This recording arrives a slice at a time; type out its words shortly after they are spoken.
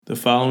The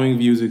following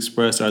views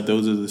expressed are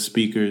those of the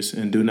speakers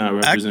and do not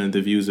represent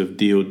the views of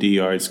DoD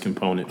or its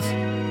components.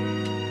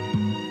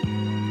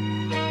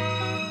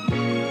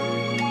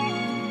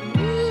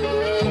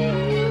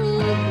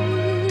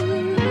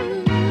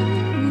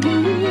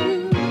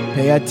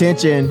 Pay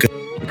attention,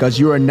 because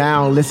you are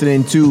now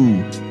listening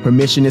to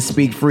Permission to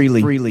Speak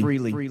Freely.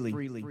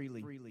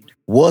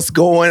 What's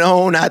going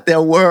on out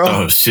there, world?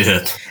 Oh,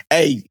 shit.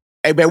 Hey,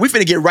 man, we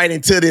finna get right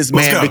into this,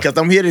 man, because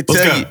I'm here to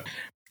tell you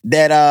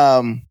that,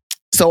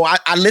 so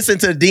I listened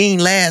to Dean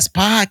last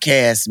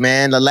podcast,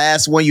 man, the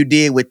last one you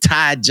did with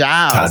Ty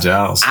Giles. Ty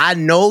Giles. I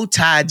know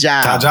Ty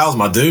Giles. Ty Giles,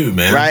 my dude,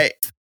 man. Right?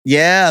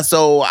 Yeah,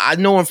 so I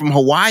know him from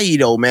Hawaii,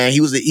 though, man. He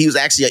was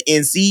actually an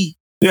NC.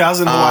 Yeah, I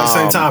was in Hawaii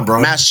same time,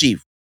 bro. Master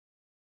Chief.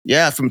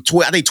 Yeah, from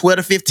I think 12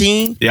 to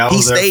 15. Yeah,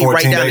 he stayed 14,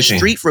 right down 18. the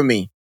street from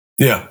me.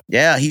 Yeah.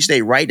 Yeah, he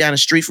stayed right down the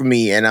street from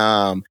me. And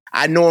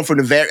I know him from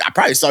the I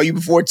probably saw you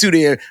before too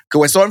there.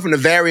 Because I saw him from the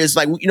various,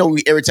 like, you know,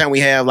 every time we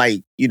have,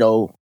 like, you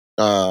know,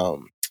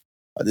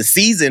 the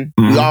season,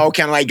 we all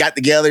kind of like got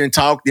together and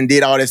talked and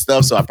did all that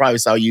stuff. So I probably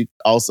saw you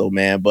also,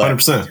 man. But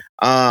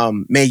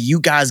 100%. Man, you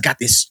guys got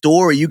this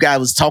story. You guys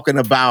was talking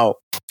about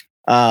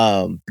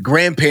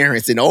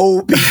grandparents and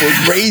old people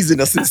raising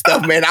us and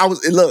stuff, man. I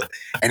was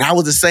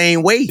the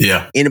same way.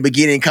 Yeah. In the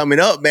beginning, coming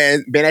up,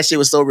 man, that shit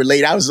was so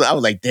related. I was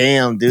like,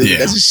 damn, dude,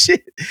 that's just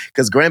shit.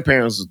 Because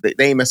grandparents, they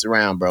ain't mess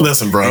around, bro.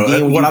 Listen,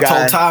 bro, what I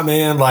told Ty,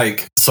 man,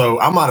 like, so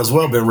I might as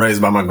well been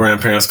raised by my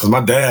grandparents, because my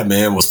dad,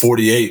 man, was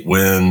 48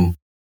 when,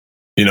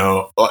 you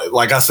know,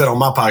 like I said on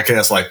my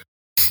podcast, like,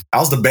 I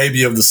was the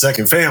baby of the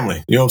second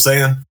family. You know what I'm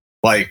saying?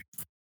 Like,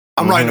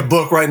 I'm writing a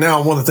book right now,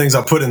 and one of the things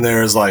I put in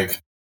there is like,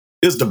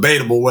 it's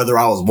debatable whether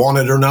I was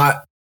wanted or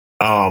not.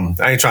 I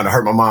ain't trying to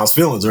hurt my mom's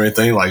feelings or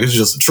anything. Like, it's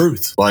just the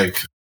truth. Like,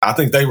 I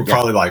think they were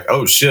probably like,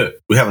 oh shit,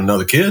 we have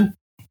another kid.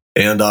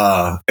 And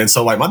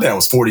so like my dad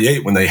was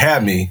 48 when they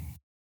had me.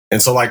 And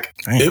so like,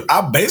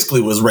 I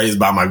basically was raised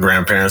by my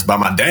grandparents, by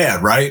my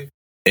dad. Right.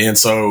 And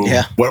so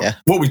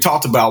what we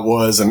talked about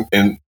was,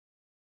 and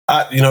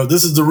I, you know,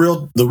 this is the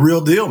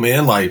real deal,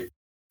 man. Like,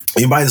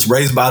 anybody that's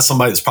raised by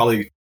somebody that's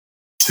probably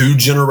 2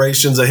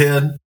 generations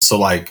ahead. So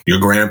like your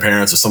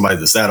grandparents or somebody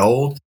that's that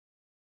old,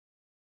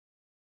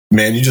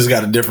 man, you just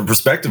got a different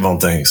perspective on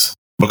things,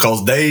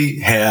 because they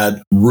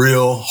had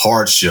real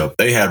hardship.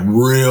 They had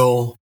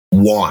real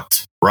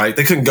want, right?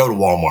 They couldn't go to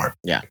Walmart.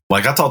 Yeah.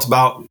 Like I talked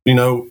about, you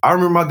know, I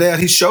remember my dad,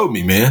 he showed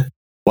me, man,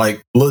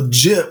 like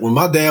legit, when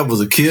my dad was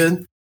a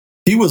kid,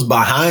 he was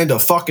behind a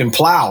fucking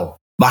plow,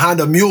 behind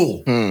a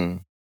mule,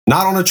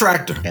 not on a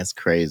tractor. That's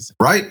crazy.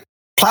 Right?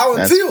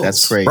 Plowing fields.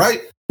 That's crazy.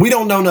 Right? We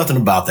don't know nothing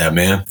about that,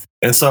 man.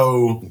 And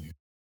so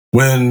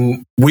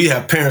when we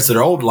have parents that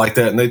are older like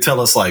that and they tell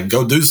us, like,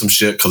 go do some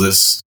shit because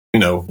it's, you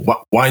know,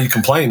 why are you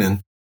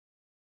complaining?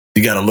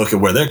 You got to look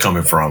at where they're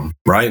coming from,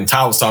 right? And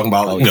Ty was talking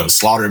about, you know,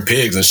 slaughtering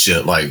pigs and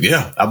shit. Like,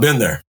 yeah, I've been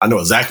there. I know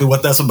exactly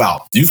what that's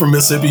about. You from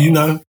Mississippi, you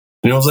know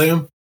what I'm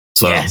saying?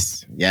 So,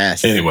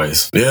 yes.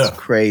 Anyways, yeah. That's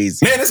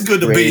crazy. Man, it's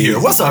good to be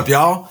here. What's up,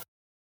 y'all?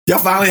 Y'all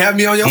finally have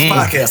me on your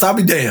podcast. I'll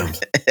be damned.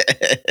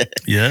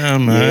 Yeah,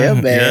 man. Yeah,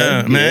 man.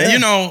 Yeah, man. You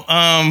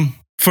know,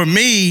 for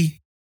me,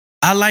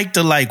 I like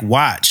to like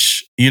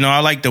watch. You know, I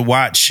like to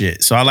watch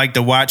shit. So I like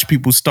to watch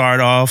people start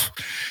off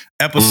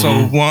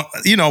episode 1.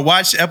 You know,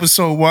 watch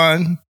episode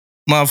 1.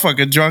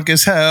 Motherfucker drunk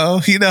as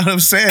hell. You know what I'm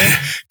saying?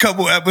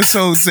 Couple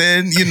episodes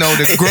in, you know,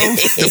 the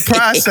growth, the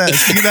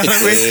process. You know what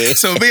I mean?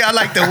 So me, I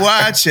like to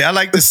watch it. I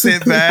like to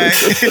sit back,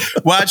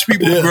 watch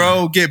people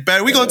grow, get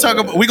better. We're gonna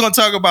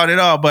talk about it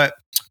all, but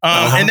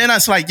and then I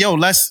was like, yo,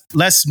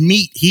 let's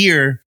meet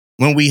here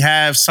when we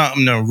have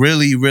something to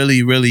really,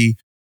 really, really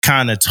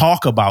kind of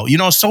talk about. You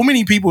know, so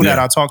many people that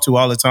I talk to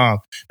all the time.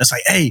 It's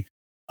like, hey,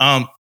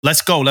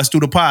 let's go, let's do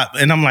the pod.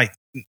 And I'm like,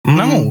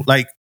 no,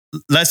 like,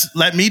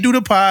 let me do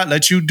the pod,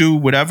 let you do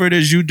whatever it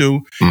is you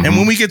do. And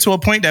when we get to a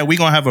point that we're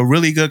going to have a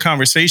really good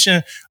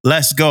conversation,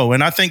 let's go.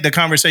 And I think the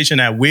conversation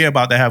that we're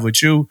about to have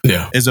with you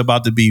is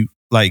about to be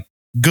like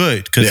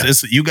good,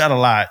 because you got a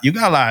lot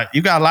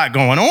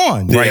going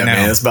on right now.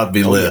 Man, it's about to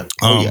be lit.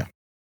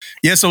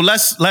 Yeah, so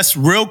let's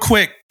real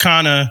quick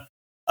kind of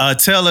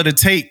tell of the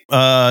tape,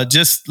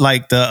 just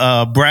like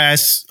the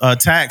brass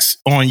tacks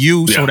on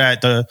you, so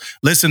that the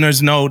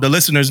listeners know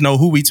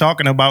who we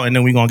talking about, and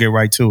then we're gonna get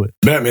right to it.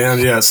 Bet, man.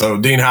 Yeah. So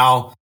Dean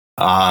Howell,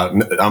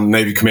 I'm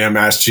Navy Command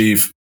Master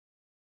Chief.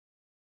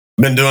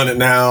 Been doing it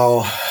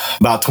now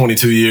about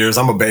 22 years.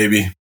 I'm a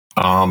baby.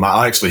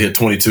 I actually hit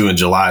 22 in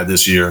July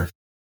this year,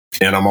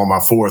 and I'm on my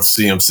 4th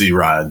CMC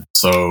ride.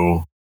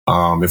 So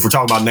if we're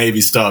talking about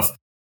Navy stuff,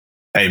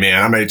 hey,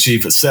 man, I made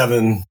chief at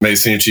 7, made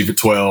senior chief at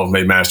 12,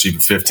 made master chief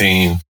at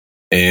 15,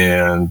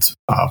 and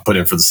put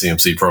in for the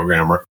CMC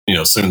program, you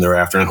know, soon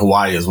thereafter. In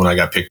Hawaii is when I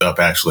got picked up,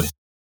 actually.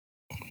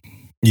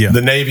 Yeah.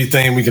 The Navy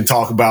thing we can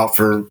talk about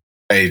for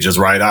ages,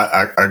 right?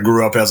 I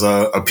grew up as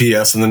a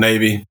PS in the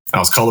Navy. I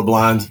was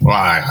colorblind. Well,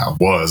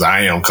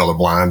 I am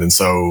colorblind. And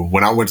so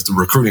when I went to the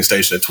recruiting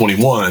station at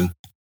 21,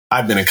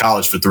 I'd been in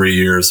college for 3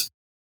 years.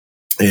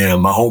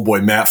 And my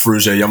homeboy, Matt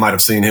Frugier, y'all might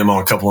have seen him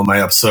on a couple of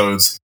my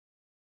episodes.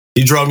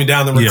 he drove me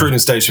down the recruiting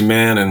station,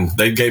 man, and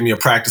they gave me a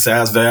practice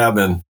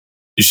ASVAB, and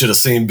you should have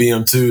seen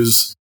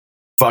BM2's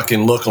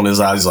fucking look on his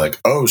eyes. He's like,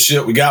 oh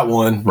shit, we got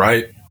one,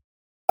 right?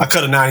 I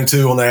cut a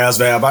 92 on the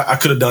ASVAB. I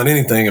could have done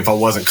anything if I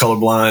wasn't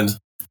colorblind.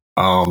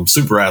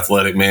 Super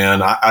athletic,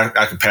 man.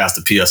 I could pass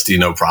the PST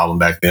no problem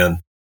back then.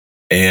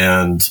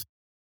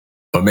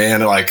 But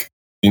man, like,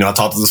 you know, I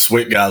talked to the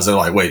SWIC guys. They're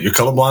like, wait, you're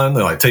colorblind?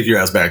 They're like, take your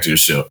ass back to your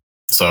ship.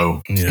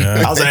 So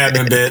I was an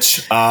admin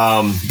bitch.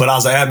 But I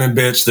was an admin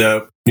bitch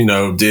that, you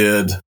know,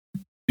 did,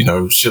 you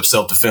know, ship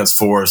self-defense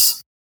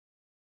force.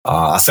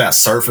 I sat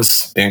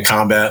surface in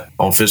combat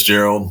on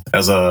Fitzgerald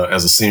as a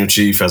senior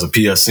chief, as a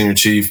PS senior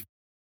chief.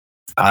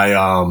 I,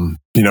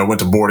 you know, went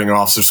to boarding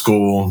officer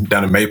school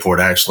down in Mayport,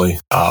 actually,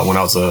 when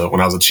I was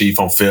a chief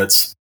on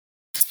Fitz.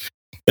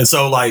 And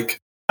so, like,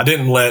 I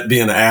didn't let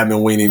being an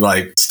admin weenie,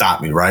 like,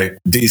 stop me, right?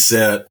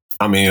 DSET.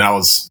 I mean, I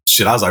was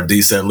our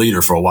DSET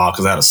leader for a while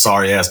because I had a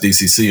sorry ass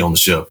DCC on the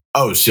ship.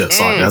 Oh shit,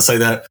 sorry, did I say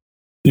that?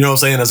 You know what I'm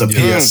saying? As a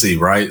PSC,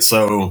 right?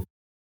 So,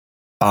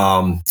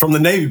 from the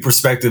Navy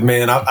perspective,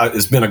 man,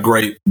 it's been a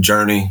great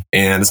journey,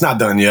 and it's not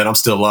done yet. I'm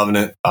still loving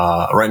it.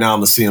 Right now,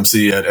 I'm the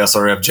CMC at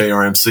SRF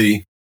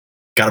JRMC.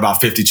 Got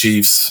about 50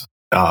 chiefs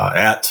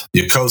at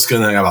Yokosuka,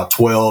 and I got about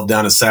 12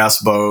 down in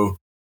Sasebo,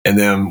 and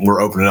then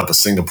we're opening up a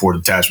Singapore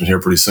detachment here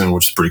pretty soon,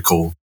 which is pretty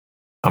cool.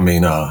 I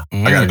mean, I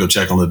got to go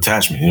check on the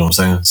detachment. You know what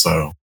I'm saying?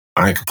 So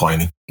I ain't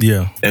complaining.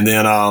 Yeah. And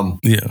then,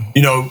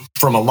 you know,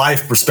 from a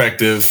life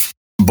perspective,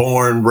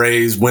 born,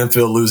 raised,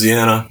 Winfield,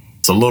 Louisiana.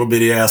 It's a little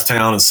bitty ass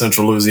town in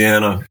central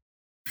Louisiana.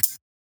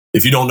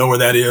 If you don't know where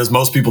that is,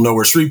 most people know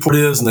where Shreveport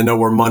is and they know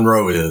where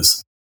Monroe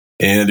is.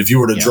 And if you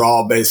were to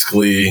draw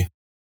basically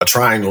a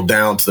triangle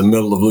down to the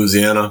middle of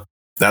Louisiana,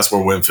 that's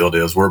where Winfield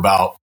is. We're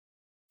about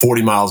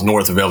 40 miles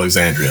north of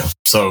Alexandria.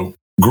 So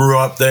grew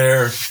up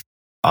there.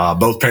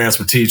 Both parents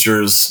were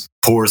teachers,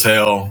 poor as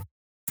hell.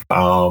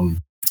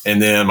 And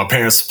then my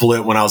parents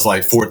split when I was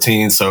like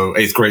 14. So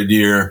 8th grade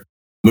year,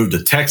 moved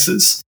to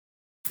Texas.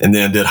 And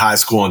then did high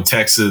school in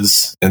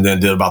Texas, and then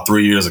did about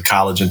 3 years of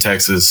college in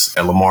Texas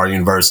at Lamar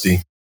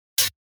University.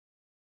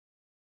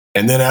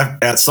 And then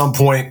at some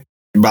point,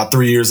 about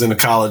 3 years into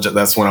college,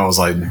 that's when I was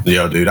like,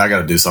 yo, dude, I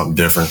got to do something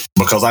different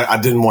because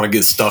I didn't want to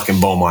get stuck in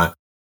Beaumont.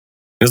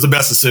 It was the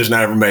best decision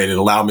I ever made. It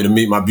allowed me to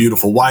meet my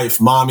beautiful wife,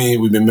 Mommy.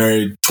 We've been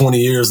married 20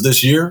 years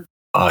this year.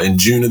 In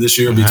June of this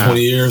year, it'll be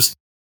 20 years.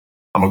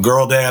 I'm a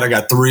girl dad. I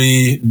got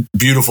 3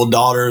 beautiful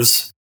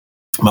daughters.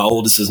 My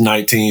oldest is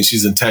 19.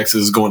 She's in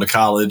Texas going to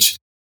college.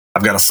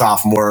 I've got a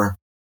sophomore,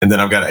 and then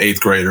I've got an 8th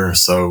grader.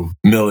 So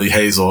Millie,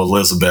 Hazel,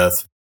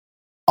 Elizabeth,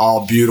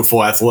 all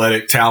beautiful,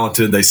 athletic,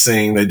 talented. They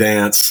sing, they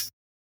dance.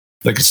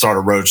 They could start a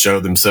road show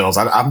themselves.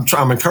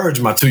 I'm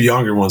encouraging my 2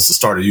 younger ones to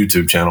start a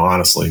YouTube channel,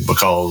 honestly,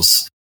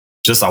 because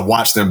just I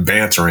watch them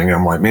bantering.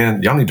 I'm like,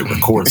 man, y'all need to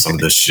record some of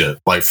this shit.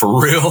 Like,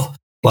 for real?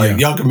 Like,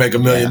 y'all can make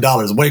 $1 million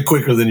way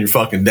quicker than your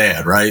fucking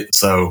dad, right?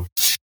 So,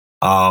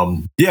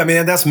 yeah,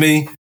 man, that's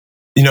me.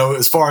 You know,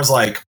 as far as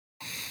like,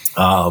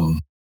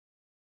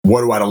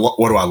 what do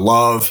I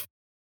love?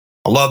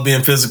 I love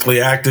being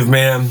physically active,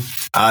 man.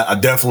 I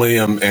definitely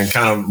am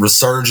kind of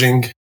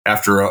resurging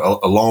after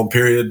a long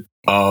period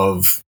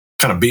of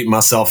kind of beating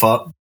myself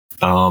up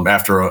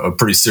after a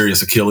pretty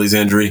serious Achilles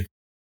injury.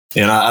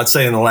 And I'd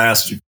say in the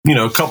last,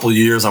 couple of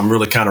years, I'm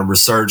really kind of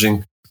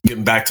resurging,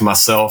 getting back to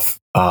myself,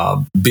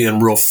 being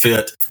real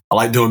fit. I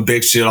like doing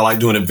big shit. I like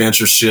doing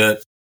adventure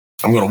shit.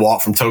 I'm going to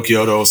walk from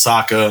Tokyo to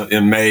Osaka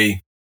in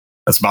May.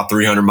 That's about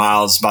 300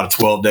 miles. It's about a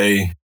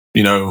 12-day,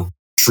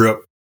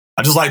 trip.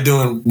 I just like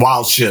doing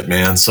wild shit,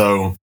 man.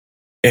 So,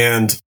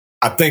 and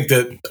I think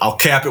that I'll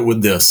cap it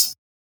with this.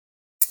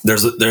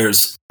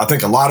 I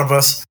think a lot of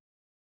us,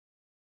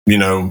 we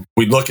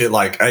look at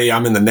like, hey,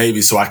 I'm in the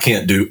Navy, so I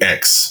can't do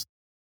X.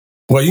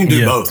 Well, you can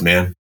do both,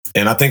 man.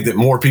 And I think that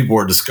more people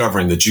are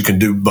discovering that you can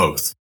do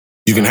both.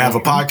 You can have a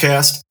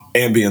podcast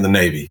and be in the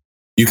Navy.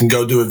 You can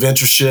go do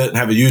adventure shit and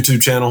have a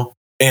YouTube channel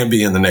and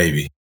be in the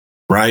Navy,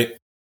 right?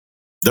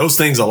 Those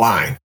things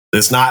align.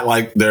 It's not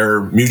like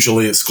they're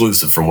mutually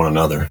exclusive from one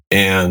another.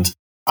 And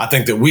I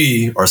think that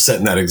we are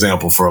setting that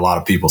example for a lot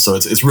of people. So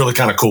it's really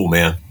kind of cool,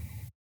 man.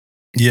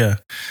 Yeah.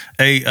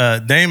 Hey,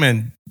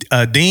 Damon,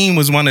 Dean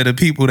was one of the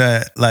people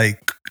that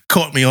like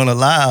caught me on a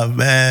live,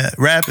 man.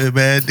 Rapping,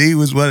 man. Dean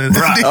was one of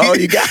the Oh,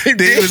 you got it.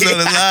 Dean was on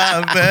the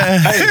live, man.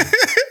 Hey,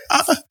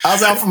 I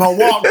was out for my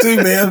walk too,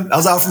 man. I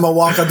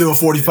do a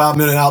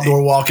 45-minute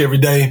outdoor walk every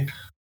day.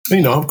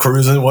 I'm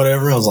cruising,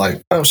 whatever. I was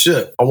like, oh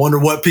shit. I wonder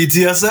what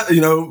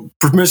PTS,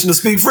 permission to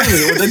speak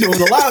freely, what they do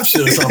with a live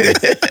shit or something.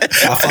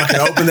 I fucking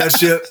opened that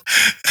shit.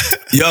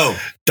 Yo,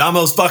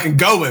 Damo's fucking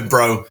going,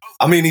 bro.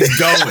 I mean, he's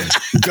going.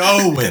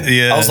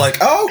 Yeah. I was like,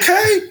 oh,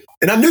 okay.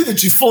 And I knew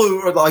that you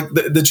flew, or like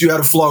that you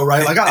had a flow,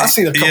 right? Like I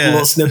seen a couple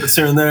little snippets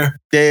here and there.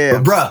 Yeah.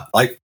 But bruh,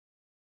 like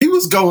he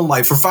was going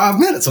like for 5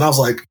 minutes. And I was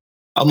like,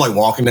 I'm like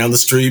walking down the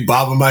street,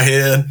 bobbing my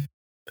head.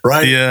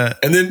 Right? Yeah.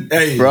 And then,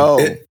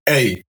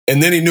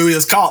 and then he knew he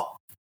was caught.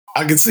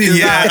 I could see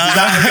his eyes.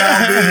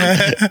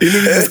 He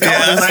knew he was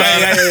caught.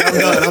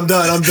 Hey, I'm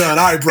done. All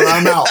right, bro,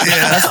 I'm out.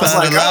 Yeah, I was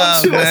like, oh,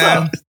 shit, what's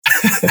up?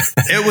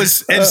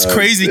 It's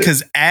crazy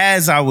because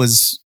as I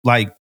was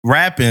like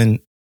rapping,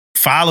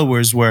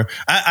 followers were,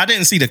 I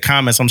didn't see the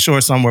comments. I'm sure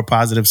some were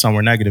positive, some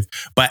were negative.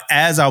 But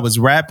as I was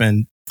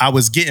rapping, I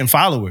was getting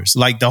followers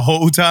like the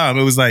whole time.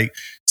 It was like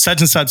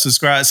such and such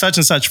subscribed, such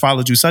and such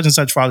followed you, such and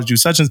such followed you,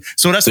 such and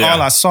so that's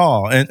all I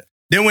saw. And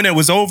then when it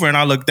was over and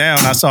I looked down,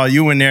 I saw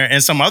you in there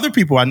and some other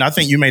people. I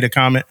think you made a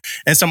comment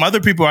and some other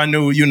people I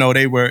knew,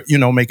 they were,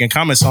 making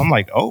comments. So I'm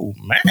like, oh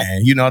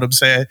man, you know what I'm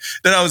saying?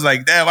 Then I was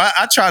like, damn,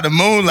 I tried to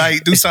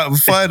moonlight, do something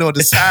fun on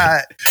the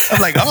side.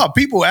 I'm like, oh,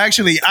 people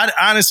actually, I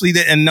honestly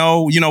didn't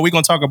know, we're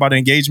going to talk about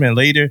engagement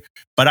later,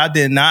 but I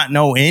did not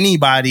know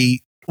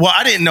anybody. Well,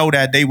 I didn't know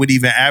that they would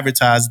even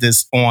advertise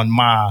this on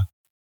my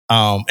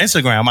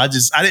Instagram.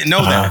 I didn't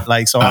know that.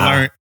 Like, so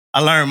I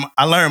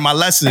learned my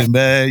lesson,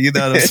 man. You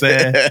know what I'm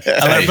saying?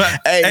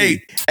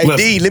 Hey,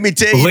 Dean, let me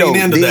tell you, lean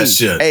into Dean, that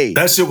shit. Hey,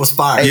 that shit was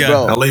fire. Hey,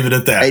 bro. I'll leave it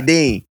at that. Hey,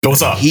 Dean,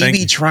 what's up? He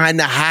be trying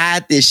to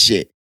hide this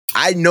shit.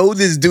 I know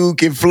this dude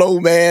can flow,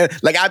 man.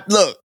 Like, I've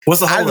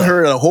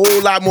heard a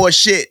whole lot more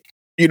shit.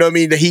 You know what I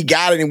mean? That he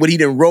got it and what he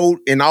done wrote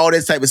and all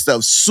this type of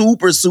stuff.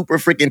 Super, super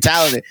freaking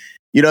talented.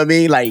 You know what I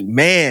mean? Like,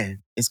 man,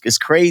 it's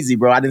crazy,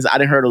 bro. I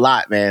didn't heard a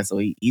lot, man. So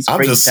he's crazy.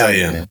 I'm just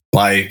saying, man.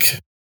 Like,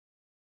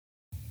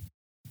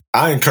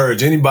 I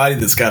encourage anybody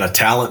that's got a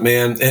talent,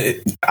 man.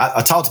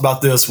 I talked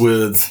about this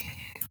with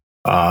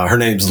her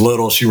name's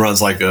Little. She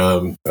runs like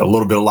a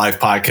Little Bit of Life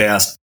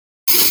podcast.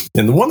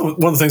 And one of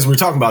the things we were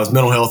talking about is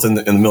mental health in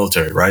the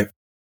military, right?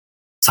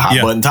 It's a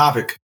hot button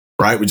topic,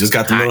 right? We just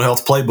got the mental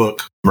health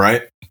playbook,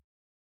 right?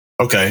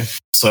 Okay.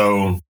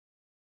 So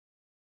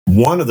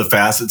one of the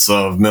facets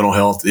of mental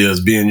health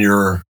is being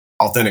your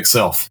authentic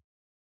self,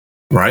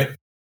 right?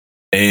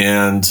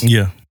 And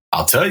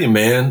I'll tell you,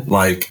 man,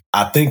 like,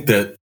 I think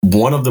that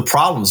one of the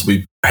problems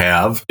we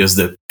have is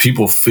that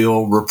people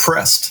feel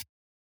repressed.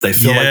 They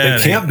feel like they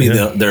can't be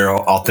their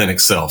authentic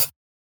self.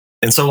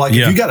 And so, like,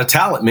 if you got a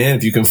talent, man,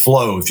 if you can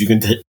flow, if you can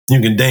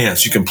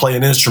dance, you can play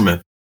an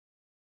instrument,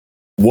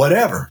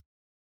 whatever.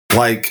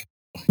 Like,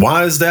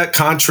 why is that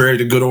contrary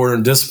to good order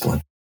and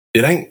discipline?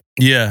 It ain't.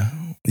 Yeah.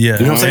 You know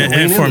what I'm saying?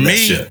 And for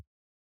me,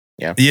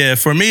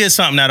 for me, it's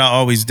something that I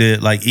always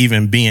did, like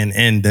even being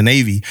in the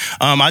Navy.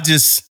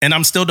 And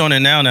I'm still doing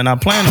it now, and I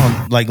plan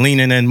on like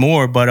leaning in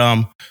more. But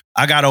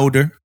I got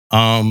older.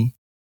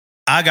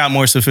 I got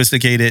more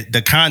sophisticated.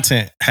 The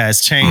content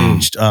has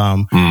changed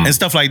and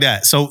stuff like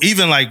that. So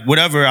even like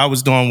whatever I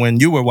was doing when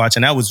you were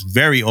watching, that was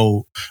very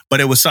old, but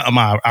it was something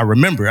I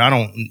remember. I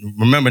don't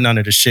remember none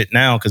of the shit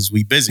now because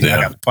we busy.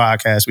 I got the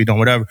podcast, we doing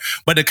whatever.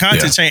 But the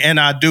content changed, and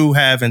I do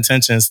have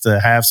intentions to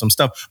have some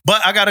stuff.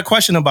 But I got a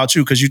question about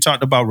you because you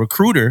talked about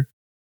recruiter,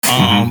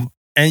 and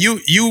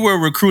you were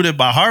recruited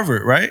by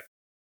Harvard, right?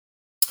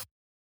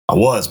 I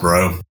was,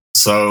 bro.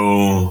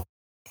 So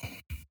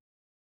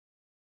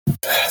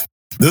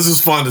this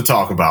is fun to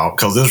talk about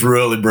because this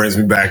really brings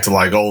me back to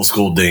like old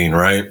school Dean,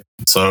 right?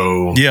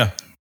 So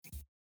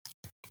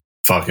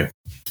fuck it.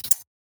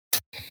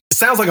 It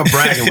sounds like I'm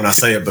bragging when I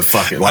say it, but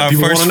fuck it. Like,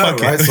 people want to know,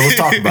 right? So let's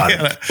talk about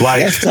it.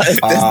 Like,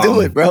 let's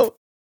do it, bro.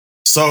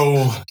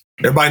 So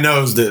everybody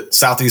knows that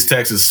Southeast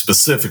Texas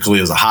specifically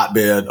is a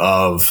hotbed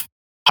of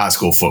high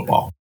school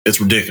football. It's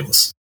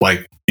ridiculous.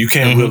 Like, you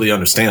can't really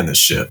understand this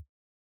shit.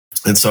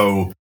 And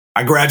so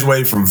I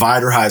graduated from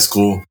Vidor High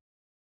School.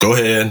 Go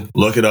ahead,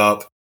 look it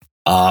up.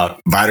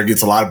 Vidor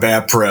gets a lot of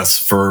bad press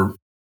for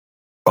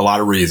a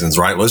lot of reasons,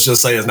 right? Let's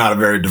just say it's not a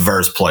very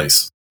diverse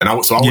place. And I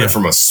went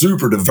from a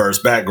super diverse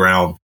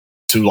background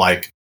to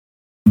like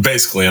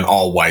basically an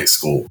all white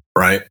school,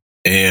 right?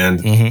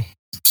 And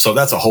so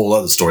that's a whole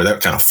other story.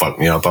 That kind of fucked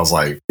me up. I was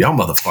like, y'all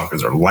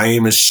motherfuckers are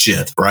lame as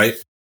shit, right?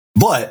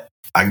 But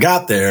I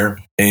got there,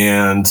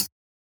 and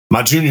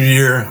my junior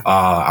year,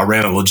 I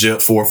ran a legit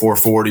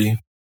 4.40,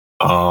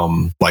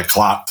 like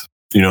clocked.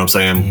 You know what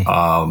I'm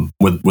saying?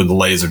 With the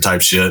laser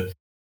type shit.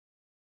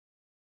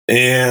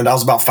 And I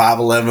was about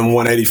 5'11",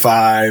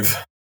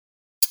 185.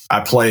 I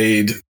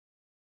played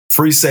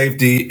free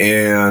safety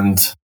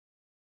and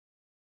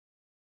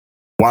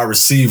wide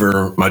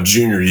receiver my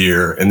junior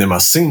year. And then my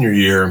senior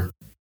year,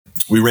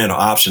 we ran an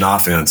option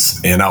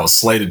offense. And I was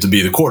slated to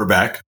be the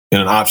quarterback in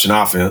an option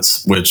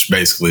offense, which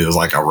basically is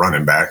like a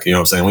running back. You know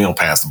what I'm saying? We don't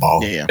pass the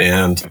ball. Yeah.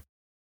 And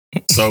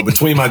so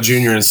between my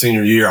junior and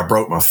senior year, I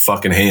broke my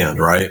fucking hand,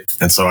 right?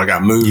 And so I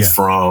got moved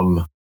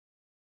from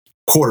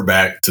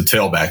quarterback to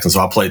tailback. And so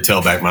I played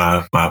tailback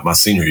my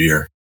senior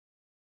year.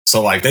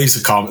 So like they used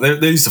to call me,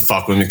 they used to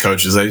fuck with me,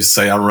 coaches. They used to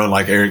say I run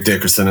like Eric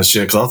Dickerson and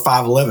shit. Cause I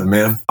was 5'11",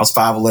 man. I was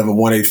 5'11",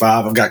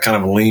 185. I've got kind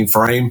of a lean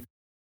frame,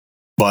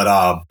 but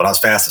I was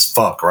fast as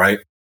fuck, right?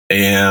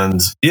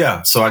 And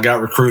so I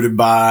got recruited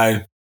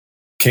by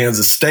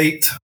Kansas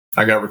State.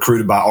 I got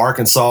recruited by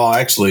Arkansas.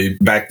 Actually,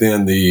 back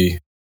then the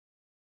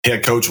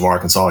head coach of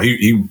Arkansas,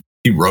 he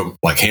wrote,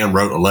 like, hand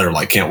wrote a letter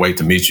like, can't wait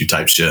to meet you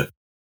type shit.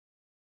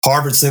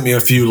 Harvard sent me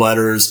a few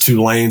letters.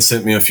 Tulane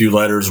sent me a few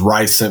letters.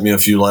 Rice sent me a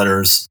few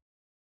letters.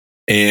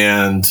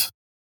 And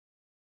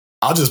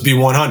I'll just be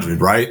 100,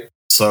 right?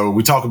 So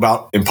we talk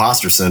about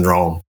imposter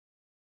syndrome.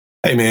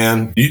 Hey,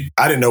 man,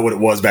 I didn't know what it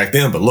was back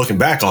then, but looking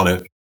back on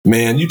it,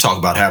 man, you talk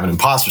about having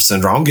imposter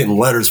syndrome. I'm getting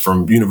letters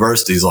from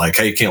universities like,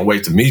 hey, can't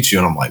wait to meet you.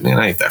 And I'm like, man,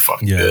 I ain't that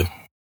fucking good.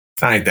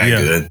 I ain't that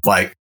good.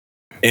 Like,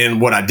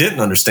 and what I didn't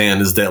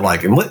understand is that,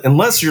 like,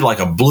 unless you're like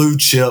a blue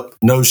chip,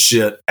 no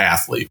shit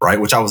athlete, right?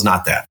 Which I was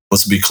not that.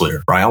 Let's be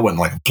clear, right? I wasn't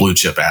like a blue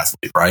chip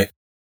athlete, right?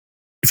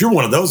 If you're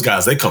one of those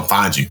guys, they come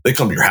find you. They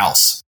come to your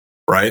house,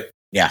 right?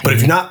 Yeah. But if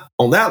you're not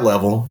on that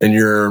level and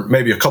you're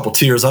maybe a couple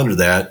tiers under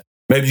that,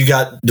 maybe you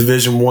got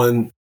Division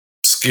I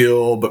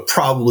skill, but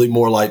probably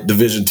more like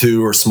Division II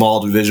or small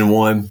Division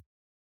I.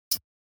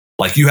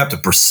 Like, you have to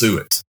pursue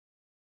it.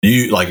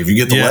 You like, if you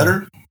get the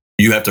letter,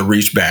 you have to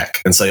reach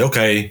back and say,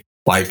 okay,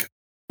 like,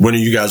 when are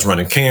you guys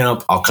running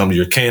camp? I'll come to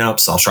your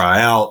camps. I'll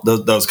try out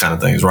those kind of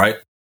things, right?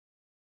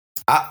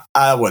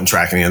 I wasn't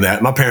tracking any of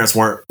that. My parents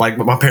weren't like,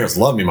 my parents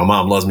love me. My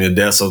mom loves me to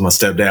death. So does my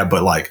stepdad.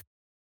 But like,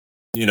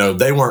 you know,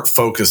 they weren't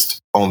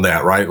focused on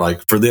that, right?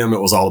 Like, for them, it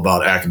was all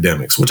about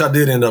academics, which I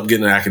did end up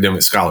getting an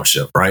academic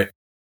scholarship, right?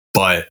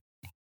 But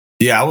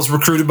yeah, I was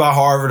recruited by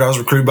Harvard. I was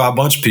recruited by a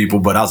bunch of people,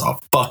 but I was a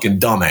fucking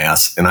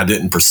dumbass and I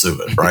didn't pursue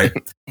it, right?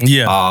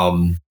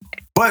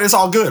 But it's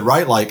all good,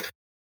 right? Like,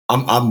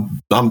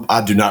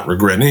 I do not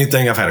regret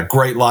anything. I've had a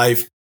great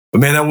life, but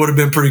man, that would have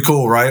been pretty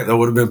cool, right? That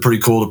would have been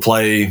pretty cool to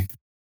play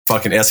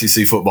fucking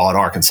SEC football at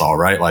Arkansas,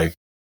 right? Like,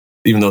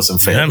 even though it's in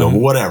Fayetteville,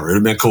 whatever, it'd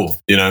have been cool,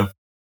 you know?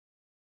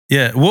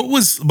 Yeah. What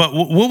was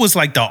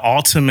like the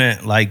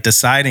ultimate like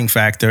deciding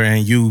factor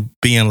in you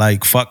being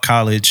like, fuck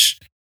college,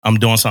 I'm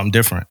doing something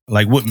different?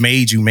 Like, what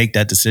made you make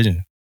that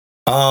decision?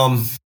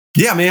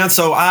 Yeah, man.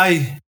 So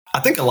I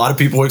think a lot of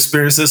people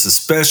experience this,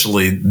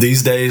 especially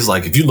these days.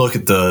 Like, if you look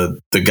at the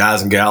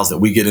guys and gals that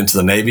we get into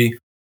the Navy,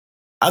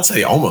 I'd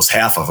say almost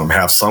half of them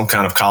have some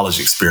kind of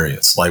college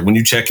experience. Like, when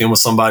you check in with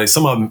somebody,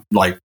 some of them,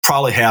 like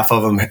probably half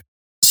of them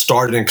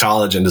started in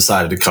college and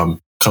decided to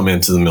come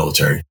into the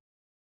military.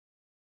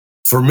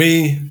 For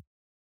me,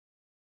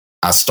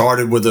 I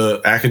started with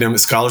an academic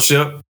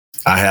scholarship.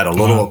 I had a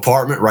little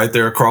apartment right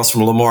there across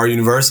from Lamar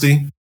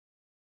University.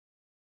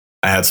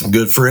 I had some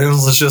good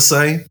friends, let's just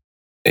say.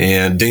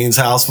 And Dean's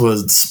house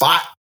was the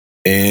spot.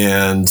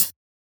 And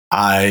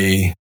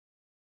I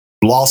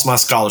lost my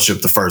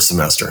scholarship the first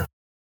semester.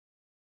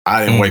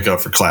 I didn't wake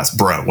up for class.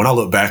 Bro, when I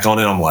look back on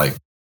it, I'm like,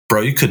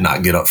 bro, you could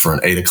not get up for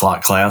an 8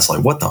 o'clock class.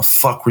 Like, what the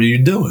fuck were you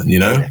doing, you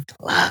know?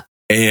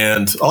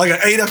 And like an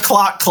 8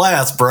 o'clock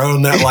class, bro.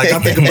 And that, like, I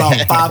think about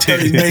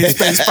 5:30 main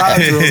space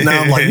 5 drills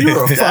now. I'm like,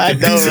 you're a fucking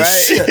piece of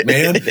shit,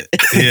 man.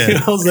 Yeah. You know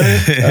what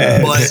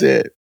I'm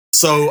saying?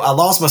 So I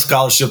lost my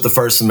scholarship the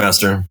first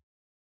semester.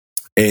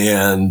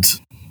 And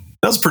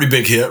that was a pretty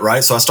big hit,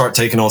 right? So I start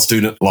taking on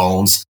student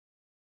loans.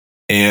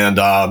 And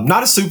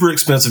not a super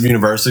expensive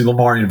university,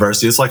 Lamar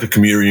University. It's like a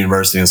community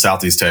university in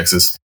Southeast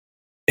Texas,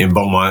 in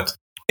Beaumont.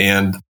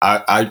 And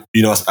I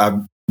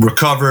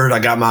recovered. I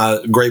got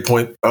my grade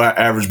point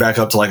average back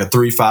up to like a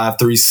 3.5,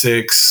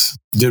 3.6.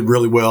 Did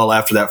really well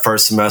after that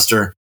first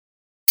semester.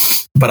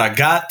 But I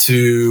got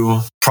to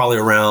probably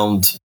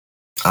around,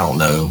 I don't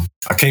know,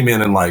 I came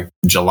in like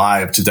July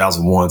of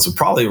 2001. So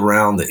probably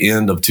around the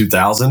end of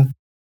 2000,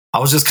 I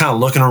was just kind of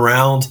looking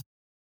around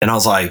and I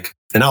was like,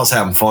 and I was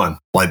having fun.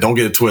 Like, don't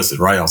get it twisted,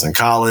 right? I was in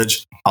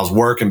college. I was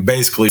working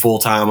basically full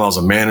time. I was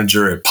a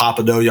manager at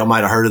Papado. Y'all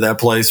might have heard of that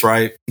place,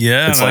 right?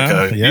 Yeah. It's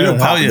like you know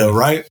Papado,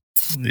 right?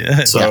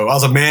 Yeah. So I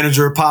was a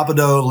manager at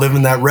Papado,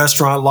 living that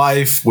restaurant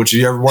life, which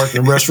you ever worked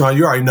in a restaurant,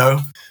 you already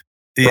know.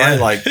 Right?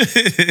 Like,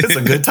 it's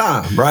a good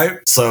time, right?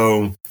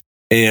 So,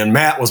 and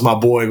Matt was my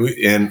boy.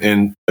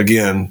 And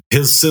again,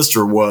 his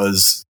sister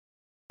was,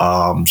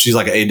 she's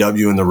like an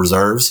AW in the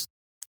reserves.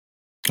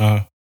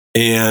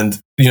 And,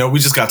 you know, we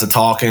just got to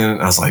talking.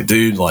 I was like,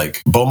 dude,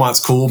 like, Beaumont's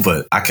cool,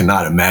 but I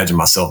cannot imagine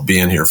myself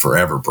being here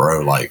forever,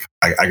 bro. Like,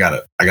 I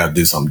gotta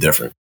do something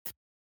different.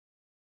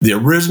 The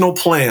original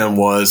plan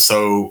was,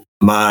 so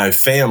my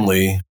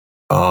family,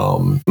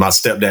 my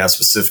stepdad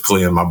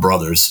specifically, and my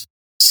brothers,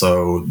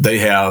 so they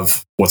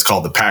have what's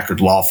called the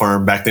Packard Law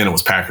Firm. Back then it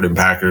was Packard and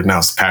Packard. Now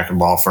it's the Packard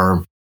Law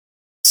Firm,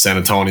 San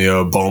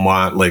Antonio,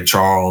 Beaumont, Lake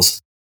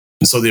Charles.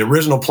 And so the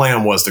original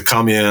plan was to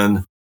come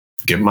in,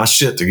 get my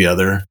shit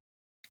together,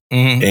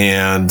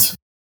 and,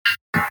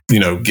 you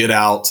know, get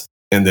out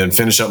and then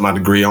finish up my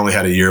degree. I only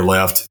had a year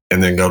left,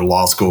 and then go to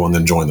law school and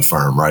then join the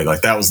firm, right?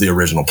 Like, that was the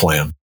original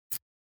plan.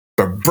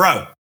 But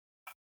bro,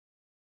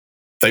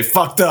 they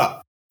fucked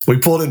up. We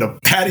pulled into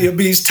Pattaya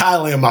Beach,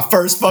 Thailand, my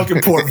first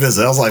fucking port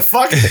visit. I was like,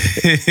 fuck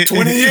it.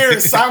 20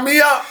 years, sign me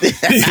up. You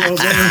know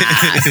what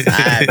I'm saying?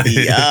 Sign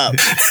me up.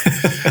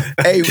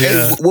 Hey,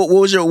 what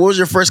was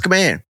your first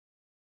command?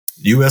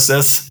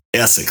 USS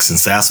Essex in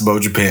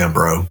Sasebo, Japan,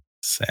 bro.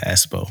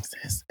 Sasebo.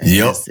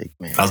 Yep.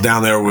 Man. I was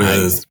down there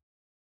with,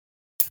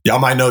 y'all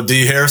might know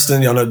D.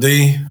 Hairston. Y'all know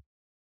D?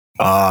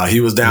 He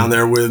was down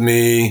there with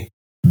me.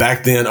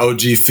 Back then,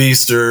 OG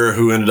Feaster,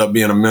 who ended up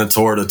being a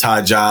mentor to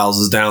Ty Giles,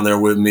 is down there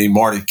with me.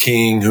 Marty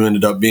King, who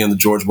ended up being the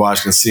George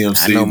Washington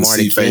CMC, I know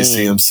Marty King.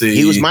 CMC.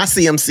 He was my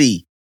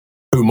CMC.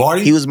 Who,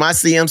 Marty? He was my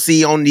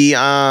CMC on the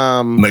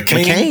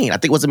McCain. I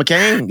think it was a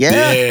McCain.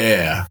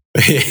 Yeah.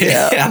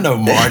 I know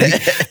Marty.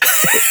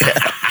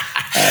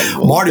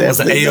 Marty was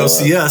an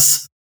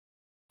AOCS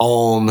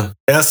on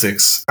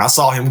Essex. I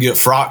saw him get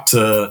frocked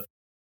to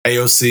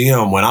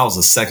AOCM when I was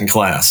a second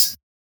class.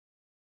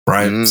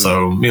 Right.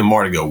 So me and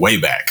Marty go way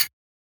back.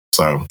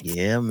 So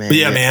yeah, man. But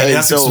yeah, man.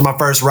 Essex was my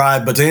first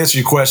ride. But to answer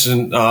your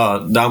question,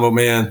 Damo,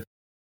 man,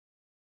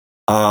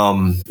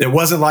 it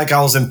wasn't like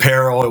I was in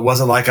peril. It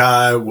wasn't like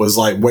I was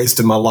like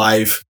wasting my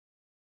life.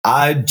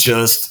 I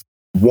just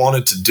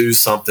wanted to do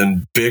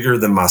something bigger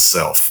than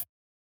myself.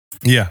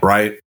 Yeah.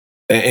 Right.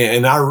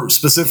 And I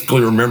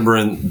specifically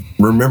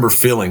remember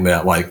feeling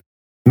that, like,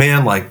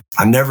 man, like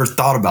I never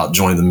thought about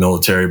joining the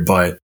military,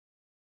 but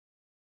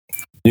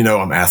you know,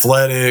 I'm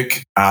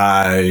athletic.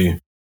 I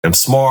am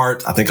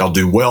smart. I think I'll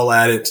do well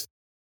at it.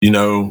 You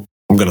know,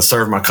 I'm going to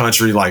serve my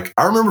country. Like,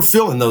 I remember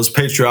feeling those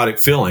patriotic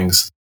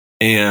feelings.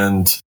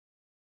 And,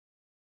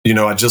 you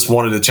know, I just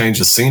wanted to change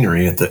the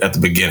scenery at the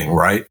beginning,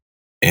 right?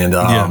 And,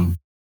 and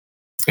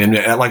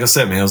like I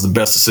said, man, it was the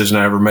best decision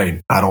I ever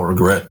made. I don't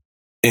regret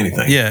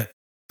anything. Yeah.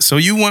 So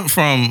you went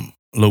from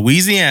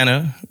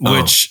Louisiana,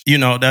 which, you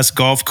know, that's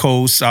Gulf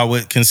Coast. I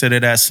would consider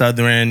that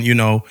Southern, you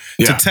know,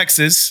 to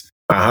Texas.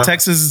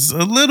 Texas is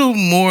a little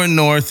more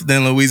north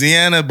than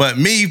Louisiana, but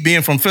me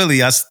being from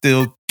Philly, I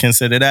still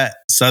consider that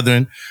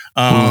Southern.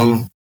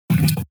 To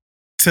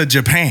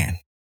Japan.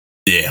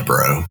 Yeah,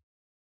 bro.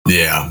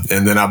 Yeah.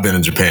 And then I've been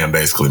in Japan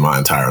basically my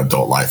entire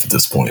adult life at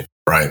this point,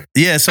 right?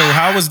 Yeah. So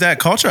how was that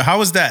culture? How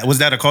was that? Was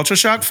that a culture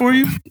shock for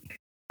you?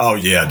 Oh,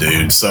 yeah,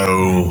 dude.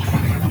 So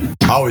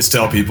I always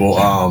tell people,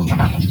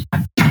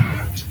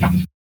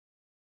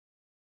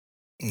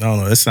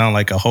 No, it sounded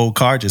like a whole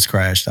car just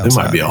crashed outside.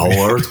 There might be a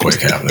whole earthquake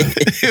happening.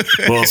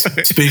 Well,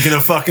 speaking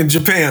of fucking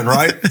Japan,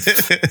 right?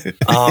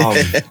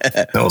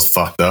 That was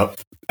fucked up.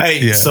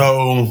 Hey,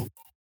 so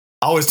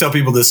I always tell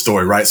people this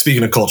story, right?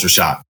 Speaking of culture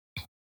shock.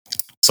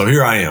 So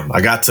here I am.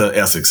 I got to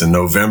Essex in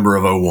November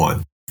of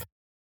 2001.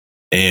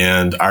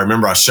 And I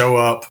remember I show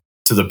up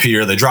to the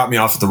pier. They dropped me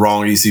off at the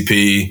wrong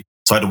ECP.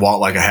 So I had to walk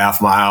like a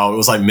half mile. It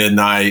was like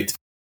midnight.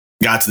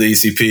 Got to the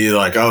ECP. They're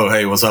like, oh,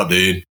 hey, what's up,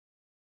 dude?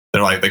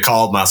 They're like, they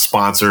called my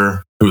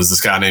sponsor, who was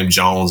this guy named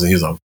Jones, and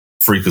he's a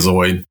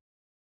freakazoid.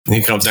 And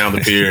he comes down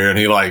the pier and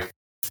he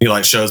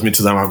shows me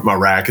to my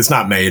rack. It's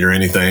not made or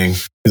anything.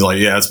 He's like,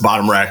 yeah, it's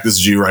bottom rack. This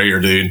is you right here,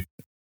 dude.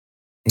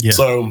 Yeah.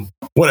 So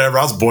whatever.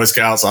 I was a Boy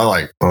Scout, so I was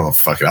like, oh,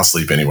 fuck it. I'll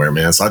sleep anywhere,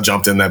 man. So I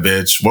jumped in that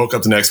bitch, woke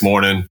up the next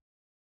morning.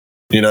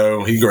 You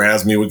know, he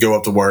grabs me, we go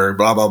up to work,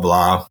 blah, blah,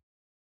 blah.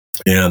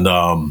 And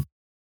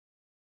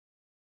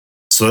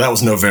so that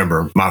was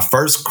November. My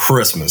first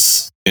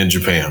Christmas in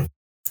Japan.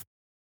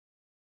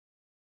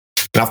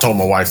 And I've told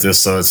my wife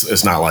this, so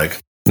it's not like,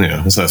 you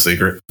know, it's no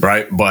secret,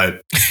 right?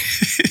 But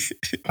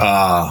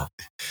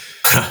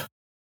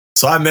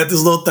so I met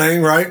this little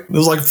thing, right? It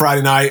was like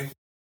Friday night.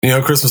 You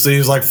know, Christmas Eve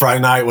was like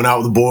Friday night. Went out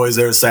with the boys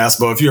there at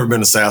Saspo. If you've ever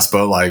been to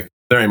Saspo, like,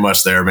 there ain't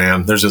much there,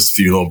 man. There's just a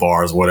few little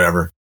bars,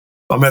 whatever.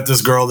 I met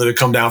this girl that had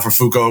come down from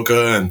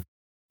Fukuoka, and,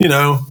 you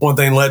know, one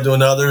thing led to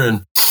another.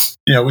 And,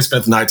 you know, we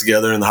spent the night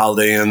together in the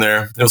Holiday Inn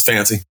there. It was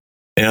fancy.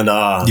 And,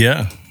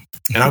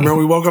 and I remember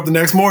we woke up the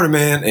next morning,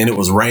 man, and it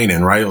was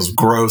raining, right? It was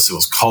gross. It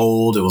was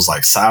cold. It was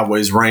like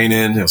sideways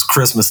raining. It was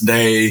Christmas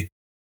Day.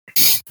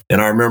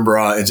 And I remember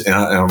and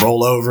I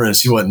roll over and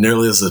she wasn't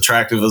nearly as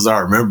attractive as I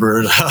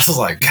remembered. I was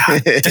like,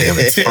 God damn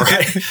it. All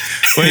right.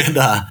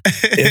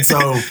 And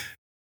so,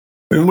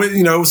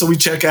 you know, so we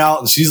check out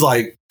and she's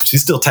like,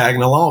 she's still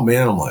tagging along,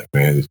 man. I'm like,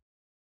 man,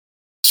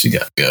 she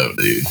got to go,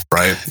 dude.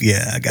 Right.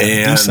 Yeah. I got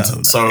to do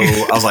something. So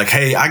I was like,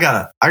 hey, I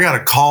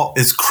gotta call.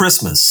 It's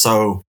Christmas.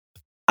 So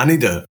I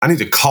need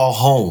to call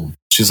home.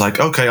 She's like,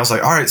 okay. I was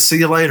like, all right, see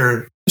you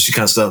later. And she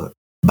kind of said,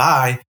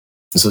 bye.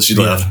 And so she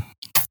left.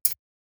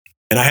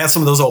 And I had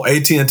some of those old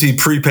AT&T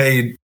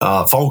prepaid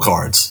phone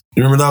cards.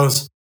 You remember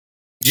those?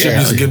 Yeah. She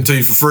used to give them to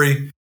you for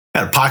free. I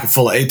had a pocket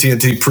full of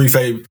AT&T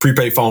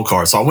prepaid phone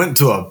cards. So I went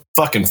into a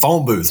fucking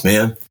phone booth,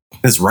 man.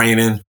 It's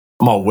raining.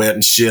 I'm all wet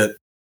and shit.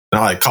 And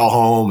I like call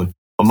home and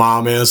my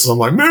mom answers. I'm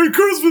like, Merry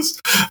Christmas.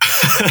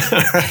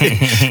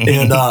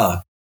 And,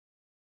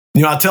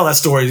 you know, I tell that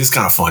story. It's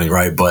kind of funny,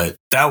 right? But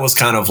that was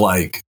kind of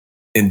like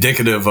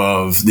indicative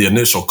of the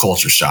initial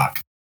culture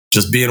shock.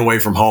 Just being away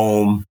from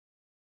home.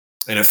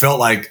 And it felt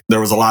like there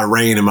was a lot of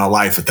rain in my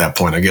life at that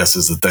point, I guess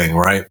is the thing,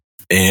 right?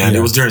 And it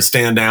was during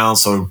stand down.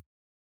 So,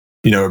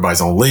 you know,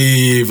 everybody's on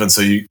leave. And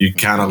so you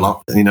kind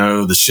of, you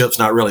know, the ship's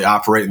not really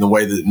operating the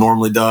way that it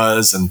normally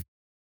does. And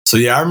so,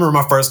 yeah, I remember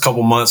my first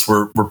couple months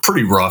were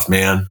pretty rough,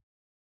 man.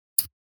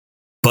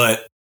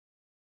 But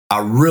I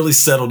really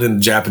settled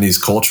into Japanese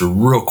culture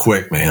real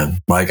quick, man.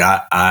 Like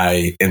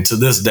and to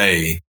this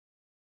day,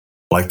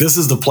 like this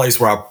is the place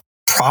where I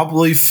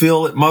probably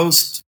feel it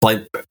most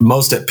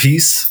at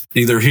peace,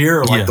 either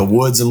here or like the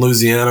woods in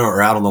Louisiana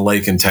or out on the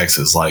lake in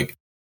Texas. Like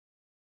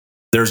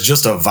there's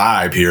just a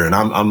vibe here, and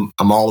I'm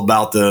all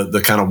about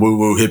the kind of woo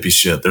woo hippie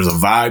shit. There's a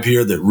vibe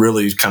here that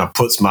really kind of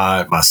puts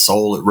my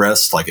soul at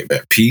rest, like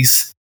at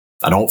peace.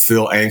 I don't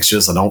feel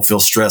anxious. I don't feel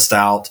stressed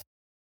out,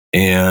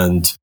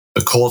 and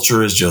the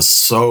culture is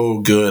just so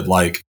good.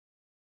 Like,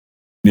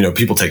 you know,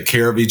 people take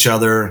care of each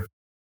other.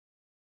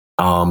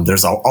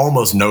 There's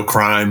almost no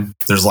crime.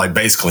 There's like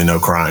basically no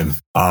crime.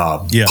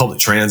 Public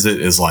transit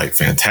is like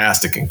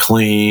fantastic and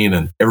clean,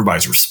 and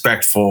everybody's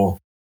respectful.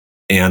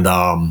 And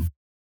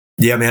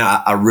yeah, man,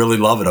 I really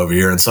love it over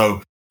here. And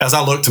so as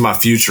I look to my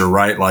future,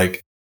 right,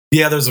 like,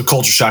 yeah, there's a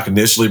culture shock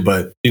initially,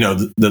 but you know,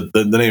 the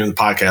name of the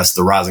podcast,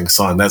 The Rising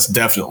Sun, that's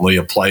definitely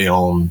a play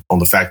on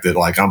the fact that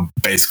like I'm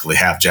basically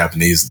half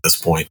Japanese at this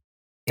point.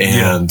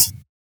 And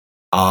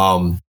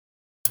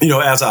you know,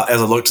 as I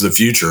look to the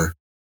future,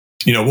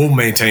 you know, we'll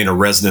maintain a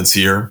residence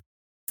here,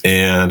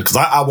 and because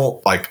I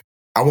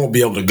won't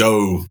be able to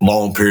go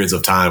long periods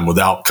of time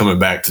without coming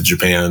back to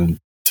Japan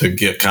to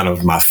get kind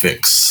of my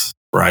fix,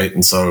 right?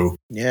 And so,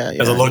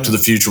 as I look to the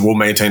future, we'll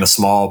maintain a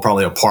small,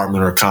 probably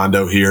apartment or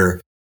condo here,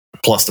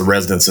 plus the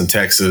residence in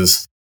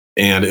Texas,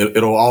 and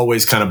it'll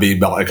always kind of be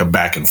about like a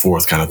back and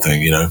forth kind of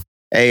thing, you know.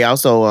 Hey,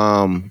 also,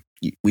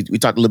 we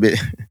talked a little bit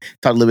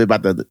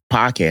about the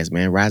podcast,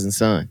 man, Rising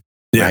Sun,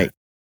 right?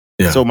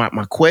 Yeah. So my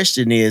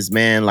question is,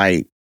 man,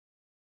 like,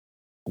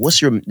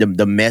 what's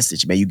the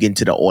message, man, you get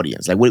into the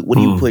audience? Like, what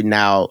are you putting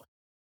out?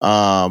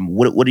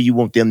 What do you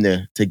want them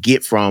to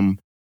get from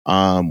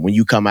when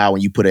you come out,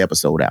 when you put an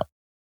episode out?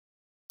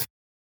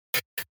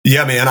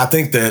 Yeah, man, I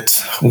think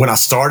that when I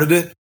started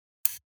it,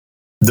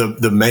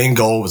 the main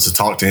goal was to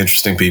talk to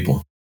interesting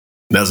people.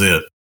 That's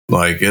it.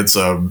 Like, it's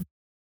a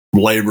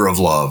labor of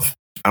love.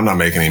 I'm not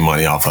making any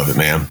money off of it,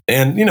 man.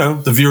 And, you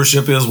know, the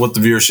viewership is what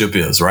the viewership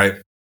is, right?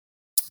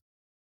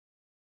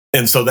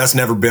 And so that's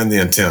never been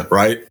the intent,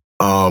 right?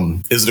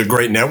 Is it a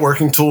great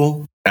networking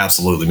tool?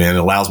 Absolutely, man. It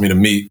allows me to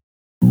meet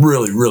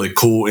really, really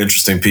cool,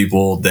 interesting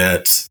people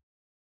that,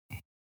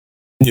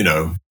 you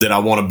know, that I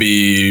want to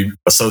be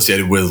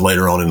associated with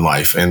later on in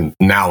life and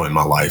now in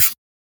my life.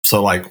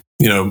 So, like,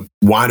 you know,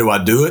 why do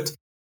I do it?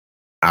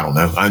 I don't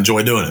know. I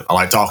enjoy doing it. I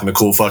like talking to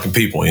cool fucking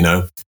people, you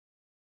know?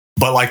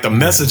 But like, the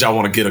message I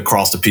want to get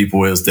across to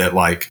people is that,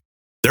 like,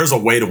 there's a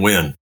way to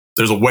win.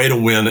 There's a way to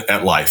win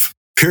at life,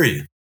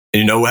 period.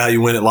 And you know how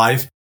you win at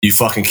life? You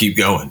fucking keep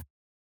going.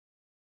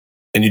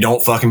 And you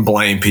don't fucking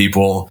blame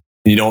people.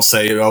 You don't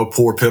say, oh,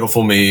 poor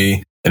pitiful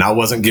me, and I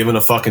wasn't given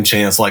a fucking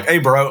chance. Like, hey,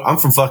 bro, I'm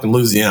from fucking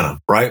Louisiana,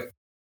 right?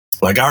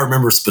 Like, I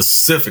remember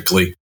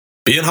specifically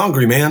being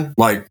hungry, man.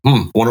 Like,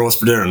 wonder what's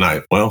for dinner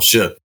tonight. Well,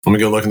 shit, let me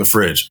go look in the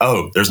fridge.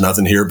 Oh, there's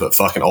nothing here but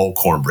fucking old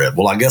cornbread.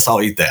 Well, I guess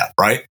I'll eat that,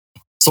 right?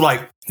 So,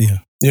 like, you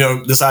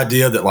know, this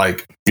idea that,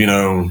 like, you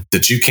know,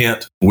 that you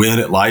can't win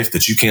at life,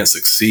 that you can't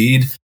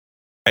succeed.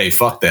 Hey,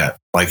 fuck that.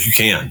 Like, you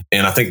can.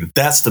 And I think that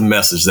that's the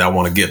message that I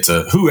want to get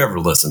to whoever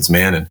listens,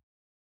 man. And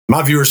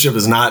my viewership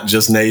is not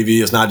just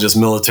Navy, it's not just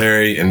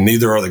military, and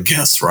neither are the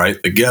guests, right?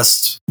 The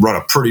guests run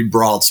a pretty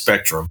broad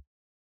spectrum.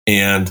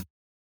 And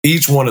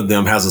each one of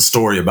them has a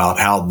story about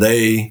how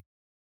they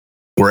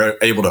were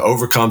able to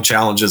overcome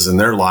challenges in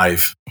their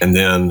life and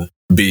then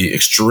be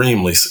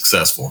extremely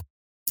successful.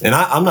 And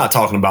I'm not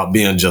talking about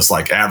being just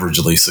like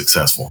averagely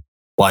successful.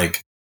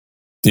 Like,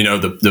 you know,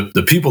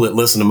 the people that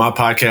listen to my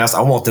podcast,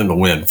 I want them to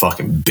win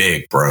fucking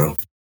big, bro.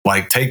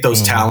 Like, take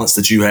those talents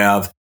that you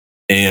have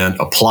and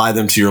apply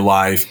them to your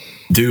life,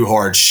 do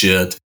hard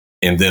shit,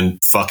 and then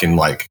fucking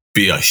like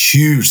be a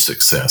huge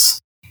success.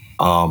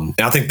 And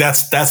I think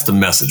that's the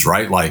message,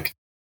 right? Like,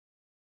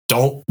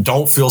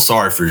 don't feel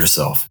sorry for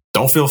yourself.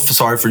 Don't feel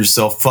sorry for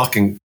yourself.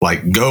 Fucking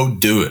like, go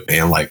do it,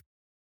 man. Like,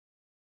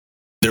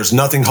 there's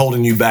nothing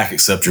holding you back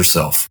except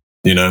yourself,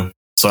 you know?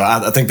 So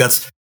I think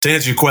that's, to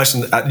answer your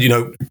question, you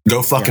know,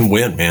 go fucking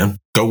win, man.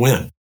 Go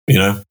win, you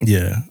know?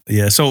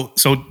 Yeah. So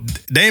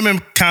Damon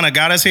kind of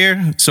got us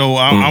here. So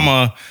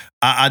I'm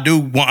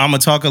gonna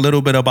talk a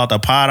little bit about the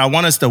pod. I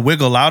want us to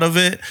wiggle out of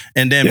it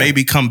and then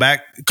maybe come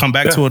back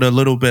to it a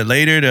little bit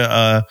later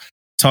to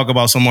talk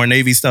about some more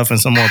Navy stuff and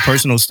some more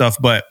personal stuff.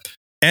 But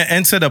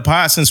into the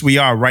pod, since we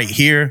are right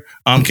here,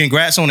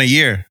 congrats on a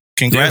year.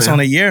 Congrats on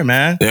a year,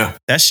 man. Yeah.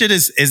 That shit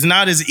is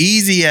not as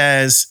easy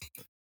as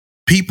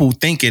people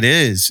think it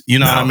is. You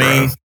know what I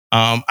mean?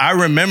 I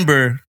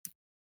remember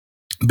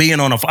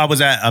being I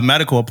was at a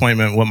medical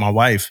appointment with my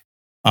wife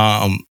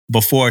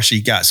before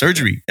she got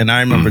surgery. And I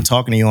remember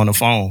talking to you on the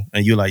phone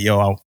and you're like,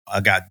 yo,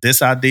 I got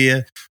this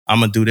idea. I'm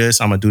going to do this.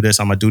 I'm going to do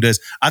this. I'm going to do this.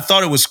 I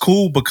thought it was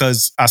cool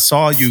because I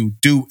saw you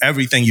do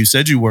everything you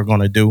said you were going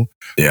to do.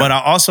 Yeah. But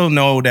I also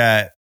know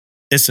that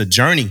it's a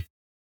journey.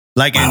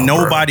 Like, and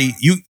nobody,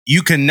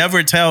 you can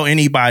never tell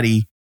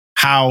anybody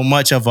how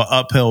much of an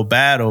uphill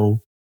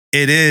battle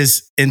it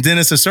is. And then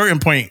it's a certain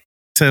point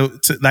to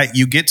like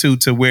you get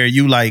to where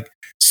you like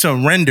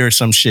surrender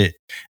some shit.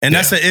 And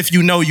that's a if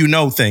you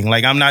know thing.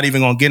 Like, I'm not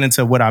even going to get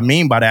into what I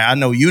mean by that. I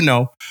know,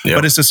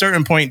 but it's a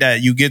certain point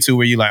that you get to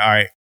where you're like, all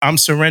right, I'm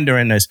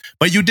surrendering this.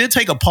 But you did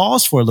take a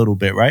pause for a little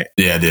bit, right?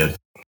 Yeah, I did.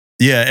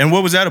 Yeah. And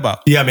what was that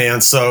about? Yeah,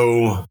 man.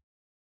 So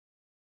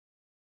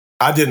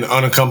I did an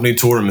unaccompanied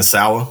tour in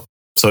Misawa.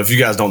 So if you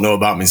guys don't know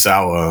about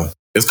Misawa,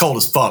 it's cold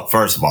as fuck,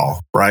 first of all,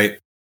 right?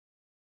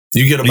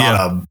 You get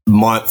about a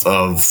month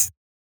of,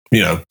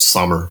 you know,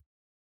 summer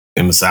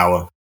in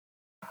Misawa.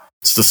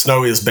 It's the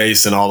snowiest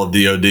base in all of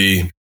DOD.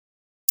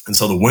 And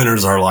so the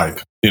winters are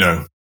like, you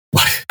know,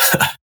 like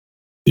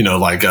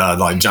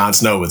like Jon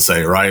Snow would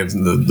say, right?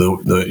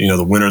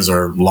 The winters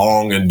are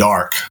long and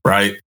dark,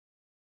 right?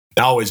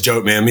 I always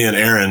joke, man, me and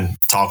Aaron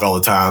talk all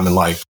the time, and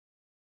like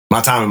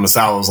my time in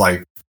Masala was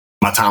like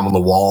my time on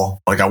the wall.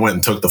 Like I went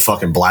and took the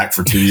fucking black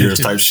for 2 years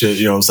type shit,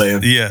 you know what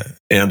I'm saying? Yeah.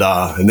 And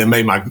then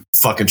made my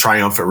fucking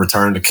triumphant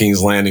return to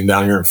King's Landing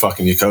down here in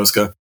fucking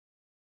Yokosuka.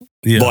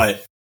 Yeah.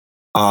 But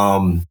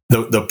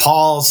the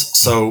pause,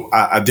 so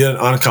I did an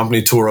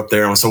unaccompanied tour up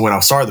there. And so when I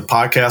started the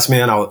podcast,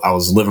 man, I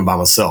was living by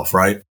myself,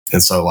 right?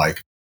 And so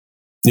like,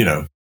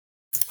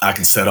 I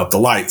can set up the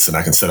lights and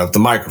I can set up the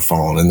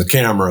microphone and the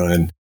camera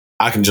and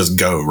I can just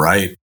go,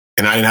 right?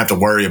 And I didn't have to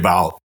worry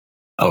about,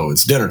 oh,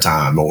 it's dinner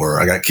time or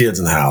I got kids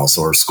in the house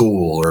or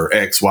school or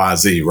X, Y,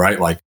 Z, right?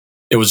 Like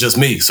it was just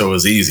me. So it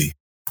was easy.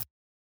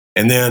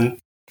 And then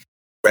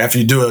after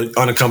you do an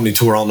unaccompanied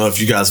tour, I don't know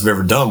if you guys have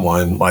ever done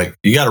one, like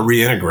you got to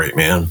reintegrate,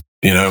 man,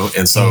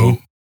 And so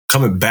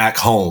coming back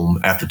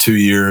home after 2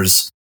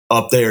 years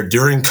up there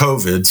during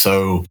COVID,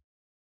 so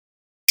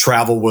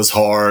travel was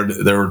hard.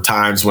 There were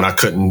times when I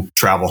couldn't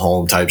travel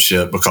home type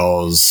shit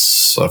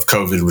because of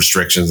COVID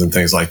restrictions and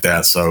things like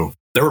that. So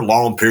there were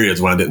long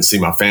periods when I didn't see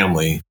my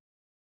family.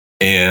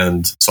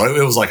 And so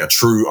it was like a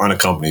true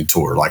unaccompanied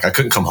tour. Like I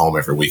couldn't come home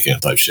every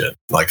weekend type shit.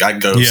 Like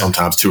I'd go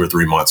sometimes 2 or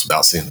 3 months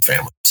without seeing the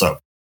family. So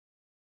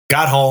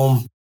got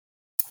home.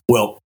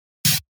 Well,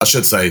 I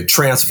should say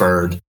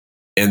transferred.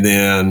 And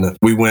then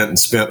we went and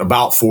spent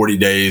about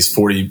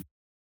 40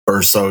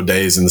 or so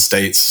days in the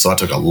States. So I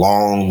took a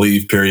long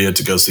leave period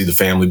to go see the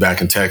family back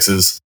in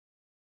Texas.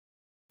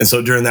 And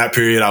so during that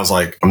period, I was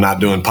like, I'm not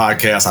doing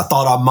podcasts. I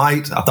thought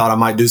I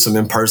might do some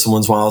in-person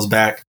ones while I was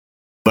back.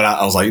 But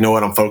I was like, you know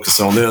what? I'm focused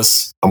on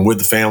this. I'm with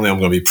the family. I'm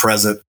going to be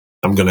present.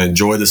 I'm going to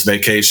enjoy this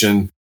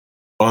vacation,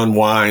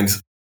 unwind,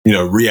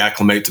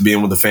 reacclimate to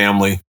being with the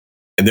family.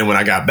 And then when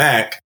I got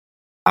back,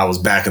 I was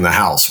back in the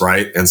house,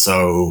 right? And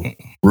so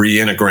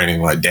reintegrating,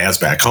 like dad's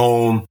back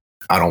home.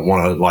 I don't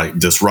want to like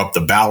disrupt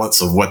the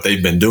balance of what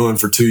they've been doing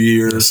for 2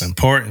 years. It's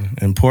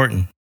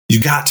important. You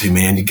got to,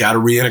 man. You got to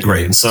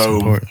reintegrate. And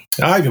so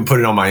I even put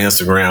it on my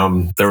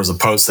Instagram. There was a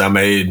post I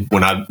made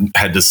when I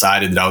had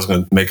decided that I was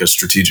going to make a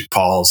strategic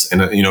pause.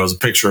 And, it was a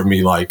picture of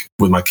me like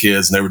with my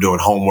kids and they were doing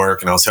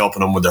homework and I was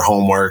helping them with their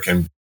homework.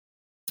 And,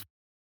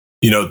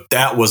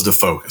 that was the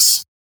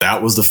focus.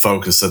 That was the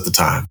focus at the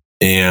time.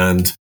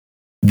 And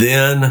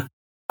then,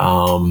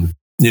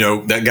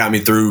 that got me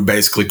through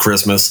basically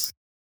Christmas.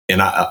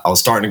 And I was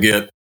starting to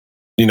get,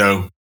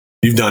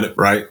 you've done it,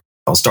 right?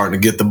 I was starting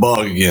to get the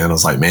bug again. I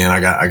was like, man, I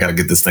got to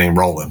get this thing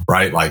rolling,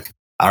 right? Like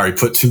I already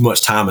put too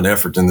much time and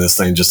effort in this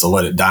thing just to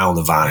let it die on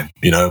the vine,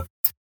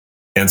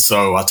 And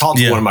so I talked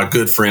to one of my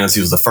good friends.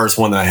 He was the first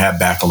one that I had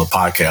back on the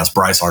podcast,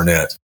 Bryce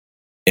Arnett.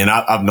 And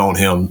I've known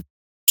him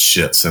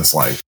since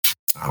like,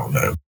 I don't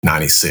know,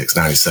 96,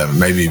 97,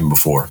 maybe even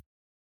before.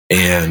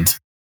 And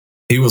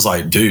he was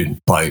like, dude,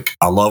 like,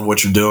 I love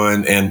what you're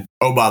doing. And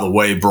oh, by the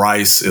way,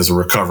 Bryce is a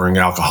recovering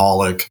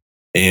alcoholic.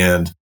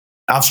 And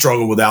I've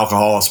struggled with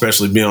alcohol,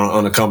 especially being on an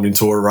unaccompanied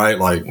tour, right?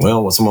 Like,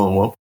 well, what I'm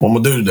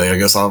going to do today? I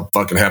guess I'll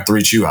fucking have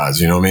 3 chew eyes,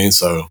 you know what I mean?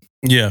 So,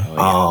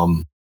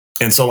 and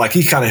so like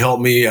he kind of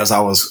helped me as I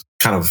was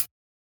kind of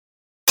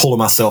pulling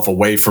myself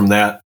away from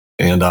that.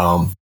 And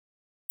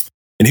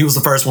he was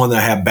the first one that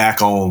I had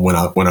back on when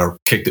I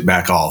kicked it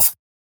back off.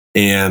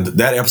 And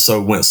that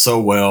episode went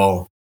so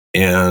well.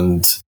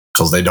 And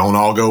because they don't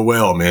all go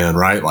well, man,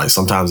 right? Like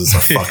sometimes it's a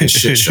fucking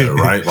shit show,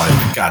 right?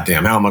 Like,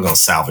 goddamn, how am I going to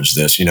salvage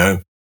this,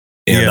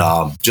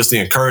 And just the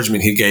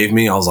encouragement he gave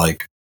me, I was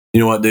like, you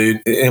know what,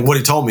 dude? And what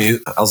he told me,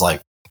 I was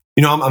like,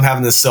 I'm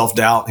having this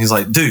self-doubt. He's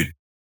like, dude,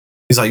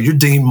 you're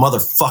Dean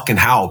motherfucking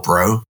Howell,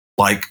 bro.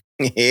 Like,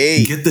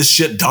 get this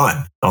shit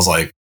done. I was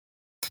like,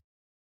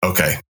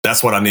 okay,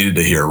 that's what I needed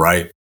to hear,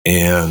 right?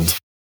 And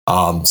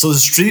so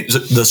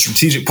the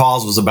strategic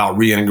pause was about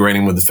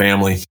reintegrating with the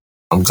family.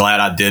 I'm glad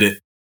I did it.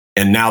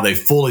 And now they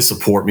fully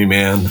support me,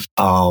 man.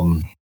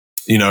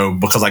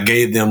 Because I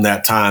gave them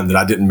that time that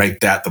I didn't make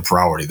that the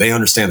priority. They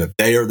understand that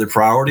they are the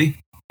priority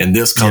and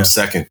this comes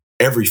second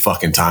every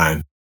fucking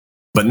time.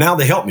 But now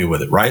they help me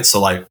with it, right? So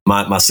like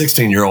my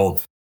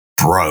 16-year-old,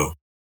 bro,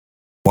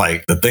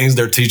 like the things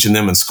they're teaching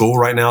them in school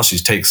right now, she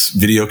takes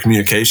video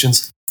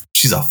communications.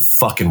 She's a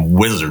fucking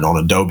wizard on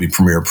Adobe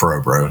Premiere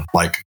Pro, bro.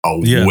 Like a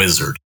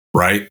wizard,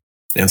 right?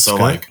 And so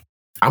like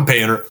I'm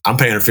paying her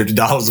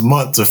 $50 a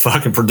month to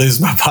fucking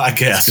produce my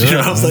podcast. Good, you know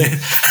what I'm saying?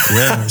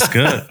 Yeah, that's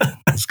good.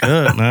 That's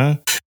good, man.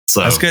 So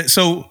that's good.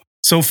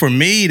 So for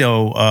me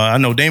though, I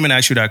know Damon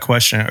asked you that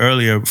question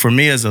earlier. For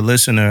me as a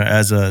listener,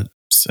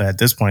 at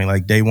this point,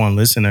 like day one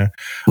listener,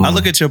 I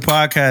look at your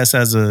podcast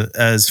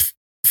as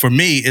for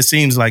me, it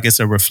seems like it's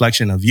a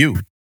reflection of you.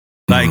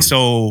 Like,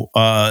 so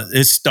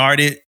it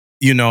started,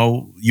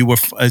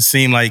 it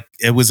seemed like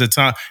it was a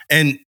time.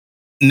 And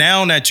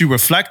now that you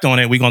reflect on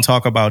it, we're going to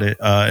talk about it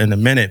in a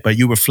minute, but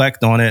you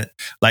reflect on it,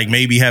 like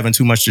maybe having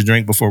too much to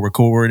drink before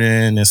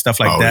recording and stuff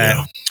like that.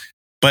 Yeah.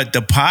 But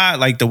the pod,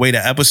 like the way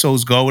the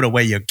episodes go, the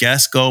way your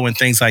guests go and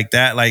things like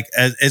that, like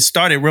it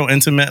started real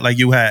intimate. Like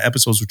you had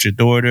episodes with your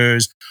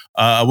daughters.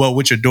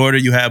 With your daughter,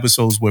 you had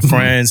episodes with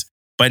friends.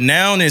 But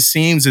now it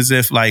seems as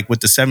if like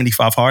with the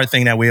 75 hard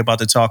thing that we're about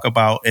to talk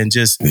about, and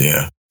just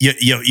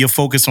your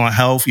focus on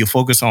health, your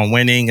focus on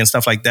winning and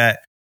stuff like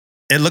that,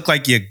 it looked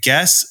like your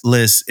guest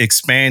list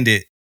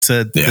expanded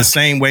to the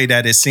same way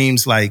that it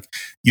seems like,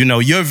 you know,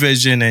 your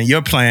vision and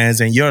your plans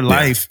and your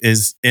life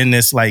is in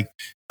this like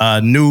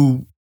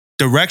new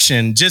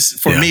direction. Just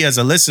for me as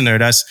a listener,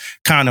 that's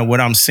kind of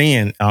what I'm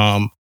seeing.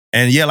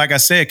 And yeah, like I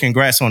said,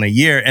 congrats on a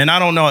year. And I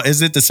don't know,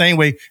 is it the same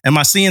way? Am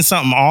I seeing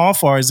something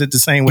off, or is it the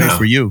same way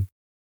for you?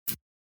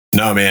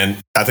 No,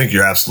 man, I think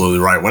you're absolutely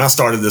right. When I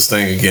started this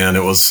thing again,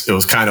 it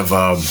was kind of,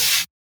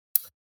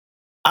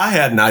 I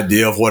had an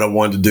idea of what I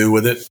wanted to do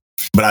with it,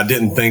 but I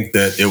didn't think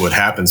that it would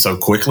happen so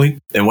quickly.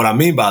 And what I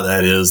mean by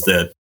that is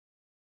that,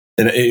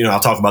 and you know, I'll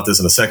talk about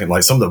this in a second,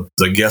 like some of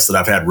the guests that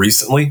I've had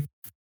recently,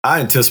 I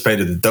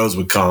anticipated that those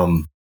would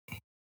come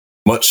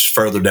much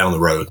further down the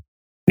road.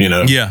 You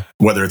know,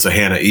 whether it's a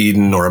Hannah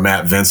Eden or a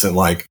Matt Vincent,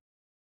 like,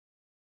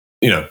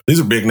 you know, these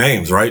are big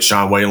names, right?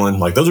 Sean Whalen,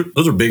 like those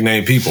are big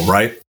name people,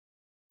 right?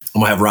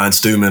 I'm gonna have Ryan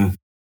Stewman.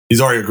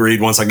 He's already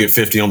agreed once I get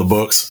 50 on the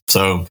books.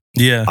 So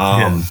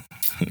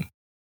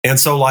and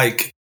so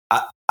like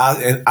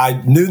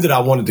I knew that I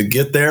wanted to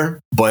get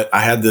there, but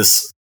I had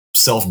this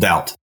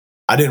self-doubt.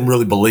 I didn't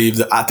really believe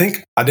that. I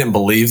think I didn't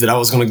believe that I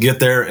was going to get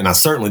there, and I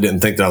certainly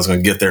didn't think that I was going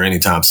to get there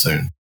anytime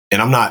soon.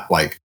 And I'm not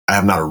like, I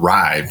have not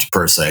arrived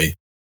per se,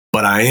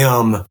 but I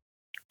am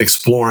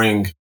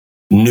exploring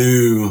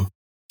new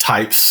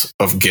types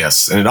of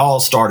guests. And it all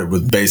started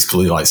with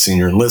basically like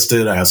senior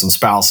enlisted. I had some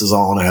spouses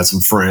on, I had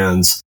some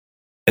friends,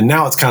 and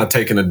now it's kind of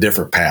taken a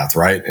different path,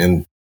 right?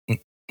 And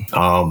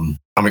I'm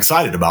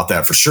excited about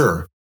that for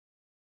sure.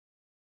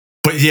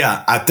 But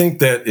yeah, I think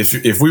that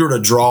if we were to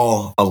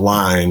draw a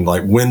line,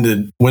 like when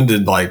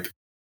did like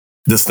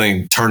this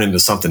thing turn into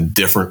something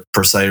different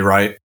per se,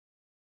 right?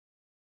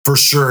 For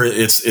sure,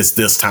 it's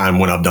this time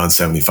when I've done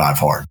 75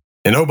 hard.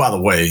 And oh, by the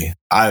way,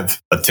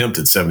 I've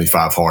attempted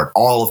 75 hard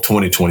all of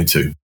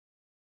 2022.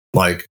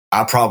 Like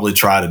I probably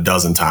tried a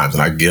dozen times,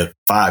 and I get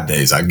 5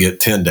 days, I get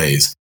 10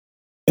 days.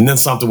 And then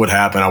something would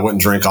happen. I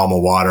wouldn't drink all my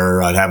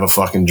water. I'd have a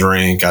fucking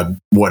drink. I'd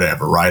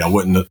whatever, right? I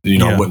wouldn't,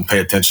 I wouldn't pay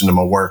attention to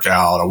my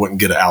workout. I wouldn't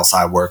get an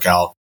outside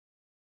workout.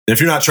 And if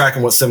you're not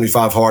tracking what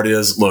 75 hard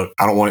is, look,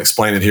 I don't want to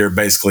explain it here.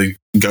 Basically,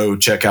 go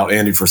check out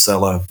Andy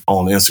Frisella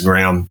on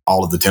Instagram.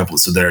 All of the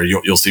templates are there.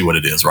 You'll see what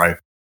it is, right?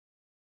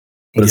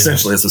 But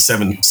essentially, it's a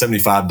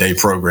 75-day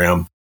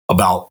program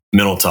about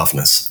mental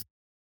toughness,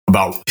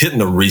 about hitting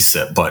the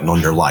reset button on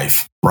your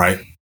life, right?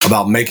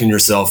 About making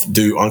yourself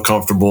do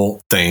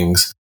uncomfortable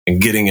things and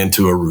getting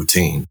into a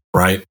routine,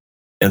 right?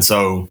 And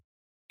so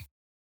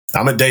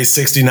I'm at day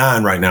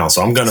 69 right now,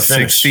 so I'm going to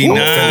finish. 69,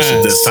 finish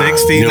it this time.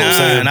 69. You know what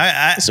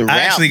I'm saying? I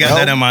actually got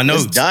that in my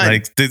notes.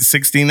 Like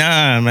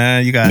 69,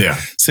 man. You got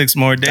 6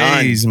 more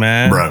days,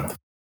 man. Bro.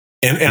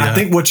 And I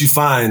think what you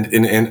find,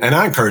 and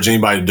I encourage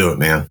anybody to do it,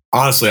 man.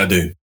 Honestly, I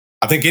do.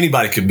 I think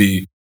anybody could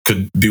be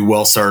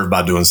well served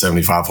by doing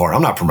 75 hard.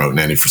 I'm not promoting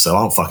Andy Frisella.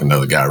 I don't fucking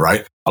know the guy,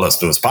 right? I listen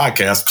to his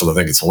podcast because I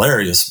think it's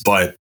hilarious.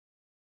 But,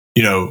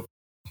 you know,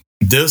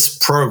 this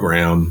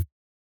program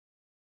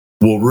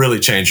will really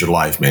change your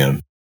life,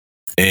 man.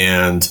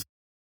 And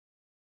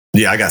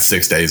yeah, I got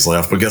 6 days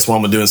left, but guess what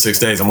I'm going to do in 6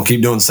 days? I'm going to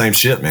keep doing the same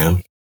shit,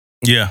 man.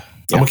 Yeah.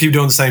 I'm going to keep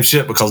doing the same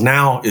shit because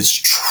now it's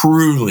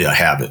truly a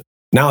habit.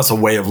 Now it's a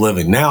way of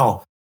living.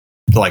 Now,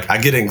 like I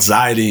get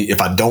anxiety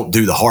if I don't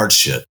do the hard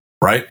shit,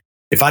 right?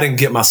 If I didn't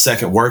get my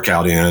second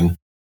workout in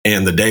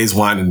and the day's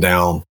winding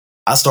down,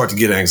 I start to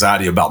get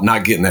anxiety about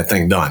not getting that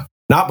thing done.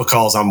 Not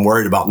because I'm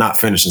worried about not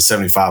finishing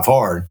 75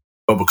 hard,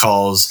 but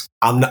because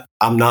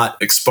I'm not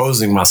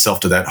exposing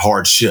myself to that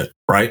hard shit,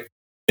 right?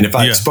 And if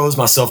I expose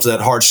myself to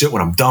that hard shit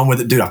when I'm done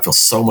with it, dude, I feel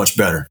so much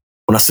better.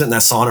 When I sit in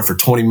that sauna for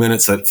 20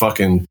 minutes at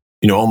fucking,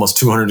 almost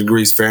 200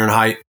 degrees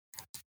Fahrenheit,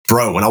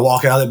 bro, when I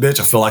walk out of that bitch,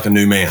 I feel like a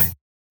new man.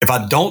 If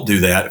I don't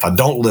do that, if I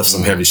don't lift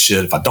some heavy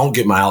shit, if I don't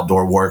get my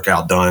outdoor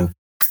workout done,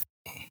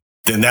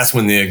 then that's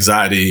when the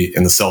anxiety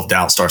and the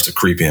self-doubt starts to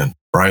creep in,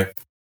 right?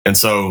 And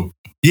so,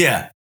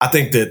 yeah, I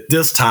think that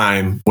this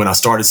time when I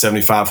started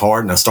 75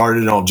 hard and I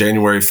started it on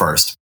January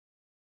 1st,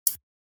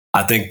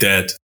 I think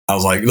that I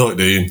was like, look,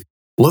 dude,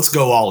 let's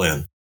go all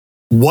in.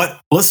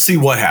 Let's see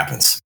what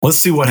happens. Let's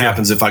see what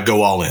happens if I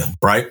go all in,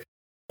 right?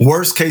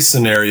 Worst case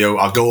scenario,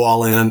 I'll go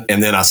all in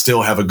and then I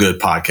still have a good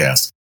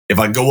podcast. If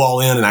I go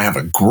all in and I have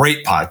a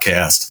great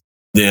podcast,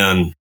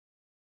 then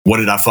what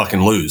did I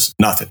fucking lose?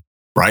 Nothing,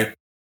 right?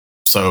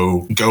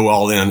 So go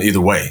all in either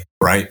way,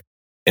 right?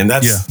 And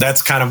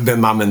that's kind of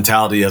been my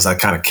mentality as I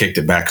kind of kicked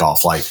it back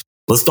off. Like,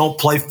 let's don't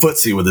play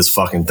footsie with this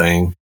fucking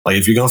thing. Like,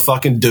 if you're going to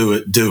fucking do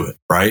it,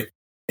 right?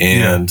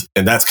 And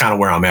that's kind of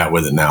where I'm at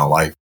with it now.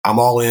 Like, I'm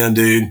all in,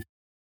 dude.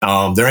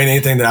 There ain't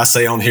anything that I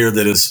say on here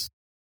that is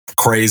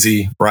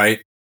crazy,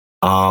 right?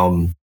 So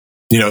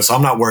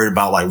I'm not worried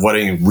about like what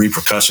any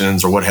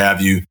repercussions or what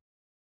have you.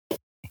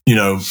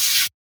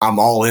 I'm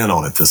all in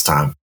on it this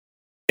time.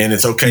 And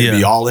it's okay to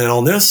be all in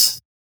on this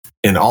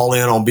and all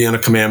in on being a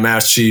command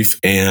master chief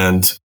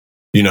and,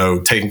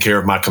 taking care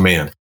of my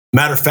command.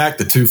 Matter of fact,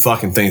 the two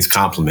fucking things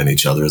complement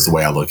each other is the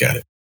way I look at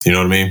it. You know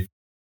what I mean?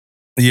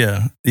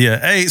 Yeah.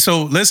 Hey,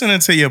 so listening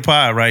to your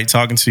pod, right?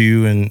 Talking to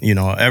you and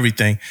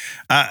everything.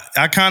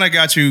 I kind of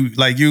got you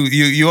like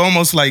you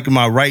almost like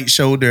my right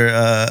shoulder,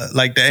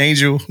 like the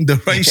angel,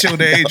 the right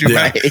shoulder angel,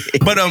 right?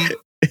 But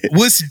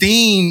what's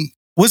Dean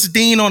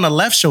on the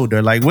left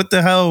shoulder? Like, what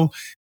the hell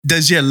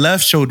does your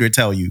left shoulder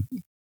tell you?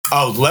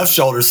 Oh, left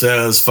shoulder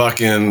says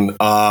fucking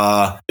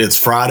it's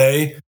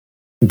Friday.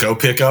 Go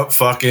pick up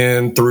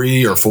fucking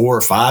 3 or 4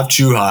 or 5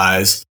 chew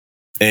highs.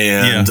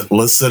 And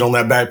let's sit on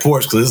that back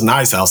porch because it's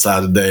nice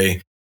outside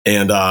today.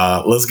 And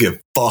let's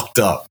get fucked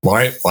up,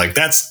 right? Like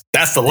that's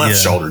the left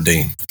shoulder,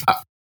 Dean.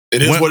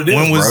 It is what it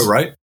is, bro,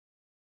 right?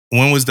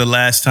 When was the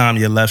last time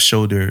your left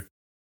shoulder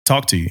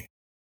talked to you?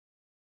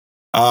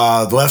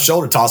 The left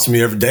shoulder talks to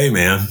me every day,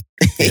 man.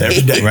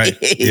 Every day. Right.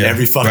 Yeah.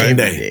 Every fucking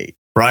day.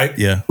 Right?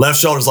 Yeah. Left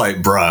shoulder's like,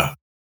 bruh,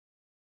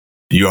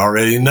 you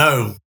already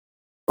know.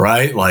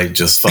 Right? Like,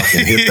 just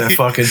fucking hit that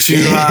fucking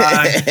chew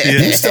high.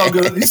 You still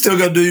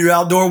gonna do your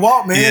outdoor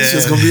walk, man. It's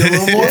just gonna be a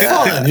little more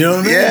fun. You know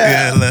what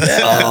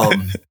I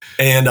mean?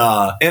 And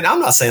I'm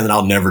not saying that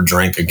I'll never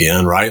drink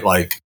again, right?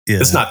 Like,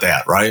 it's not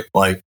that, right?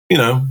 Like,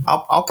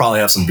 I'll probably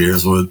have some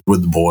beers with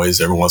the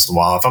boys every once in a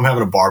while. If I'm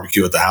having a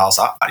barbecue at the house,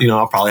 I'll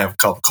probably have a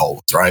couple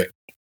colas, right?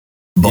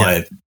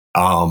 But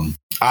I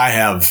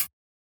have,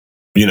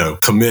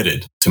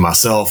 committed to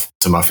myself,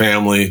 to my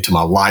family, to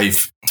my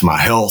life, to my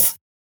health.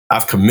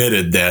 I've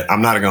committed that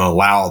I'm not going to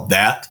allow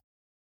that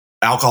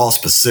alcohol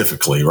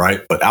specifically,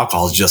 right? But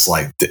alcohol is just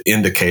like the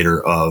indicator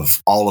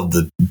of all of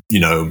the,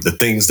 the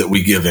things that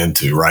we give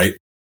into, right?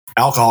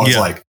 Alcohol is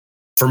like,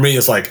 for me,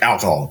 it's like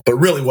alcohol. But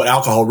really what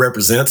alcohol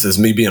represents is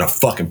me being a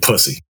fucking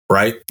pussy,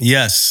 right?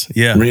 Yes.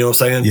 Yeah. You know what I'm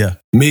saying? Yeah.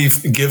 Me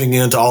giving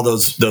in to all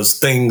those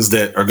things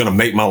that are going to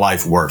make my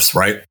life worse,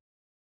 right?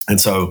 And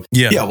so,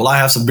 will I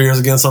have some beers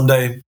again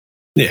someday?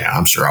 Yeah,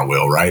 I'm sure I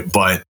will, right?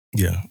 But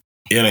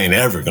it ain't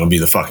ever going to be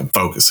the fucking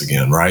focus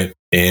again, right?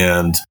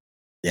 And,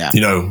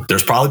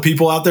 there's probably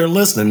people out there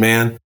listening,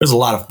 man. There's a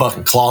lot of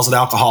fucking closet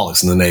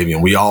alcoholics in the Navy,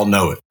 and we all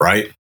know it,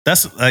 right?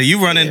 That's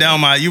you running down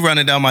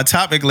my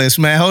topic list,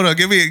 man. Hold on,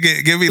 give me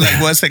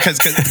like 1 second,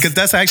 because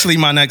that's actually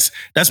my next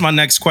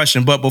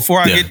question. But before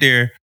I get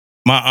there,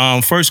 my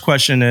first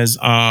question is,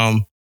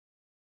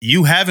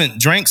 you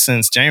haven't drank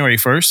since January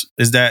 1st.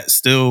 Is that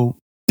still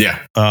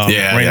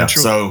true?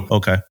 So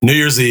okay, New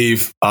Year's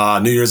Eve, I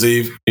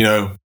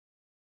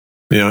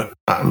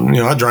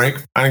drank.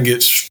 I didn't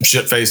get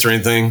shit faced or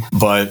anything,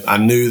 but I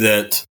knew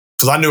that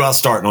because I knew I was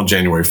starting on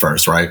January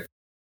 1st, right?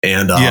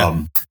 And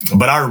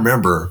but I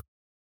remember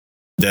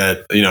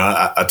that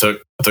I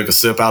took a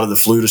sip out of the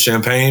flute of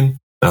champagne and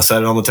I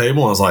set it on the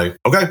table and I was like,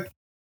 okay,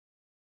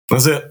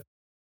 that's it.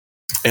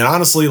 And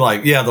honestly,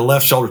 like, the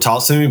left shoulder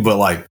talks to me, but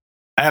like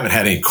I haven't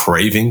had any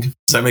craving.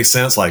 Does that make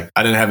sense? Like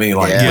I didn't have any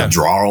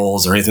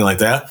withdrawals or anything like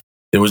that.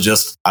 It was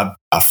just, I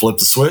flipped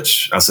the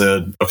switch. I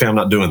said, okay, I'm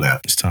not doing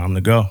that. It's time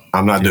to go.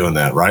 I'm not doing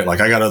that, right?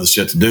 Like I got other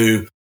shit to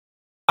do.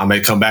 I may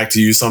come back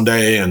to you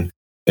someday and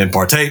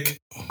partake,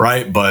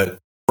 right? But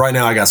right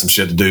now I got some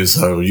shit to do.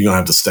 So you're going to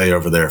have to stay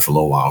over there for a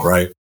little while,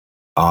 right?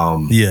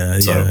 Man.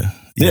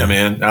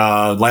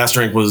 Last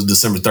drink was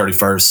December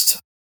 31st,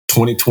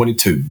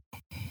 2022.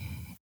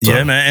 So.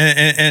 Yeah,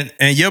 man.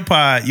 And your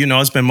pod,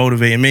 it's been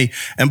motivating me.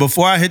 And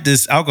before I hit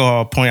this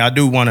alcohol point, I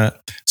do want to.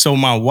 So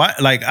my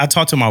wife, like I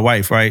talked to my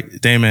wife, right,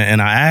 Damon,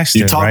 and I asked her.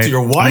 You talked to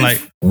your wife? I'm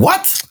like,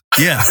 what?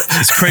 Yeah,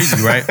 it's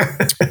crazy, right?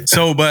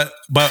 So, but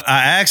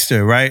I asked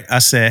her, right? I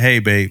said, hey,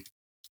 babe,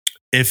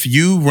 if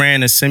you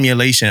ran a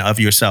simulation of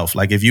yourself,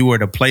 like if you were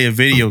to play a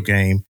video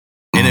game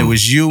and it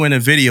was you in a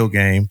video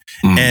game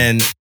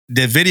and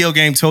the video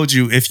game told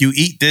you if you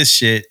eat this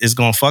shit, it's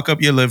going to fuck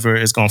up your liver,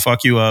 it's going to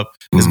fuck you up,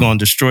 it's going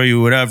to destroy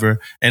you, whatever.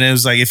 And it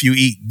was like, if you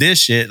eat this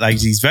shit, like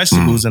these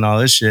vegetables and all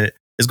this shit,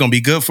 it's going to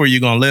be good for you,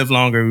 you're going to live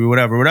longer,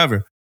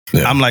 whatever.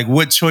 Yeah. I'm like,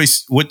 what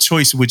choice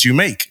would you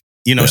make?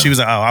 She was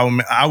like,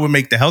 I would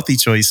make the healthy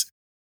choice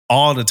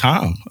all the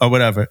time or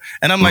whatever.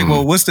 And I'm like,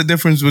 well, what's the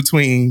difference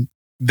between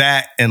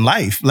that and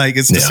life? Like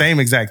it's the same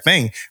exact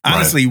thing.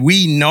 Honestly,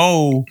 we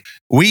know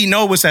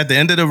what's at the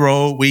end of the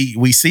road.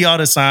 We see all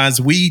the signs.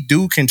 We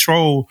do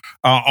control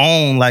our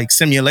own like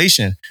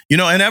simulation.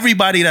 And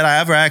everybody that I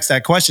ever asked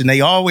that question,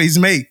 they always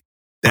make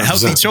the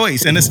healthy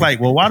choice. And it's like,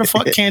 well, why the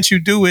fuck can't you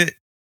do it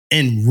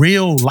in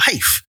real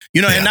life?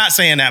 And not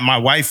saying that my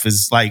wife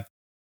is like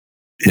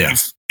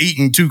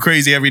eating too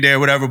crazy every day or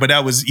whatever, but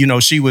that was,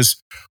 she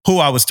was who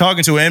I was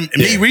talking to. And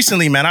me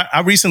recently, man,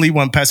 I recently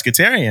went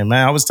pescatarian,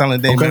 man. I was telling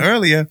David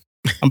earlier,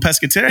 I'm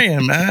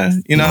pescatarian,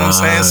 man. You know what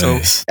I'm saying? So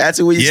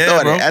that's when you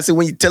started. Bro. That's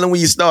tell him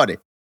when you started.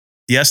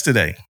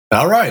 Yesterday.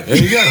 All right. There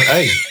you go.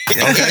 Hey.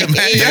 Okay.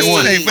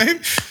 Yesterday,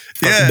 babe.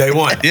 Day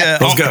one. Yeah.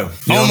 Let's go.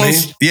 You know what I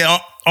mean?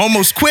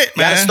 almost quit,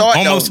 man. You gotta start,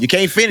 almost, though. You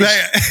can't finish.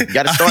 You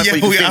gotta start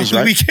before you finish,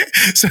 right?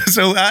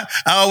 So I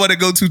don't want to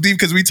go too deep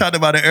because we talked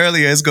about it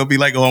earlier. It's going to be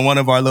like on one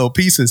of our little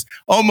pieces.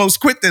 Almost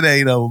quit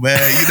today, though, man.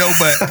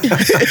 But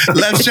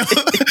left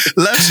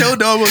show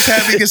almost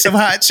had me get some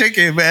hot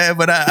chicken, man.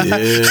 But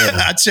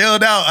I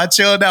chilled out. I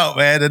chilled out,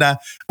 man. And I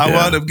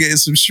wound up getting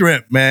some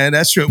shrimp, man.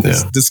 That shrimp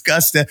was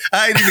disgusting.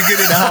 I didn't even get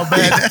into how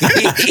bad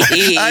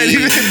I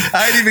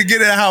didn't even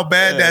get into how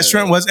bad that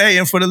shrimp was. Hey,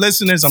 and for the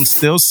listeners, I'm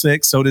still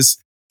sick, so this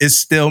is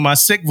still my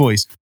sick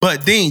voice.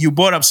 But Dean, you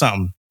brought up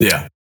something.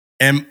 Yeah.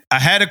 And I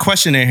had a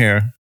question in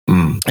here,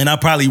 and I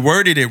probably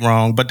worded it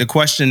wrong, but the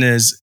question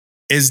is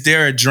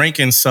there a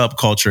drinking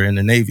subculture in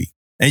the Navy?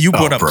 And you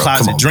brought up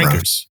closet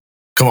drinkers.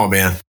 Come on,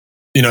 man.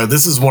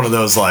 This is one of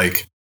those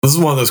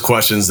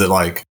questions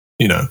that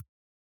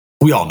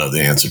we all know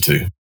the answer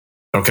to.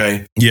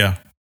 Okay? Yeah.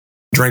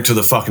 Drink to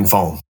the fucking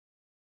phone.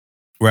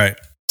 Right.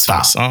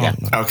 Stop. Yeah.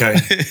 Okay?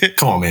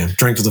 Come on, man.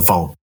 Drink to the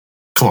phone.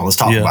 Come on, let's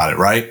talk about it,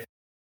 right?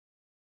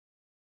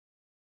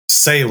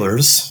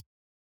 Sailors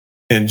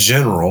in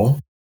general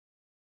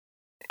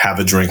have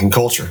a drinking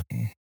culture.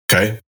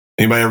 Okay.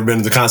 Anybody ever been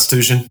to the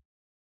Constitution?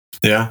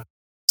 Yeah.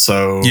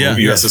 So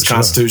USS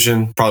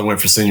Constitution, probably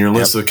went for Senior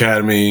Enlisted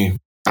Academy.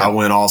 I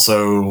went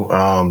also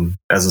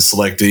as a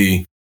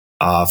selectee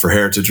for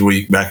Heritage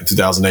Week back in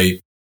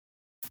 2008.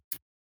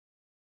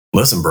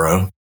 Listen,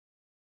 bro,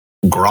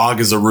 grog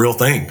is a real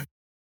thing,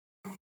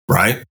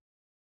 right?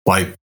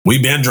 Like,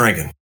 we've been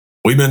drinking.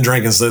 We've been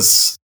drinking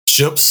since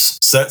ships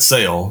set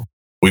sail.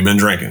 We've been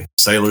drinking.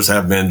 Sailors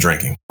have been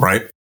drinking,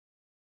 right?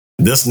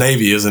 This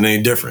Navy isn't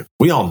any different.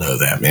 We all know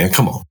that, man.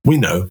 Come on. We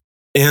know.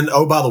 And,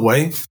 oh, by the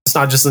way, it's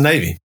not just the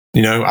Navy.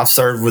 I've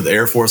served with the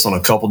Air Force on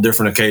a couple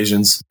different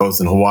occasions, both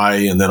in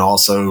Hawaii and then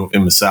also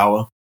in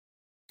Misawa.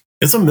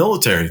 It's a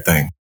military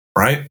thing,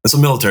 right? It's a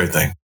military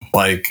thing.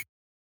 Like,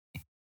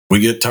 we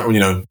get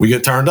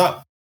turned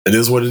up. It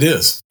is what it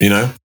is,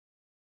 Yeah.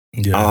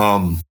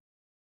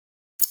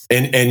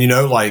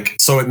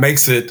 So it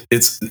makes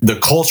it's the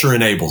culture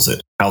enables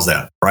it. How's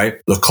that? Right?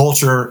 The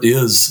culture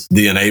is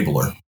the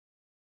enabler,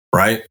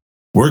 right?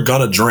 We're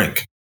going to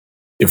drink.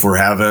 If we're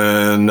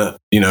having,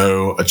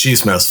 a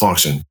chief's mess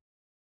function,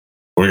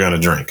 we're going to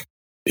drink.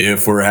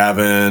 If we're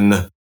having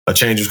a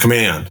change of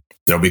command,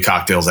 there'll be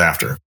cocktails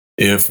after.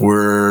 If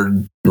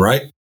we're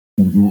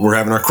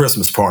having our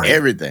Christmas party.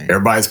 Everything.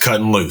 Everybody's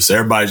cutting loose.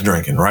 Everybody's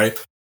drinking, right?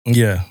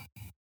 Yeah.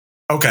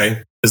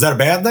 Okay. Is that a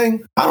bad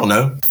thing? I don't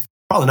know.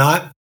 Probably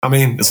not. I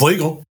mean, it's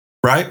legal,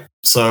 right?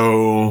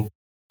 So,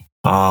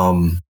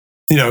 the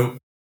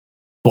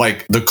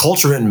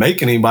culture didn't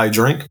make anybody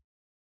drink.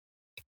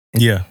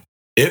 Yeah.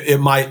 It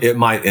might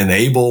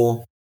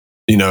enable,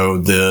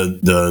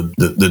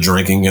 the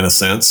drinking in a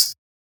sense,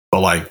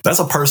 but that's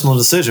a personal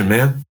decision,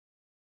 man.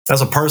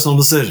 That's a personal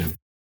decision.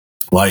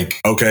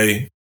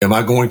 Okay, am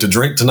I going to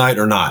drink tonight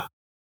or not?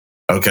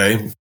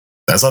 Okay,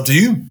 that's up to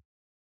you.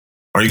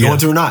 Are you going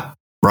to or not?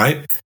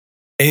 Right?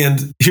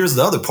 And here's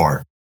the other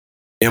part.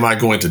 Am I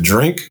going to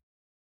drink?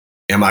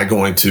 Am I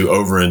going to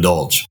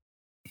overindulge?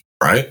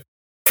 Right?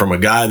 From a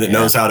guy that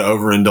knows how to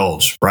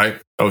overindulge, right?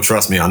 Oh,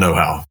 trust me, I know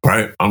how,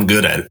 right? I'm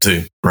good at it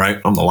too,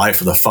 right? I'm the life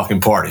of the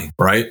fucking party,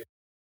 right?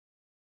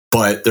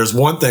 But there's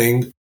one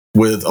thing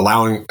with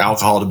allowing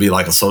alcohol to be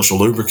like a social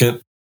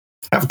lubricant.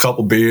 Have a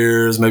couple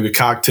beers, maybe a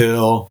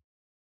cocktail,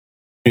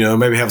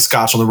 maybe have a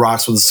scotch on the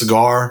rocks with a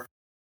cigar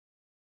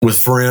with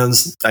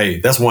friends. Hey,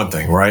 that's one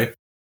thing, right?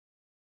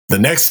 The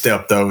next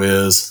step, though,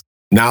 is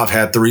now I've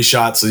had 3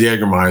 shots of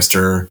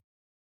Jägermeister.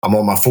 I'm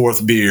on my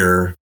 4th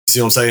beer. See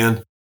what I'm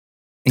saying?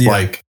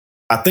 Yeah.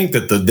 I think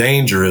that the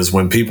danger is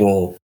when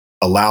people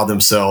allow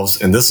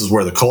themselves, and this is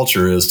where the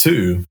culture is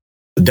too.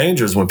 The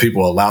danger is when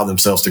people allow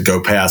themselves to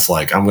go past,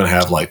 I'm going to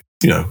have I'm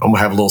going to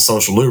have a little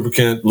social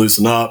lubricant,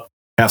 loosen up,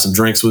 have some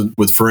drinks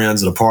with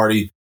friends at a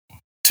party,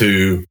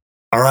 to,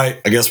 all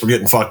right, I guess we're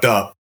getting fucked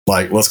up.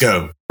 Let's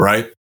go.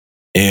 Right.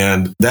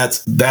 And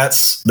that's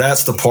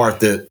the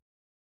part that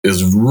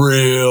is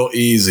real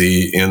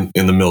easy in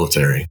the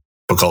military,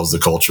 because the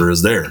culture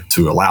is there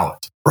to allow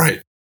it.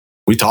 Right.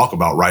 We talk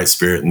about right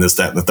spirit and this,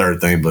 that, and the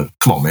third thing, but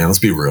come on, man, let's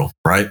be real.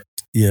 Right.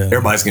 Yeah.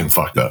 Everybody's getting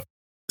fucked up.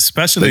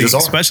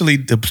 Especially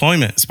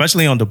deployment,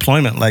 especially on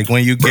deployment.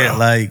 When you get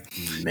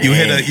you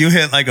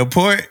hit a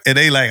port and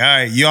they all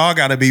right, y'all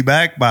got to be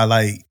back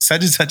by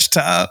such and such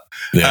time.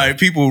 Yeah. All right,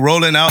 people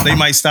rolling out, they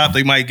might stop,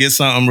 they might get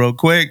something real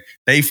quick.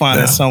 They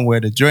find somewhere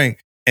to drink.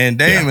 And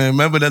man,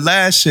 remember the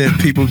last shit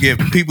people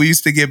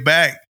used to get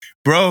back,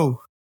 bro.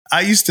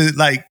 I used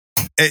to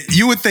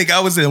you would think I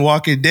was in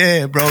Walking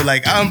Dead, bro.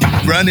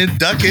 I'm running,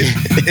 ducking.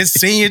 It's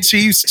senior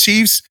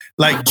chiefs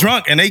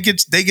drunk, and they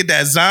get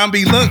that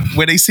zombie look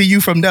where they see you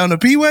from down the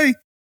P-way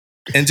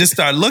and just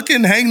start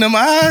looking, hang them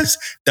eyes.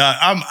 Dog,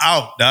 I'm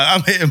out, dog.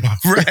 I'm hitting my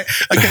right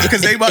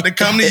because they about to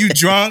come to you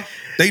drunk.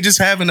 They just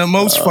having the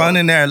most fun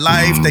in their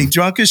life. They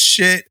drunk as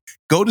shit.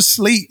 Go to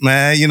sleep,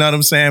 man. You know what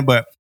I'm saying?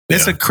 But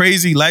it's a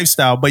crazy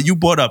lifestyle. But you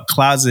brought up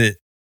closet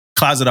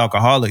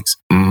alcoholics,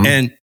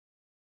 and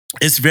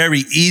it's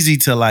very easy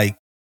to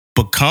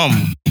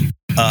become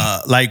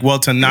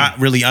to not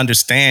really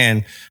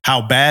understand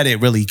how bad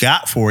it really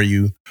got for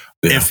you.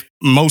 Yeah. If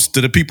most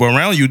of the people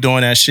around you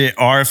doing that shit,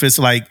 or if it's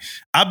like,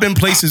 I've been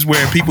places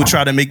where people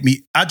try to make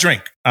me, I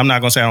drink. I'm not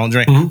gonna say I don't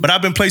drink, but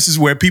I've been places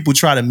where people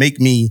try to make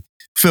me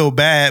feel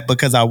bad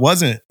because I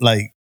wasn't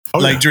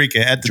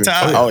drinking at the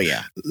time. Oh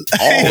yeah.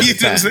 All the You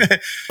know what I'm saying?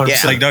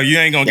 Yeah. Like, no, you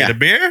ain't gonna get a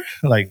beer?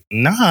 Like,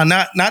 nah,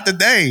 not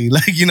today.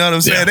 Like, you know what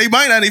I'm saying? Yeah. They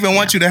might not even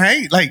want you to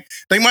hang. Like,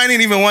 they might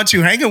not even want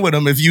you hanging with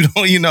them if you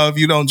don't, if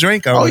you don't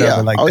drink or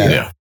whatever like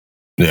that.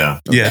 Yeah.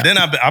 Then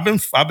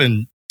I've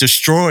been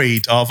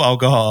destroyed off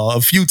alcohol a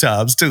few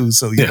times too.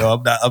 So you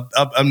know,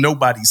 I'm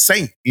nobody's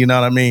saint. You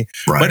know what I mean?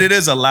 Right. But it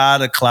is a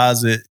lot of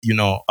closet,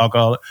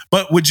 alcohol.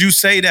 But would you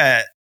say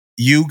that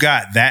you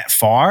got that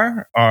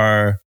far,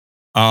 or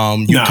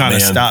you kind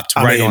of stopped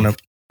on a?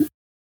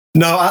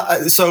 No,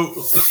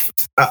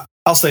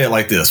 I'll say it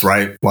like this,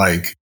 right?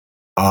 Like,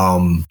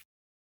 I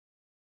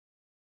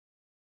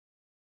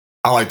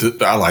like to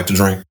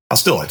drink. I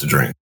still like to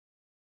drink,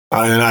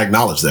 and I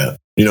acknowledge that.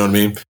 You know what I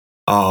mean?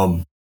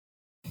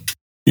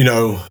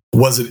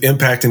 Was it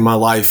impacting my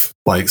life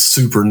like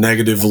super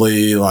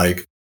negatively?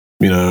 Like,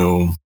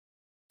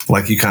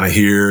 like you kind of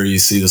you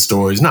see the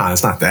stories. Nah,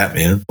 it's not that,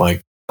 man.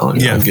 Like,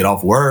 I get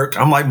off work.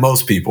 I'm like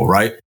most people,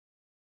 right?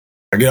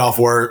 I get off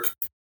work.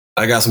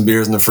 I got some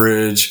beers in the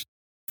fridge.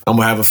 I'm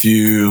going to have a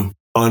few,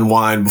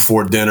 unwind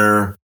before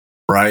dinner,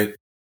 right?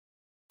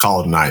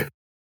 Call it a night.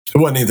 It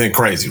wasn't anything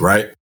crazy,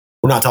 right?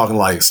 We're not talking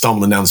like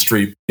stumbling down the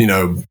street,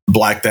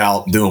 blacked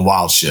out, doing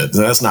wild shit.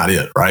 That's not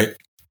it, right?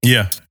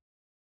 Yeah.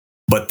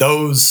 But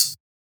those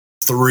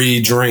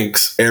 3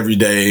 drinks every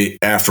day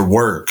after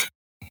work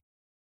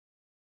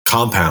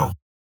compound.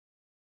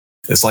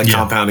 It's like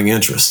compounding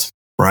interest,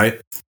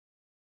 right?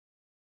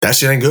 That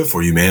shit ain't good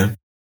for you, man.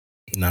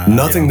 Nah,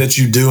 Nothing that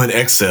you do in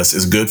excess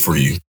is good for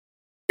you,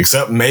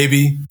 except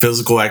maybe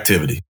physical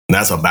activity. And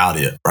that's about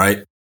it,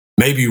 right?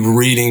 Maybe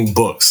reading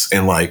books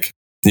and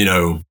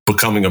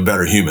becoming a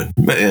better human.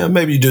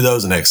 Maybe you do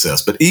those in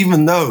excess. But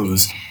even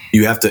those,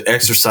 you have to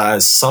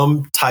exercise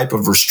some type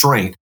of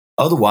restraint.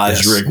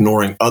 Otherwise, you're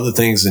ignoring other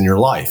things in your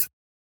life.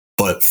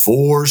 But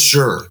for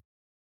sure,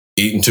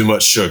 eating too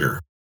much sugar,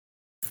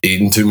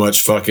 eating too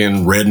much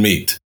fucking red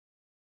meat,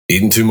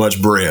 eating too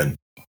much bread,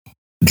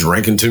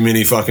 drinking too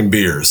many fucking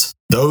beers.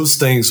 Those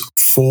things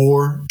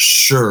for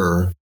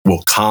sure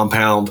will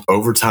compound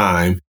over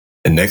time.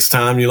 And next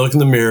time you look in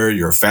the mirror,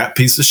 you're a fat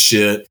piece of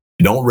shit.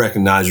 You don't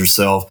recognize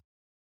yourself.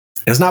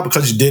 And it's not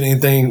because you did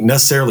anything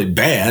necessarily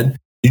bad.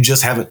 You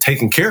just haven't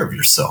taken care of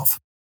yourself.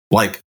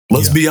 Like,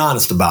 let's be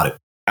honest about it.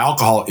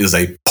 Alcohol is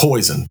a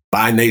poison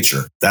by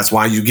nature. That's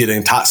why you get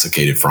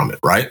intoxicated from it,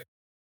 right?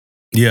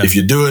 Yeah. If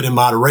you do it in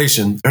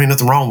moderation, there ain't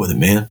nothing wrong with it,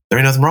 man. There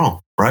ain't nothing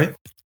wrong, right?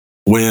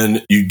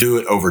 When you do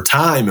it over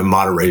time in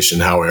moderation,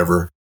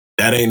 however,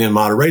 that ain't in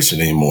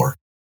moderation anymore.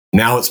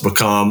 Now it's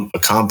become a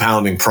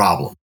compounding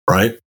problem,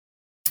 right?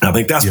 And I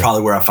think that's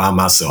probably where I found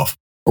myself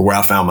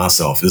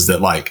is that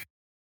like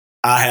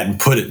I hadn't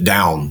put it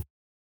down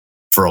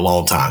for a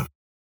long time.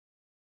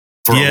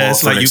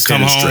 It's like you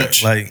come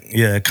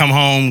home, come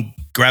home,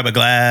 grab a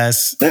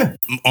glass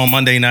on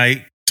Monday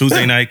night,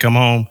 Tuesday night, come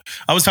home.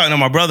 I was talking to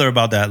my brother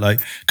about that. Like,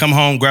 come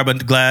home, grab a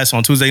glass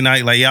on Tuesday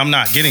night. Like, I'm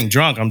not getting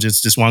drunk. I'm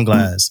just one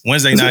glass.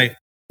 Wednesday night,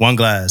 one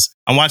glass.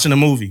 I'm watching a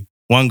movie,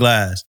 one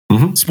glass.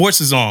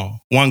 Sports is on,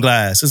 one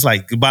glass. It's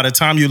like by the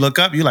time you look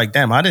up, you're like,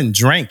 damn, I didn't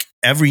drink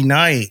every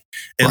night,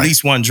 at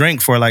least one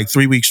drink for like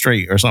 3 weeks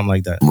straight or something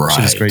like that. Right.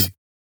 Shit is crazy.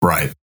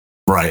 Right.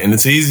 And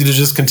it's easy to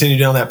just continue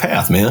down that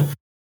path, man.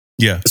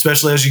 Yeah.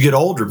 Especially as you get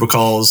older,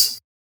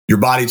 because your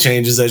body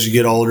changes as you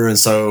get older. And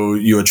so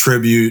you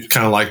attribute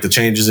kind of like the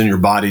changes in your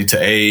body to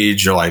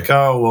age. You're like,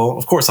 oh, well,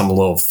 of course I'm a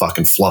little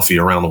fucking fluffy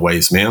around the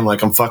waist, man.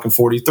 Like I'm fucking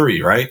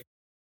 43, right?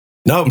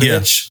 No,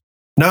 bitch.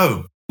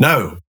 No.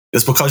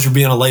 It's because you're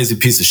being a lazy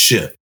piece of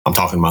shit. I'm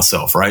talking to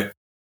myself, right?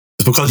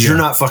 It's because you're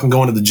not fucking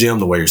going to the gym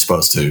the way you're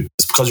supposed to.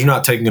 It's because you're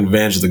not taking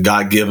advantage of the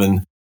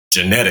God-given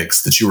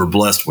genetics that you were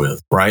blessed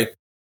with, right?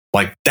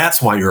 Like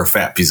that's why you're a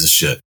fat piece of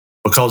shit.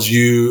 Because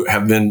you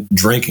have been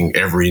drinking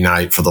every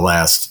night for the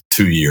last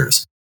 2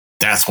 years.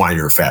 That's why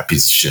you're a fat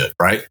piece of shit,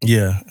 right?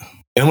 Yeah.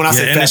 And when I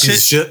say fat piece of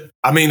shit,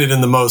 I mean it in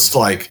the most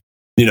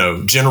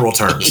general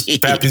terms.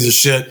 Fat piece of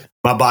shit.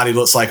 My body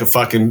looks like a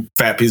fucking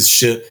fat piece of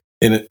shit.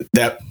 And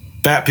that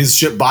fat piece of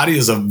shit body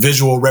is a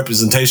visual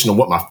representation of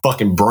what my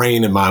fucking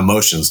brain and my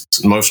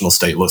emotional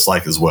state looks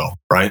like as well,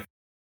 right?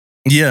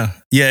 Yeah.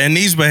 And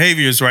these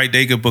behaviors, right,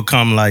 they could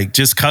become like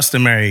just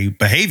customary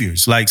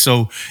behaviors. Like,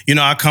 so,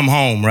 I come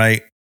home,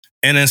 right?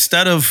 And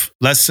instead of,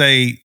 let's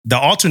say, the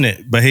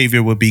alternate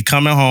behavior would be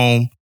coming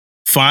home,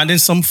 finding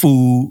some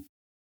food,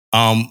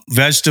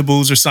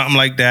 vegetables or something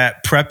like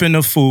that, prepping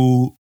the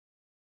food,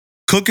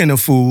 cooking the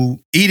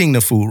food, eating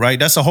the food, right?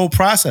 That's a whole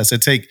process.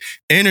 It takes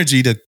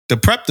energy to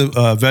prep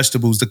the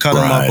vegetables, to cut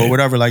them up or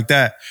whatever like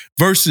that,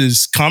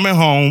 versus coming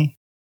home.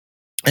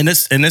 And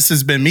this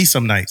has been me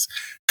some nights.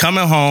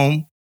 Coming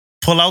home,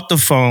 pull out the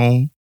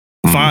phone,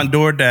 find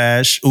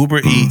DoorDash, Uber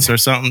Eats or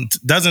something.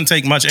 Doesn't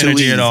take much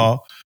energy at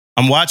all.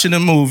 I'm watching a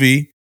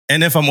movie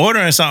And if I'm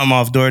ordering something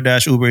off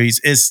DoorDash, Uber Eats,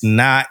 it's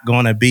not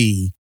going to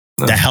be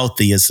the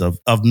healthiest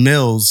of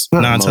meals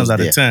 9 times out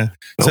of 10.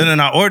 So then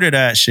I order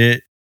that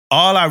shit.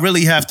 All I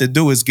really have to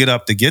do is get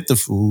up to get the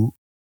food,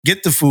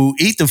 eat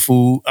the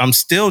food. I'm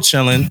still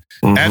chilling.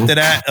 After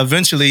that,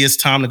 eventually it's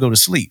time to go to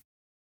sleep.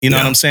 You know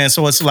what I'm saying?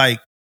 So it's like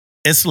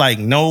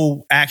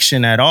no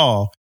action at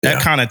all.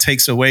 That kind of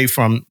takes away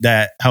from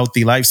that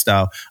healthy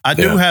lifestyle. I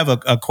do have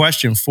a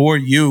question for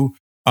you.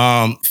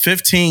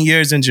 15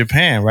 years in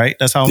Japan, right?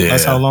 That's how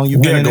long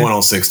you've been in going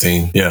on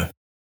 16. Yeah.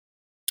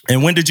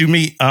 And when did you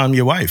meet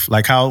your wife?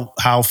 Like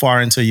how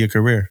far into your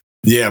career?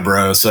 Yeah,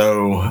 bro.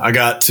 So I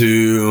got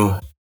to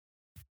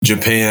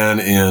Japan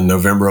in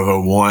November of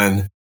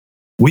 2001.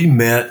 We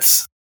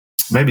met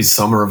maybe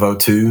summer of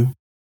 2002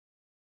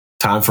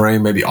 time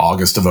frame, maybe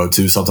August of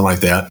 2002, something like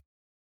that.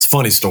 It's a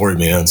funny story,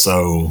 man.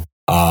 So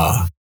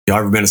y'all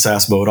ever been to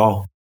Sasebo at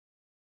all?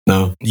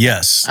 No?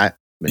 Yes.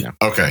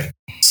 Okay.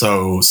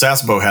 So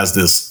Sasebo has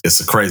this, it's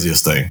the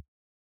craziest thing.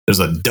 There's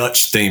a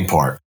Dutch theme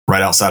park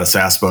right outside of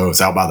Sasebo.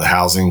 It's out by the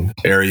housing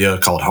area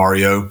called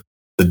Hario.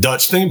 The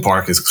Dutch theme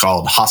park is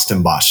called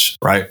Hastenbosch,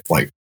 right?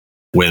 Like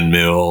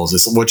windmills.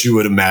 It's what you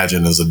would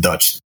imagine as a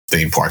Dutch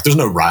theme park. There's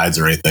no rides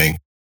or anything.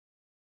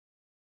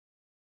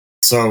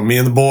 So me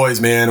and the boys,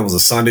 man, it was a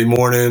Sunday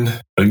morning.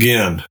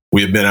 Again,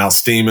 we had been out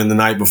steaming the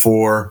night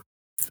before.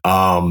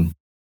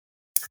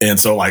 And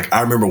so, like,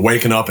 I remember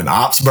waking up in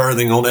ops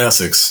berthing on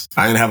Essex.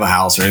 I didn't have a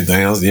house or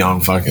anything. I was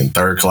young, fucking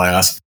third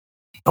class.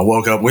 I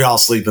woke up. We all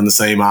sleep in the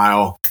same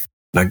aisle.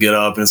 And I get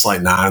up, and it's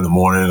like 9 a.m.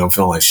 and I'm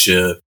feeling like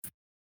shit.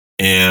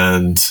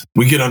 And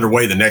we get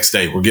underway the next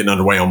day. We're getting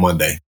underway on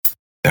Monday.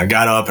 And I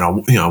got up,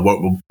 and I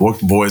woke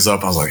the boys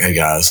up. I was like, hey,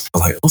 guys. I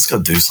was like, let's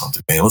go do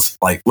something, man.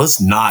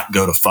 Let's not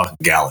go to fucking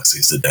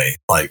Galaxies today.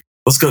 Like,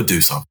 let's go do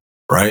something,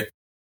 right?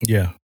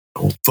 Yeah.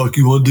 What the fuck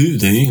you want to do,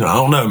 Dean? I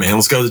don't know, man.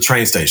 Let's go to the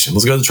train station.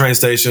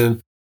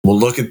 We'll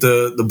look at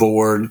the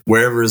board.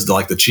 Wherever is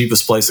the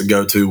cheapest place to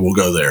go to, we'll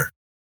go there.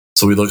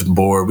 So we look at the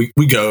board.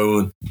 We go,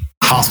 and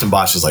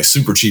Hastenbosch is like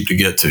super cheap to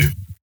get to.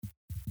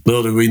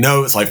 Little do we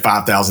know, it's like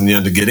 5,000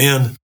 yen to get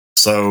in.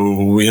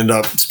 So we end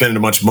up spending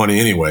a bunch of money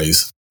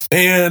anyways.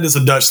 And it's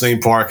a Dutch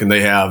theme park, and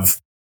they have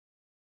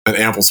an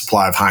ample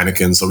supply of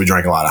Heineken. So we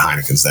drank a lot of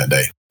Heinekens that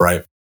day,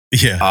 right?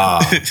 Yeah.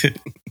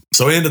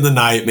 So end of the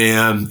night,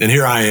 man. And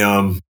here I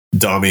am,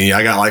 dummy.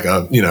 I got like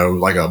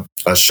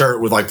a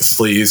shirt with like the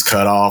sleeves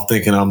cut off,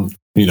 thinking I'm,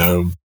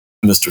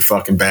 Mr.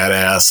 fucking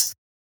badass.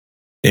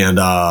 And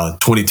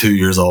 22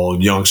 years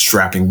old, young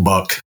strapping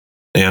buck.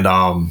 And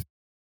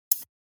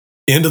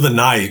end of the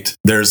night,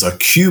 there's a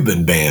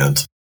Cuban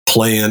band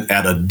playing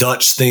at a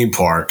Dutch theme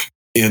park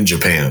in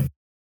Japan.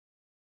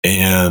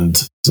 And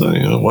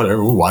so,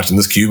 whatever, we're watching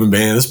this Cuban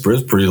band. It's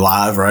pretty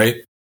live, right?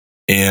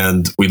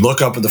 And we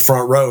look up at the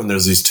front row, and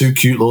there's these two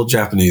cute little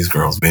Japanese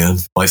girls, man,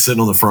 like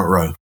sitting on the front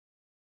row.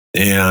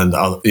 And,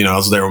 I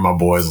was there with my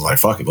boys. I was like,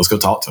 fuck it, let's go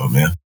talk to them,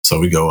 man. So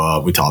we go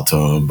up, we talk to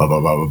them, blah, blah,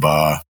 blah, blah,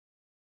 blah.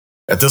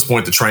 At this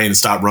point, the train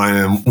stopped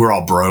running. We're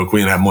all broke. We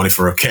didn't have money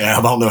for a cab.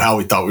 I don't know how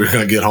we thought we were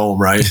going to get home,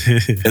 right?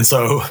 And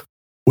so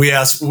we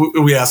asked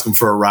them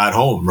for a ride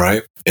home,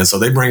 right? And so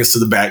they bring us to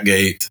the back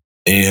gate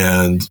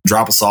and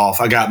drop us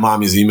off. I got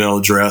mommy's email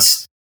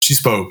address. She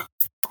spoke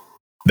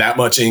that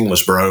much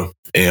English, bro.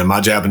 And my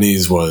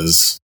Japanese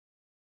was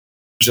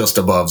just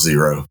above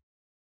zero.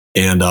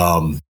 And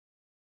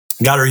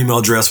got her email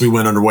address. We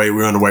went underway. We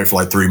were underway for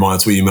like 3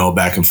 months. We emailed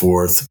back and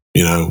forth,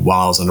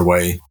 while I was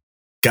underway.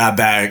 Got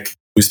back.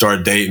 We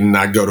started dating.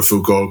 I'd go to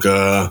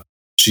Fukuoka.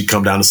 She'd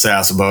come down to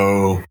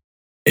Sasebo.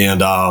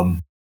 And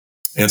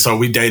so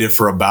we dated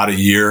for about a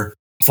year.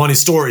 Funny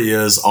story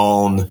is,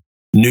 on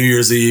New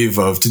Year's Eve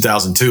of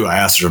 2002, I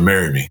asked her to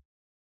marry me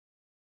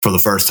for the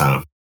first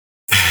time.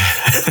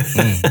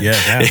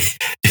 Yeah.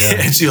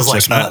 And she was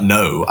like,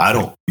 no, I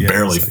don't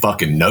barely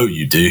fucking know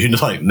you,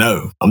 dude. Like,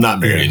 no, I'm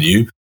not marrying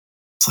you.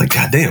 It's like,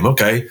 goddamn,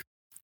 okay.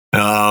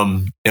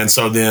 And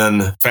so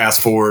then fast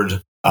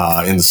forward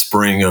in the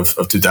spring of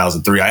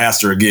 2003, I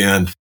asked her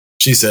again.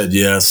 She said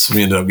yes.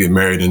 We ended up getting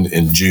married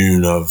in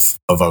June of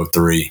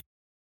 2003.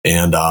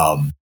 And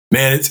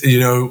man, it's,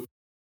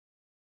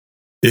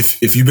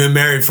 if you've been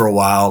married for a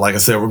while, like I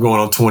said, we're going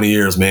on 20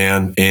 years,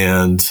 man.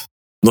 And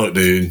look,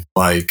 dude,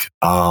 like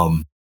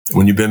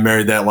when you've been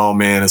married that long,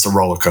 man, it's a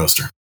roller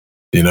coaster,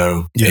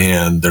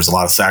 and there's a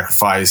lot of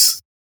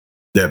sacrifice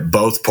that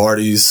both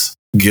parties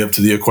give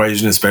to the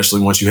equation,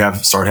 especially once you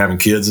start having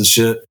kids and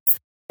shit.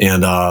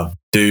 And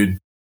dude,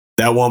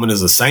 that woman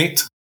is a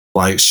saint.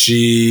 Like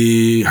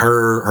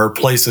her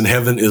place in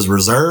heaven is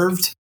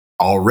reserved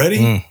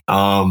already.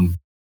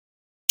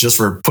 Just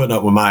for putting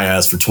up with my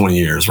ass for 20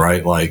 years,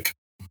 right? Like,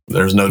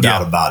 there's no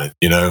doubt about it,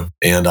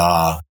 And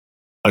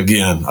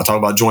again, I talk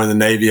about joining the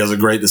Navy as a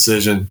great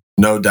decision,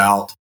 no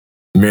doubt.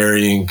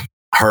 Marrying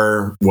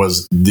her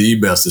was the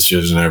best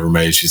decision I ever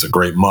made. She's a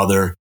great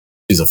mother.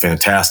 She's a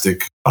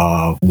fantastic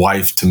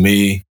wife to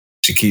me.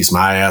 She keeps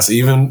my ass,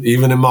 even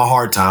in my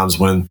hard times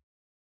when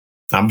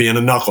I'm being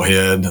a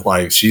knucklehead.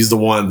 Like, she's the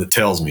one that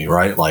tells me,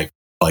 right? Like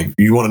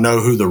you want to know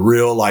who the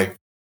real, like,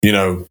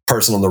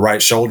 person on the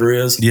right shoulder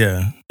is.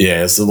 Yeah.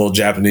 Yeah, it's a little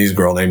Japanese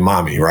girl named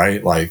Mommy,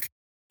 right? Like,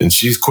 and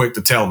she's quick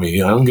to tell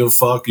me, I don't give a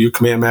fuck, you're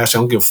command master,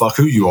 I don't give a fuck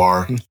who you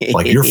are.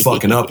 Like, you're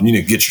fucking up and you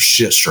need to get your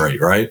shit straight,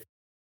 right?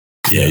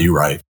 Yeah, you're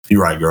right.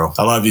 You're right, girl.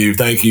 I love you.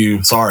 Thank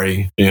you.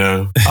 Sorry.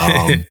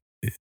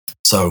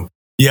 So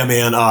yeah,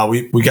 man,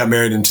 we got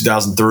married in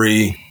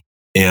 2003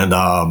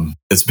 and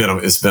it's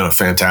been a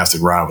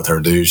fantastic ride with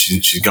her, dude.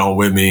 She's gone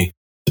with me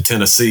to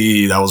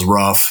Tennessee. That was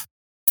rough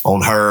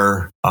on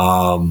her.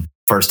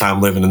 First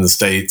time living in the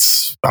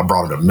States. I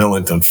brought her to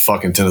Millington,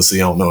 fucking Tennessee.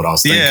 I don't know what I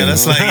was thinking. Yeah,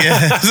 that's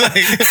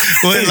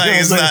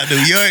it's not New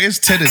York, it's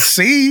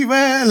Tennessee,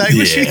 man. Like,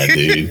 yeah,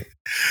 dude.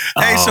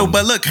 Hey,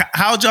 but look,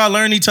 how'd y'all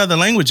learn each other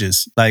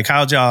languages? Like,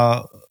 how'd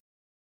y'all?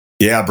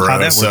 Yeah,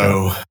 bro.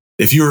 So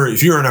if you're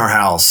in our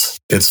house,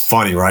 it's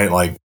funny, right?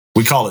 Like,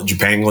 we call it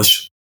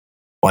Japanglish.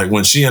 Like,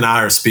 when she and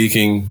I are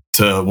speaking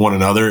to one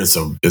another, it's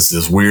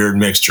this weird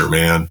mixture,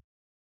 man,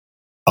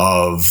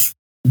 of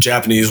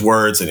Japanese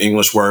words and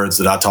English words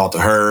that I taught to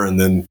her,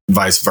 and then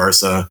vice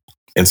versa.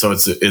 And so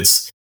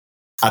it's.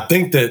 I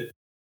think that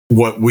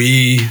what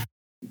we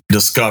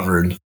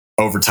discovered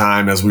over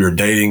time as we were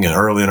dating and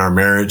early in our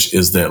marriage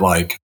is that,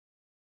 like,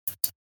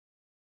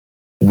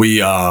 we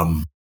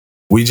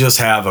just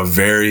have a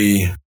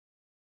very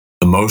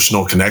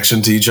emotional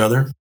connection to each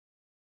other.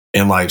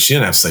 And like, she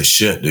didn't have to say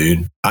shit,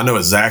 dude. I know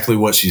exactly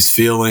what she's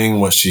feeling,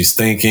 what she's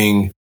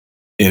thinking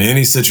in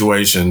any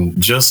situation,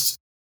 just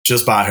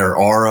by her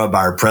aura,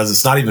 by her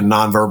presence, not even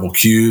nonverbal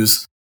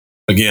cues.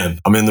 Again,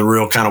 I'm in the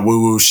real kind of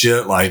woo-woo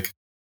shit. Like,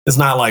 it's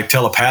not like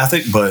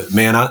telepathic, but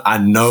man, I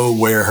know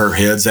where her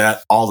head's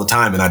at all the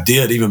time. And I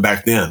did even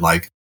back then.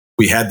 Like,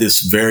 we had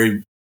this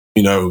very,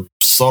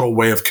 subtle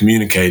way of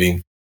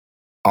communicating.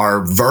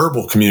 Our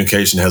verbal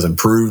communication has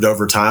improved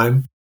over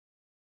time.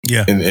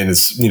 Yeah. And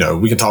it's,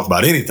 we can talk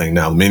about anything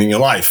now, the meaning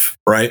of life,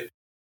 right?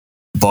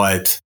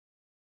 But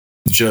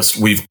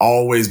we've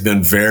always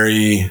been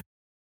very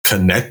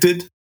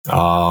connected.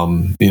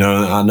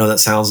 I know that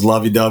sounds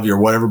lovey-dovey or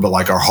whatever, but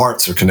like, our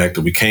hearts are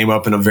connected. We came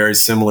up in a very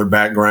similar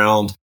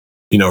background.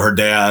 Her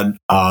dad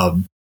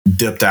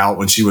dipped out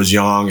when she was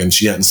young and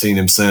she hadn't seen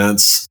him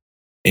since.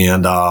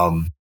 And,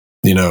 I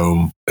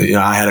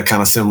had a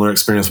kind of similar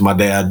experience with my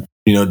dad,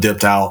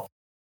 dipped out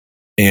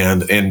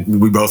and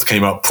we both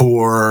came up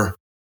poor.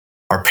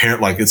 Our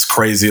parent, like, it's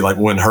crazy. Like,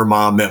 when her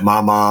mom met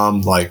my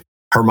mom, like,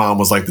 her mom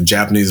was like the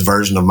Japanese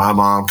version of my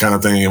mom kind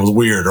of thing. It was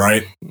weird.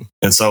 Right.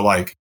 And so,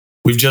 like,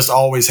 we've just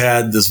always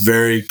had this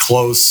very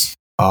close,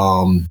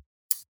 almost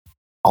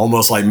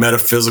like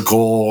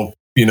metaphysical,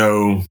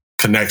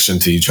 connection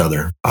to each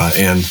other.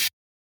 And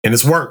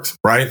it's worked,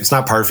 right? It's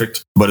not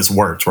perfect, but it's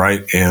worked,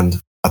 right? And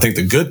I think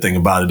the good thing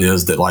about it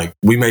is that, like,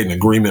 we made an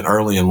agreement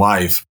early in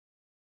life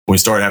when we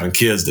started having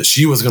kids that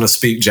she was going to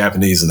speak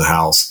Japanese in the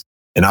house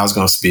and I was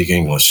going to speak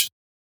English.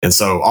 And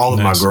so all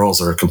of my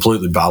girls are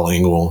completely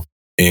bilingual.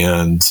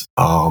 And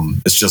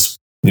it's just,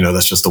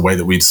 that's just the way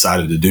that we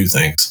decided to do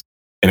things.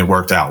 And it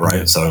worked out,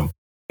 right? So,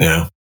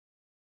 yeah.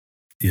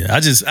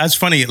 Yeah, it's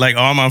funny, like,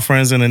 all my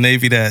friends in the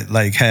Navy that,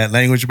 like, had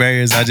language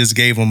barriers, I just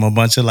gave them a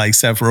bunch of, like,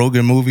 Seth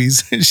Rogen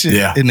movies and shit.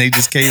 Yeah. And they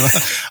just came out.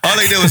 All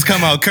they did was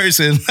come out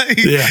cursing. Like,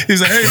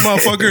 he's like, hey,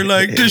 motherfucker,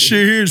 like, this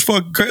shit here is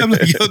fucking crazy. I'm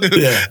like, yo,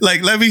 dude,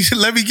 like, let me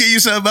give you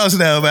something else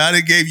now, man. I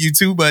done gave you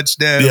too much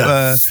damn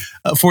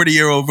a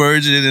 40-year-old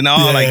virgin and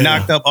all,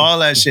 knocked up all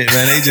that shit,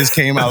 man. They just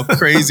came out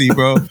crazy,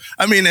 bro.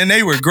 I mean, and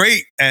they were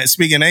great at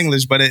speaking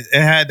English, but it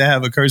had to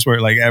have a curse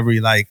word, like, every,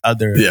 like,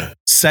 other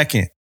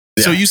second.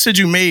 Yeah. So you said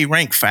you made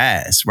rank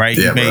fast, right?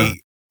 Yeah, you made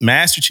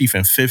Master Chief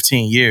in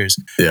 15 years.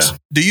 Yeah.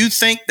 Do you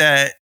think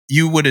that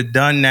you would have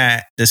done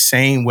that the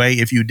same way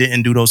if you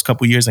didn't do those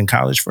couple years in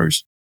college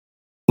first?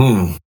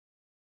 Yeah,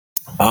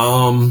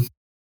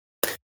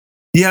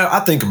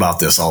 I think about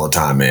this all the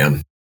time,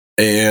 man.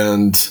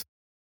 And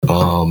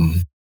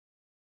I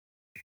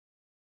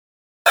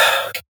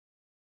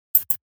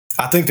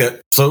think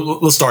that, so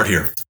let's start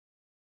here.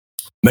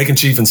 Making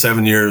Chief in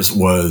 7 years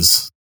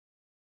was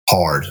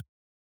hard.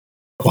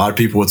 A lot of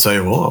people would say,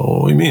 well,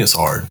 what do you mean it's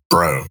hard?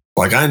 Bro,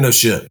 like, I didn't know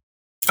shit.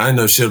 I didn't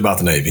know shit about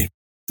the Navy,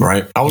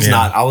 right? I was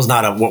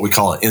not a, what we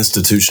call an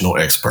institutional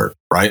expert,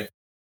 right?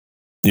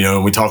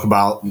 We talk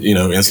about,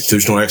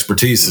 institutional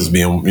expertise as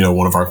being,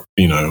 one of our,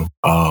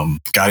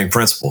 guiding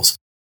principles.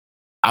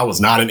 I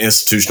was not an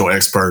institutional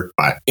expert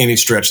by any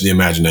stretch of the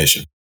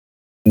imagination.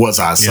 Was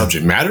I a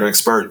subject matter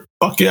expert?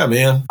 Fuck yeah,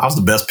 man. I was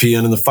the best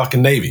PN in the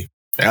fucking Navy.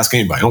 Ask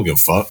anybody. I don't give a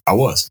fuck. I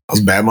was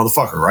a bad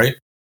motherfucker, right?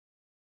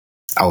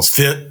 I was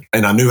fit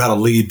and I knew how to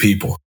lead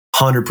people.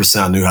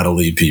 100% I knew how to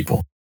lead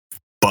people.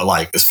 But,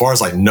 like, as far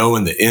as, like,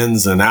 knowing the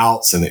ins and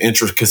outs and the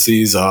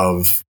intricacies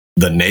of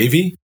the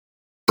Navy,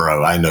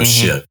 bro, I know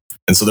shit.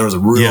 And so there was a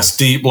real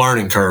steep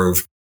learning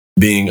curve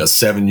being a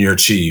 7-year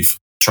chief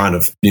trying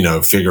to,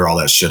 figure all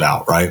that shit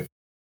out, right?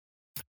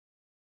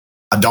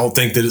 I don't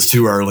think that it's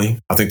too early.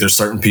 I think there's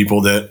certain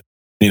people that,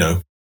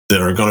 that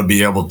are going to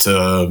be able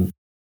to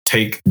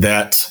take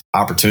that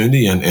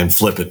opportunity and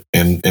flip it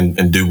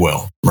and do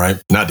well,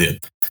 right? And I did.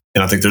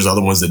 And I think there's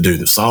other ones that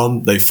do.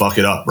 Some, they fuck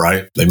it up,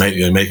 right? They make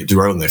it too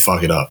early and they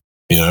fuck it up.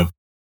 you know.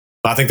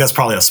 But I think that's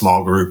probably a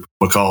small group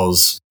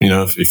because, you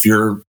know, if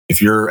you're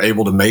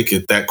able to make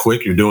it that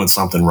quick, you're doing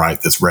something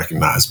right that's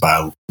recognized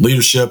by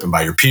leadership and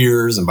by your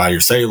peers and by your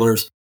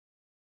sailors.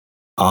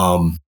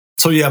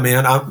 So yeah,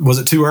 man, was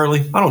it too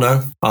early? I don't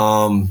know.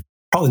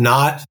 Probably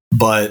not,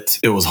 but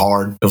it was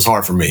hard. It was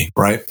hard for me,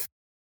 right?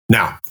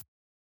 Now,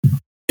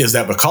 is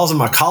that because of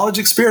my college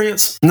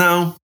experience?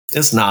 No,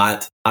 it's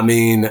not. I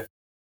mean,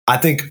 I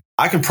think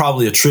I can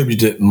probably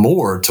attribute it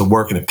more to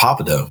working at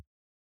Papado,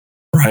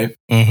 right?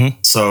 Mm-hmm.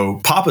 So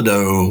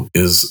Papado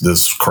is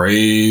this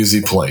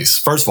crazy place.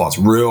 First of all, it's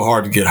real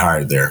hard to get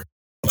hired there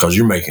because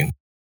you're making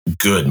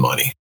good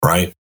money,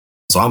 right?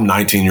 So I'm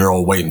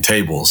 19-year-old waiting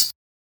tables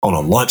on a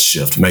lunch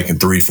shift, making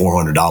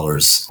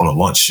 $300-$400 on a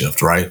lunch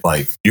shift, right?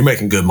 Like, you're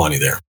making good money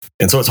there.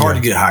 And so it's hard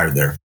to get hired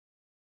there.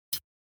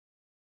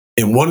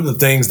 And one of the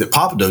things that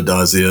Papado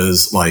does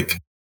is,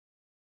 like,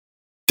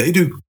 they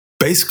do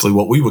basically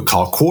what we would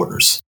call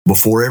quarters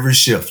before every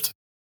shift.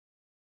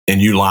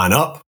 And you line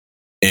up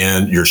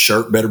and your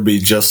shirt better be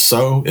just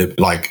so. It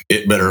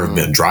better have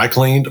been dry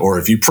cleaned, or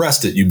if you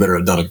pressed it, you better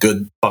have done a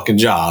good fucking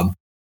job.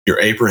 Your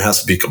apron has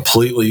to be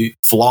completely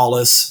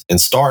flawless and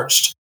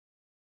starched.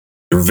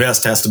 Your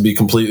vest has to be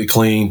completely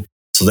clean.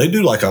 So they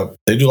do like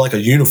a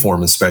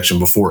uniform inspection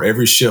before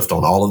every shift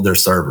on all of their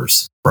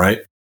servers, right?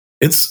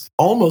 It's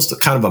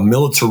almost kind of a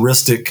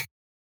militaristic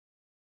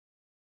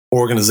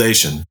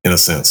organization in a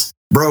sense.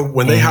 Bro,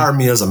 when they hired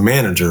me as a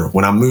manager,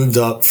 when I moved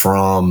up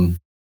from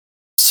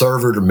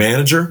server to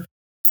manager,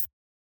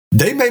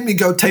 they made me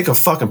go take a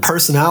fucking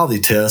personality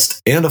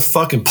test and a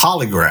fucking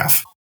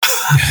polygraph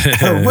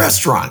at a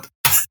restaurant.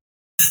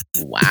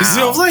 Wow. You see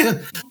what I'm saying?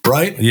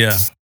 Right? Yeah.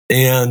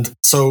 And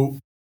so,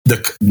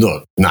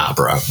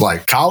 bro.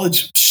 Like,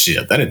 college,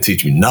 shit, that didn't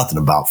teach me nothing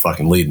about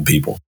fucking leading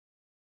people.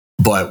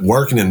 But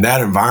working in that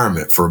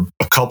environment for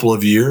a couple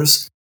of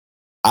years,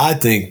 I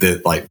think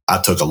that, like,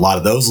 I took a lot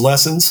of those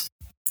lessons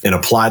and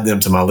applied them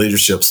to my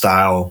leadership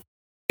style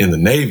in the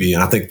Navy.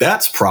 And I think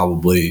that's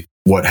probably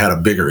what had a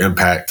bigger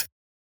impact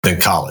than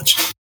college.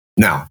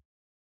 Now,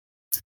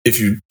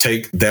 if you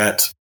take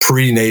that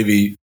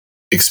pre-Navy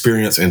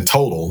experience in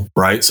total,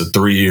 right? So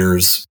 3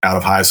 years out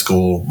of high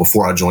school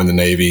before I joined the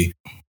Navy,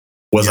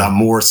 was I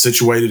more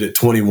situated at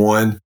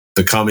 21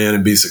 to come in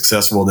and be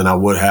successful than I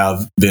would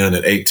have been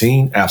at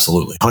 18?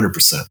 Absolutely,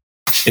 100%.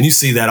 And you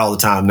see that all the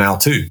time now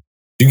too.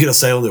 You get a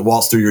sailor that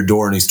walks through your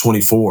door and he's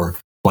 24.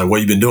 Like,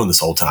 what have you been doing this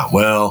whole time?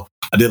 Well,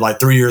 I did like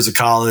 3 years of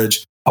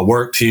college. I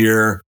worked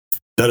here.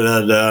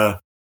 Like,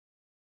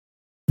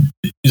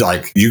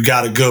 you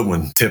got a good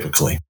one,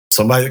 typically.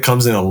 Somebody that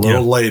comes in a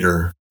little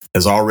later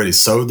has already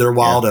sowed their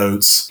wild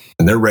oats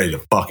and they're ready to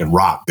fucking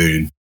rock,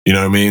 dude. You know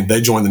what I mean? They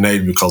joined the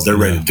Navy because they're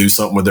ready to do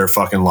something with their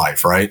fucking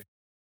life, right?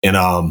 And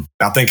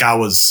I think I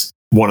was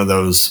one of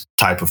those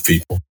type of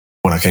people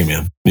when I came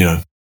in, you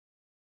know.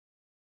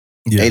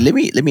 Yeah. Hey, let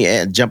me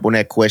jump on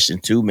that question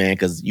too, man,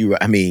 because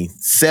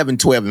 7,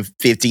 12, and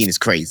 15 is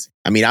crazy.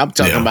 I mean, I'm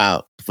talking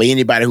about, for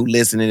anybody who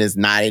listening is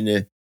not in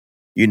the,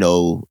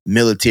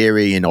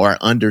 military or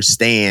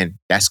understand,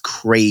 that's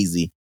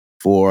crazy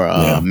for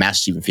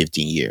Master Chief in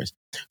 15 years.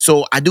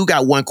 So I do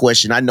got one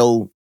question. I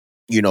know,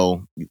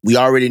 we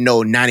already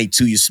know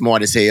 92, you're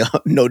smart as hell.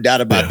 No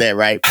doubt about that,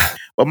 right?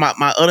 But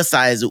my other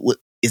side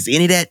is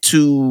any of that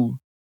to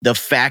the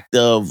fact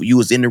of you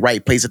was in the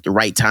right place at the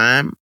right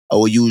time?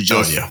 Or you was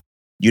just,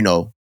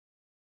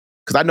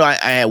 because I know I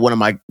had one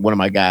of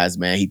my guys,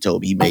 man, he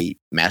told me he made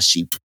Master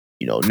Chief,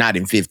 not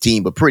in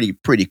 15, but pretty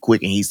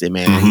quick. And he said,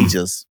 man, he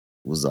just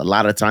was a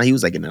lot of time. He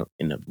was like in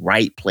the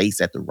right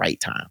place at the right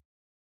time.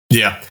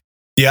 Yeah.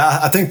 Yeah,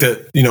 I think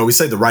that, we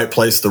say the right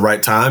place at the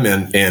right time,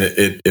 and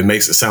it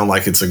makes it sound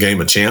like it's a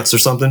game of chance or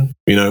something,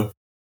 Yeah.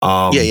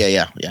 I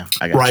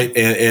got right.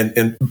 You.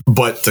 And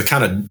but to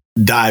kind of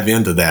dive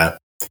into that,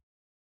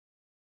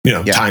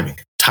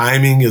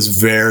 timing is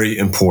very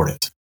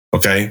important.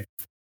 Okay.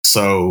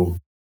 So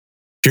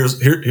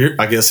here,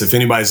 I guess if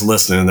anybody's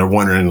listening and they're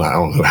wondering, I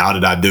don't know, how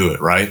did I do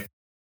it? Right.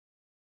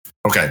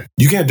 Okay.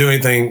 You can't do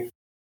anything.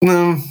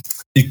 No,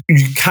 you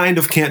kind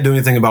of can't do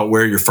anything about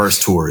where your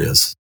first tour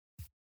is.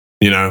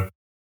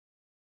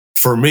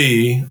 For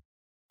me,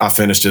 I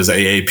finished as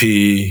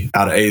AAP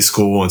out of A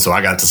school, and so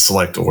I got to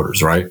select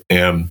orders, right?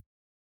 And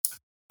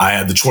I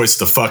had the choice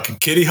of the fucking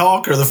Kitty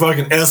Hawk or the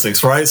fucking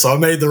Essex, right? So I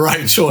made the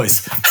right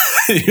choice.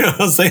 You know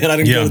what I'm saying? I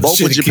didn't go to the both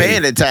with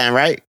Japan at the time,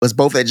 right? Was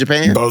both at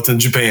Japan? Both in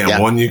Japan. Yeah.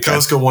 One in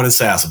Yokosuka, one in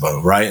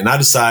Sasebo, right? And I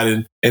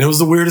decided, and it was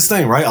the weirdest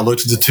thing, right? I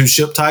looked at the two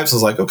ship types. I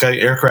was like,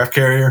 okay, aircraft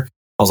carrier.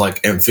 I was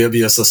like,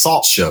 amphibious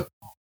assault ship.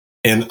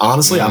 And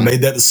honestly, I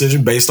made that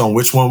decision based on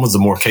which one was the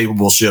more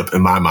capable ship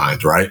in my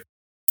mind, right?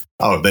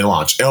 Oh, they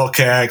launch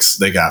LCACs,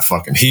 they got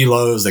fucking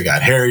Helos, they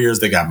got Harriers,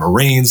 they got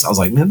Marines. I was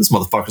like, man, this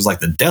motherfucker's like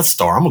the Death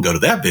Star. I'm going to go to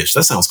that bitch.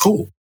 That sounds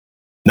cool.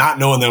 Not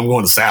knowing that I'm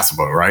going to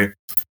Sasebo, right?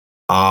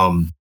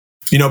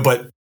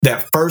 But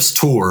that first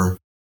tour,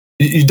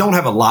 you don't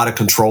have a lot of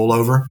control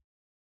over.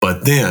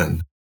 But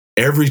then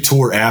every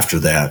tour after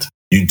that,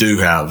 you do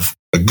have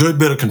a good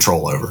bit of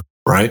control over,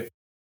 right?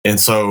 And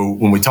so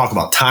when we talk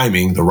about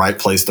timing, the right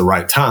place, the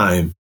right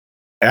time,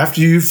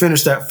 after you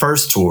finish that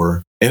first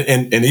tour,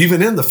 and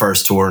even in the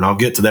first tour, and I'll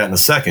get to that in a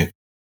second,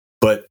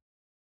 but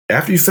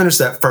after you finish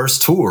that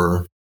first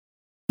tour,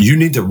 you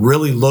need to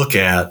really look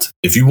at,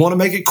 if you want to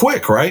make it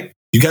quick, right?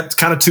 You got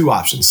kind of two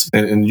options,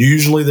 and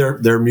usually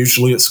they're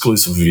mutually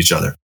exclusive of each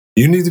other.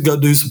 You need to go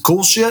do some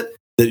cool shit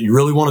that you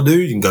really want to do.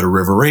 You can go to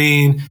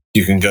Riverine.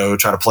 You can go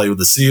try to play with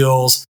the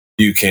SEALs.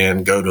 You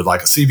can go to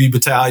like a CB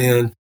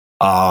battalion.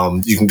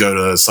 You can go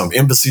to some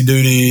embassy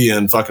duty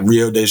in fucking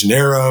Rio de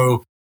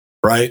Janeiro,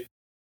 right?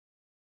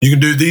 You can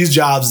do these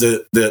jobs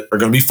that are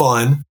going to be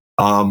fun,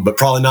 but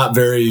probably not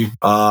very,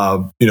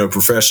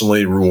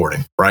 professionally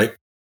rewarding, right?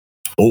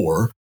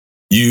 Or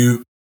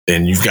you've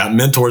got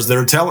mentors that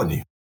are telling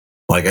you,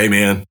 like, hey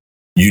man,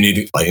 you need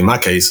to, like in my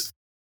case,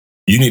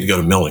 you need to go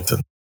to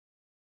Millington.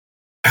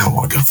 I don't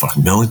want to go to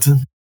fucking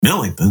Millington.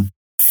 Millington?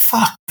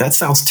 Fuck, that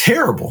sounds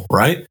terrible,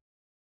 right?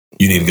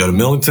 You need to go to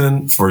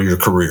Millington for your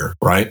career,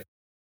 right?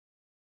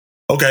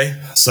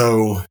 Okay,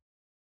 so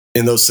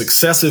in those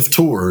successive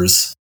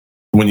tours,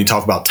 when you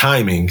talk about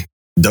timing,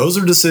 those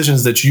are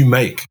decisions that you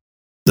make.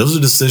 Those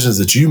are decisions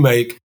that you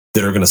make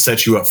that are going to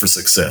set you up for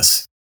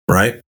success,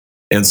 right?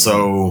 And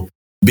so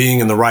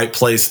being in the right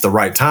place at the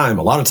right time,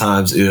 a lot of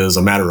times is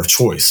a matter of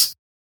choice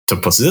to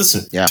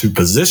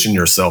position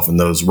yourself in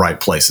those right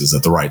places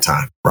at the right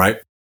time, right?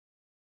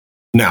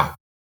 Now,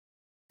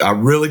 I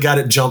really got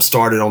it jump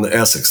started on the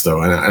Essex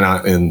though,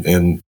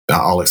 and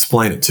I'll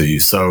explain it to you.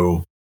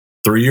 So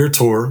 3-year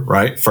tour,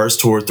 right? First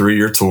tour,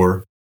 3-year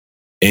tour.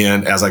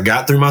 And as I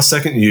got through my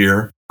second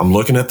year, I'm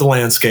looking at the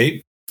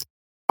landscape.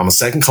 I'm a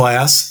second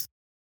class.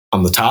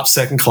 I'm the top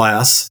second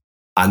class.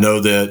 I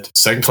know that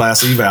second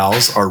class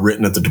evals are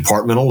written at the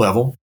departmental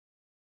level.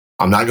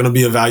 I'm not going to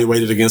be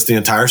evaluated against the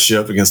entire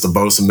ship, against the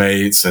bosun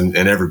mates and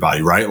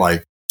everybody, right?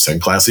 Like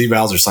second class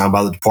evals are signed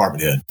by the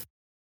department head.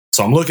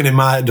 So I'm looking at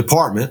my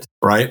department,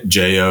 right?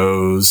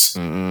 JOs,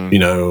 LIs,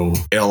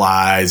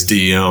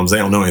 DMs. They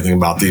don't know anything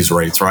about these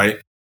rates, right?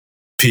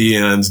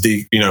 PNs,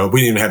 we didn't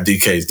even have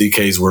DKs.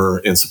 DKs were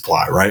in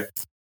supply, right?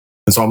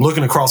 And so I'm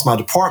looking across my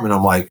department.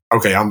 I'm like,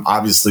 okay, I'm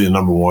obviously a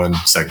number one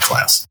second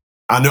class.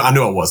 I knew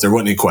I was. There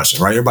wasn't any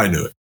question, right? Everybody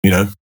knew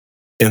it,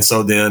 And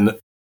so then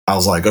I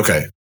was like,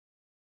 okay,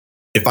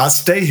 if I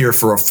stay here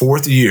for a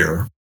 4th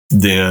year,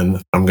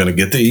 then I'm going to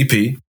get the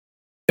EP.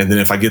 And then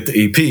if I get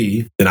the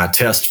EP, then I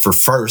test for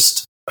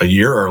first a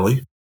year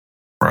early,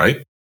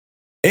 right?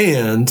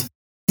 And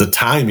the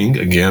timing,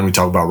 again, we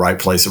talk about right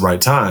place at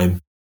right time.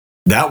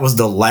 That was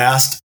the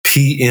last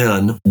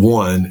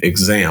PN1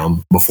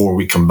 exam before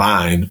we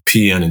combined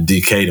PN and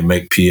DK to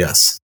make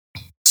PS.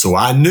 So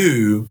I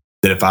knew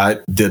that if I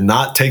did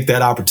not take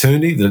that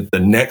opportunity, the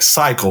next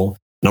cycle,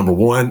 number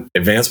one,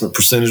 advancement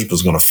percentage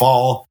was going to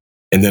fall.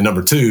 And then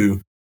number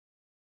two,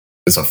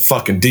 it's a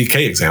fucking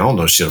DK exam. I don't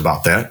know shit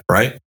about that,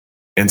 right?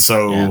 And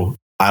so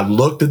I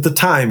looked at the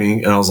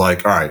timing and I was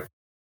like, all right,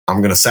 I'm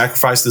going to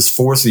sacrifice this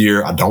 4th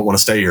year. I don't want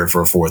to stay here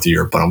for a 4th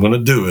year, but I'm going to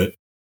do it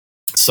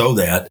so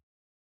that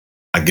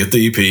I get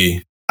the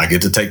EP. I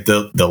get to take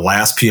the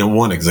last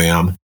PM1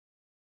 exam.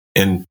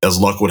 And as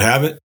luck would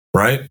have it,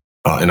 right?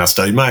 And I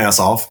studied my ass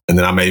off. And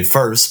then I made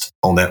first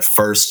on that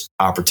first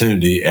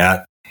opportunity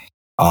at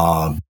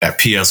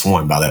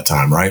PS1 by that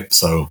time, right?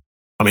 So,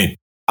 I mean,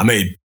 I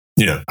made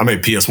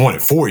PS1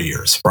 at 4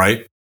 years,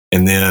 right?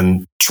 And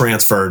then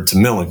transferred to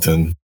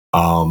Millington,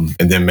 and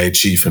then made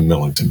chief in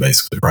Millington,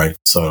 basically, right?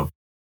 So,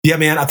 yeah,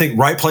 man, I think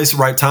right place at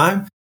right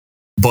time,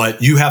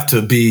 but you have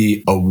to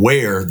be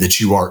aware that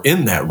you are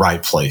in that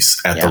right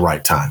place at the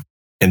right time.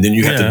 And then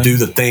you have to do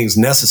the things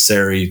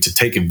necessary to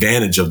take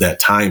advantage of that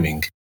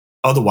timing.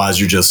 Otherwise,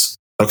 you're just,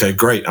 okay,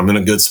 great, I'm in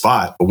a good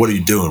spot, but what are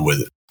you doing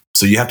with it?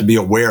 So you have to be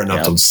aware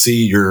enough to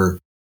see your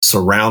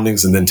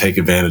surroundings and then take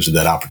advantage of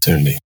that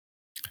opportunity.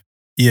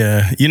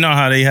 Yeah, you know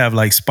how they have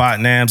like spot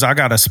names? I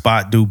got a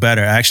spot do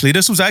better. Actually,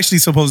 this was actually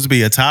supposed to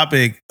be a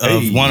topic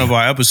of one of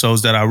our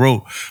episodes that I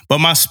wrote. But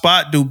my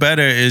spot do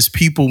better is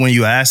people when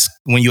you ask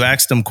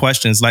them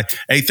questions like,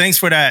 hey, thanks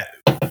for that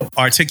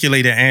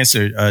articulated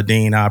answer,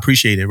 Dean. I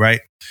appreciate it,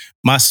 right?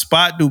 My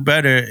spot do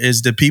better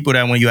is the people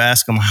that when you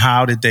ask them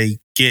how did they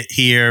get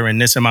here in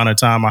this amount of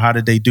time or how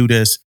did they do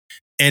this?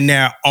 And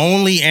their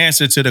only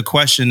answer to the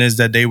question is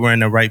that they were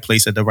in the right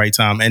place at the right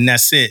time. And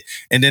that's it.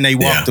 And then they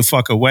walk the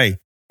fuck away.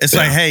 It's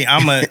like, hey,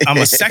 I'm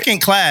a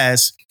second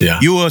class.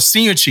 You were a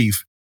senior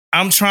chief.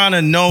 I'm trying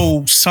to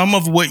know some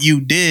of what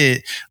you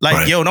did.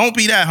 Like, yo, don't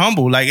be that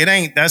humble. Like,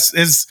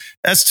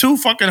 that's too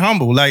fucking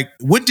humble. Like,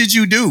 what did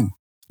you do?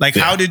 Like,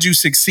 how did you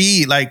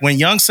succeed? Like, when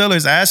young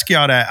sellers ask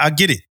y'all that, I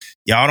get it.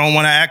 Y'all don't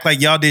want to act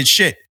like y'all did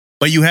shit,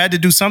 but you had to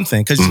do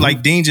something. Because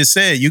like Dean just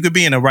said, you could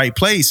be in the right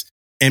place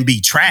and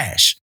be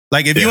trash.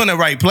 Like, if you're in the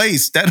right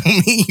place, that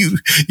don't mean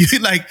you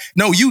like,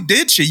 no, you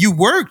did shit. You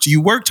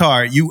worked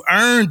hard. You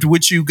earned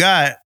what you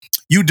got.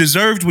 You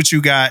deserved what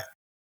you got.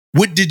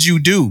 What did you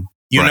do?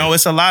 You know,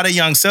 it's a lot of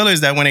young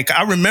sellers that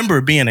I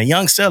remember being a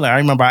young seller. I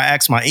remember I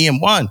asked my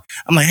EM1,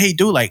 I'm like, hey,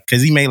 dude, like,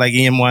 cause he made like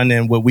EM1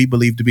 in what we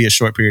believe to be a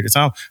short period of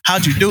time.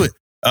 How'd you do it?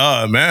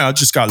 Man, I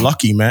just got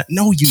lucky, man.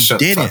 No, you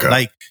didn't.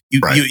 Like,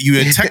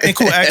 You're a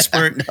technical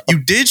expert. No. You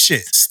did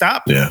shit.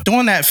 Stop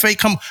doing that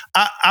fake humble.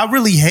 I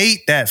really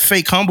hate that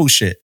fake humble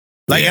shit.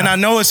 Like, and I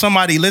know it's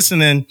somebody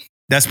listening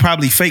that's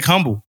probably fake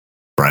humble.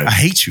 Right. I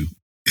hate you.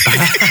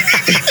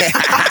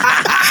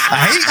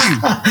 I hate you.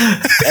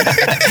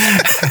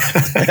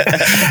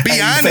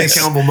 Be honest.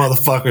 Fake humble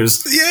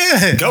motherfuckers.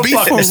 Yeah. Go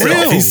fuck yourself.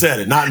 Real. He said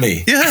it, not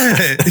me.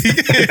 Yeah.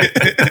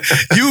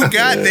 You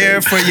got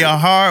there for your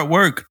hard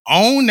work.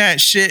 Own that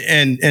shit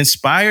and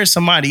inspire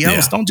somebody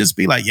else. Don't just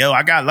be like, yo,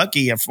 I got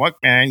lucky and fuck,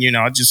 man. You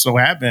know, it just so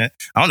happened.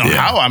 I don't know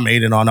how I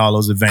made it on all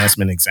those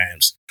advancement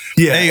exams.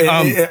 Yeah.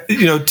 Hey,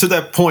 you know, to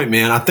that point,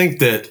 man, I think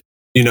that,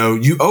 you know,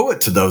 you owe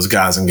it to those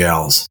guys and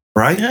gals,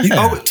 right? Yeah. You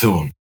owe it to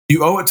them.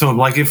 You owe it to them.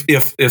 Like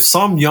if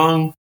some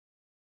young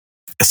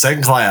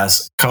second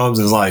class comes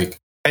and is like,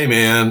 hey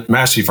man,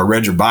 Master Chief, I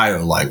read your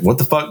bio. Like, what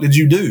the fuck did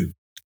you do?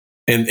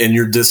 And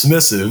you're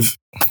dismissive.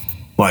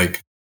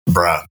 Like,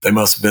 bruh, they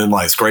must have been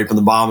like scraping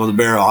the bottom of the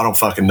barrel. I don't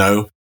fucking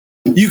know.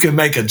 You can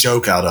make a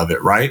joke out of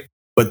it, right?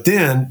 But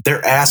then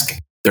they're asking.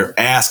 And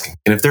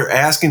if they're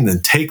asking,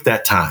 then take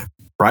that time,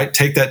 right?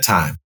 Take that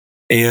time.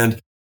 And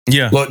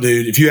look,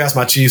 dude, if you ask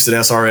my chiefs at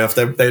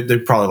SRF,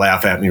 they'd probably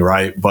laugh at me,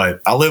 right?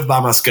 But I live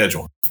by my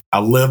schedule. I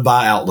live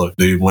by Outlook,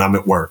 dude, when I'm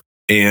at work.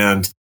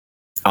 And,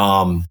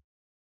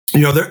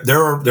 you know,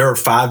 there are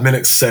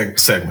 5-minute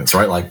segments,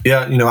 right? Like,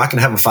 yeah, you know, I can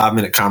have a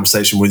 5-minute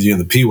conversation with you in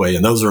the P-way,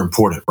 and those are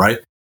important, right?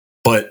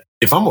 But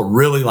if I'm gonna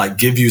really like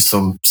give you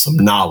some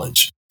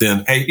knowledge,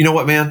 then, hey, you know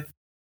what, man?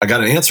 I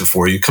got an answer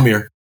for you. Come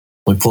here.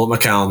 Let me pull up my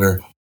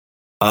calendar.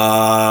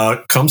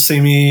 Come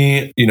see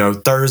me, you know,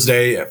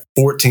 Thursday at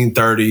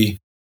 14:30.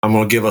 I'm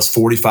going to give us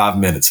 45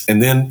 minutes.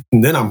 And then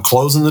I'm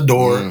closing the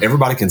door.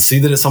 Everybody can see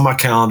that it's on my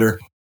calendar.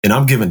 And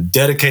I'm giving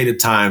dedicated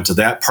time to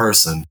that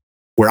person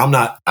where I'm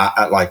not,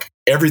 I like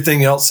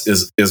everything else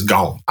is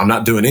gone. I'm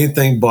not doing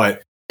anything,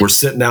 but we're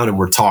sitting down and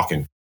we're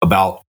talking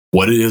about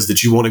what it is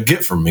that you want to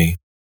get from me.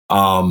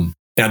 And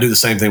I do the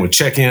same thing with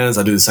check-ins.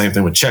 I do the same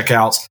thing with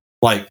checkouts.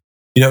 Like,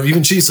 you know,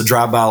 even Chiefs will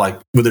drive by like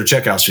with their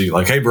checkout sheet,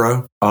 like, hey,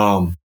 bro,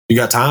 you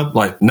got time?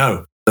 Like,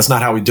 no, that's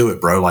not how we do it,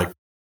 bro. Like,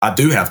 I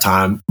do have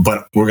time,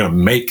 but we're going to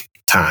make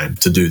time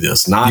to do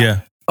this, not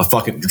a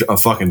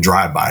fucking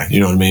drive-by. You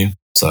know what I mean?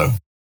 So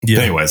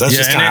anyways, that's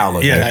just kind of how I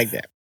look at it. I like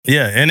that.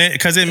 Yeah, and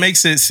because it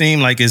makes it seem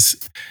like it's,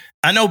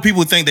 I know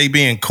people think they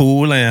being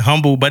cool and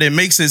humble, but it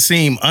makes it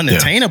seem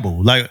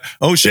unattainable. Like,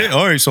 oh shit,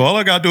 all right, so all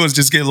I got to do is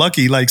just get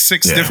lucky like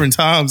 6 different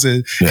times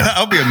and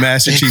I'll be a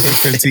Master Chief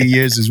for 15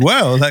 years as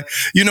well. Like,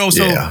 you know,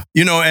 so,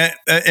 you know,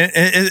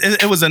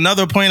 it was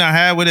another point I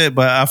had with it,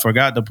 but I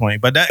forgot the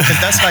point. But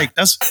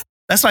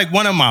that's like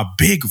one of my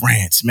big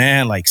rants,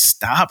 man. Like,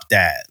 stop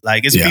that.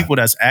 Like, it's people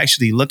that's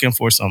actually looking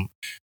for some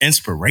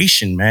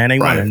inspiration, man. They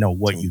want to know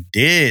what you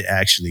did,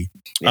 actually.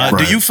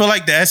 Do you feel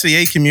like the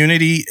SAA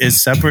community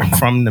is separate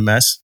from the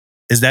mess?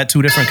 Is that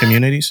 2 different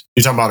communities?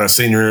 You're talking about a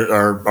senior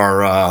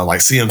or like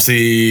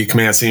CMC,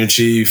 Command Senior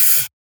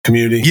Chief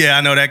community? Yeah,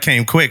 I know that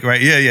came quick,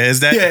 right? Yeah.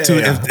 Is that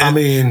I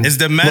mean, is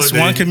the mess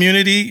one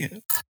community?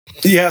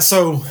 Yeah,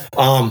 so,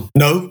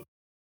 no.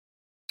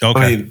 Okay.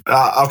 I mean,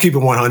 I'll keep it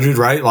 100,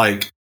 right?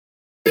 Like,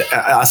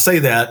 I say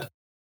that,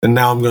 and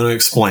now I'm going to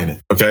explain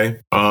it, okay?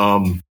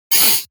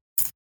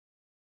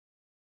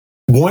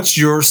 Once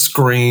you're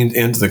screened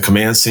into the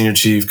Command Senior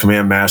Chief,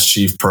 Command Master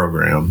Chief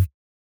program,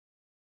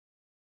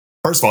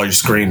 first of all, you're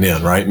screened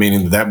in, right?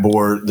 Meaning that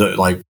board,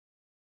 that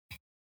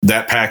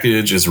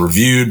package is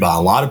reviewed by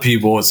a lot of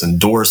people. It's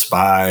endorsed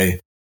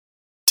by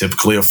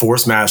typically a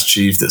Force Master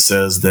Chief that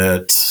says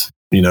that,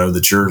 you know,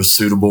 that you're a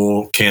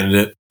suitable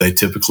candidate. They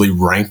typically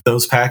rank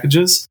those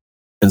packages.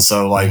 And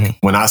so, like,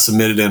 when I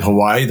submitted in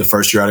Hawaii, the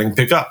first year I didn't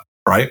pick up,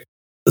 right?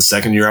 The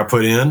second year I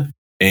put in,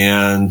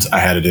 and I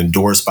had it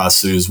endorsed by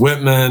Suze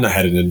Whitman. I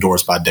had it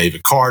endorsed by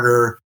David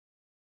Carter.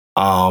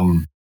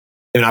 And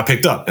I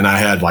picked up, and I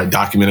had, like,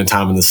 documented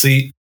time in the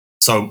seat.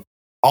 So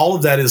all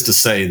of that is to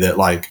say that,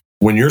 like,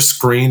 when you're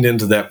screened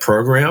into that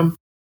program,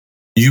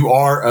 you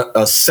are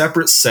a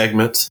separate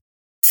segment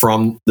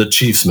from the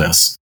Chiefs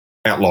mess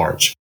at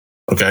large,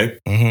 okay?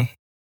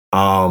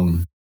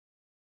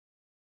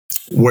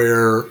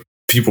 Where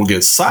people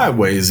get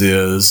sideways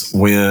is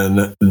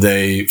when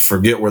they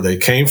forget where they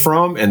came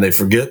from and they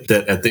forget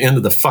that at the end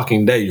of the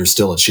fucking day, you're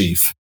still a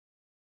chief,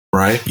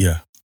 right? Yeah.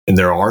 And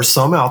there are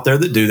some out there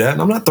that do that.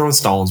 And I'm not throwing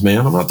stones,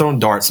 man. I'm not throwing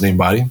darts at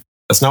anybody.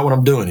 That's not what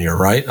I'm doing here,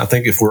 right? I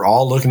think if we're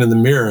all looking in the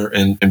mirror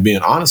and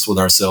being honest with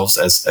ourselves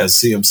as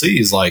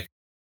CMCs, like,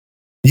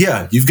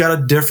 yeah, you've got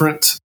a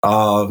different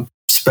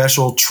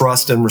special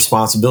trust and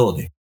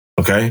responsibility,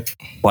 okay?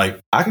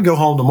 Like, I could go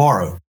home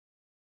tomorrow,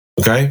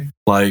 okay?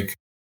 Like,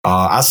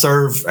 I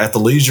serve at the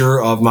leisure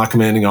of my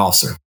commanding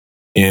officer.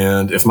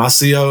 And if my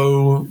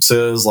CO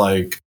says,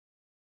 like,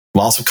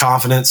 loss of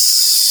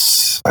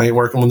confidence, I ain't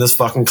working with this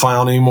fucking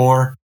clown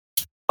anymore,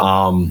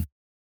 you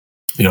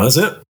know, that's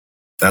it.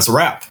 That's a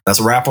wrap. That's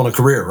a wrap on a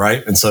career,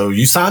 right? And so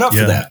you sign up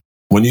for that.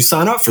 When you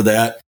sign up for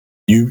that,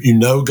 you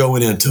know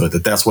going into it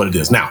that that's what it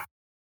is. Now,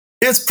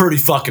 it's pretty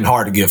fucking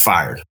hard to get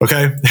fired,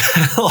 okay?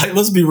 Like,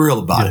 let's be real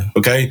about it,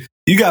 okay?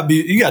 you got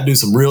to do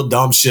some real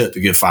dumb shit to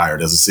get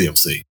fired as a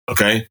CMC.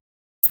 Okay.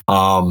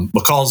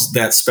 Because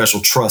that special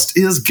trust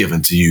is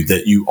given to you,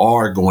 that you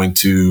are going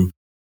to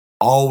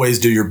always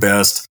do your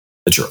best,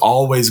 that you're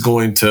always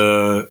going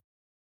to,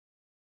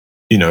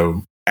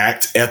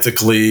 act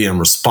ethically and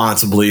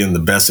responsibly in the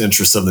best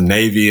interest of the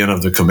Navy and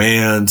of the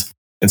command.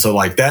 And so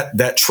like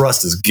that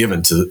trust is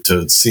given to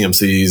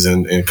CMCs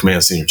and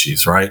command senior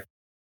chiefs, right?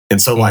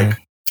 And so like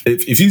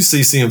if you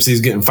see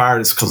CMCs getting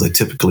fired, it's because they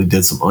typically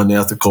did some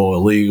unethical,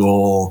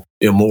 illegal,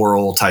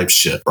 immoral type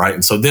shit, right?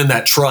 And so then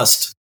that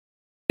trust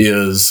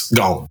is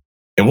gone.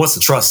 And once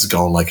the trust is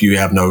gone, like you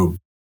have no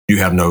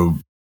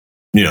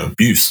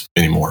use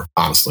anymore,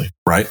 honestly,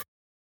 right?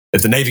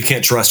 If the Navy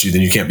can't trust you,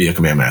 then you can't be a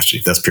command master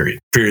chief. That's period.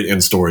 Period.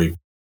 End story.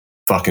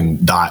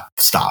 Fucking dot.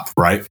 Stop.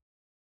 Right.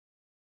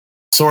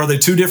 So are they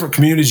two different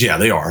communities? Yeah,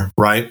 they are.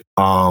 Right.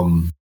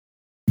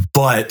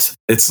 But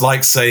it's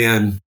like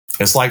saying,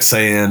 a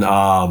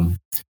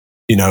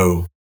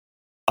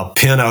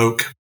pin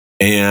oak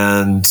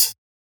and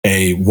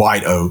a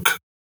white oak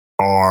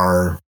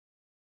are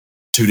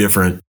two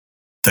different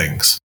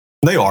things.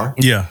 They are.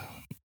 Yeah.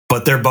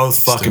 But they're both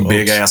fucking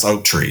big ass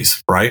oak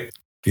trees. Right.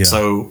 Yeah.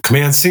 So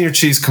command senior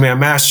chiefs, command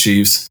master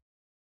chiefs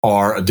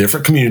are a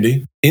different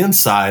community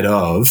inside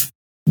of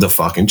the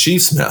fucking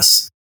chief's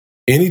mess.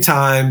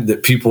 Anytime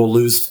that people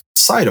lose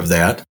sight of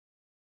that,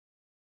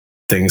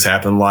 things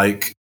happen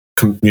like,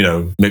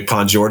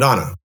 McPon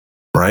Giordano,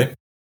 right?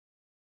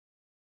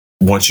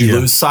 Once you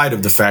lose sight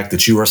of the fact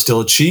that you are still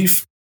a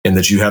chief and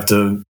that you have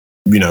to,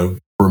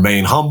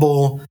 remain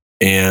humble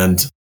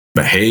and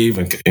behave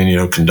and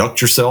conduct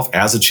yourself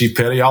as a chief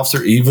petty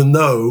officer, even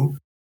though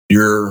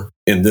you're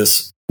in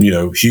this,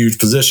 huge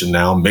position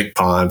now,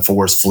 MCPON,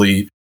 Force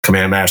Fleet,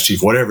 Command Master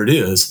Chief, whatever it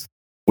is.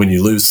 When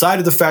you lose sight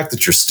of the fact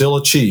that you're still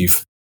a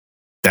chief,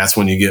 that's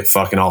when you get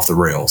fucking off the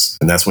rails,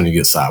 and that's when you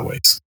get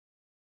sideways.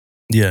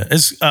 Yeah,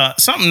 it's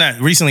something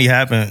that recently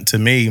happened to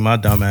me. My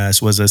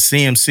dumbass was a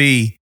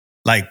CMC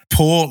like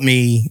pulled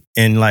me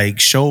and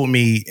like showed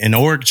me an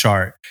org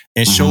chart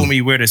and showed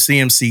me where the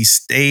CMC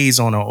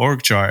stays on an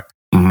org chart.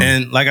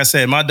 And like I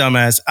said, my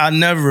dumbass, I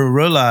never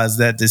realized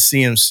that the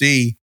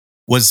CMC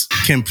was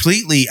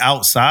completely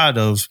outside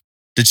of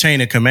the chain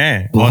of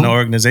command on the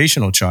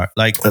organizational chart.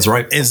 Like that's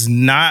right. It's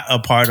not a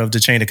part of the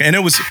chain of command.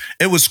 And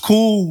it was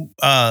cool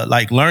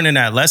like learning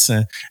that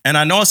lesson. And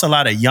I know it's a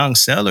lot of young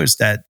sailors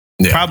that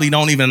probably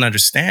don't even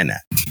understand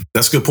that.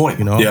 That's a good point.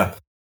 Yeah.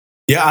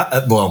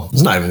 Yeah. Well,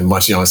 there's not even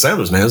much young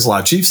sailors, man. There's a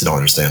lot of chiefs that don't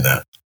understand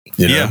that.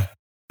 Yeah.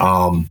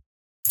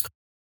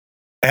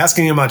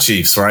 Asking in my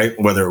chiefs, right?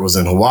 Whether it was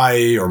in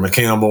Hawaii or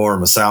McCampbell or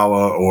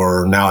Misawa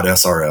or now at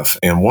SRF.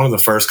 And one of the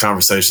first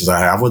conversations I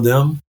have with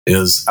them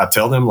is I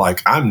tell them,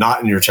 like, I'm not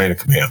in your chain of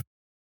command.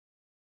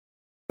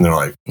 And they're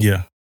like,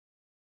 yeah.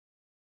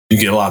 You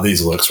get a lot of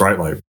these looks, right?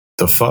 Like,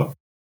 the fuck?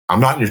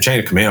 I'm not in your chain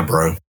of command,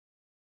 bro.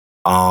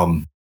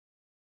 I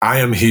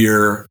am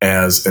here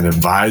as an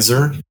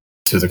advisor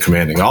to the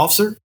commanding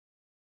officer.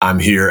 I'm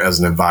here as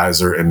an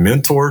advisor and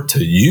mentor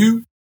to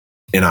you.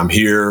 And I'm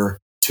here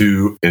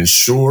to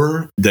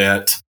ensure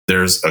that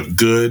there's a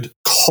good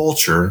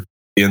culture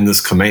in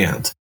this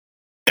command.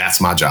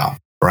 That's my job,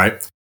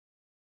 right?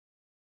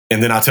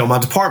 And then I tell my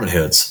department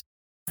heads,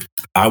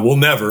 I will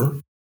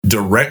never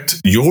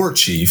direct your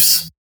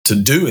chiefs to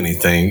do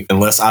anything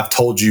unless I've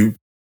told you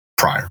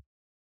prior.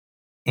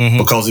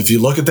 Because if you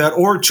look at that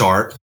org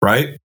chart,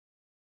 right?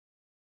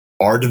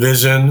 Our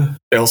division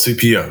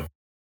LCPO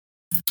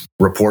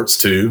reports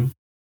to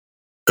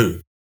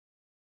who?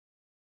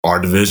 Our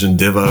division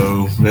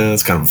Divo,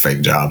 it's kind of a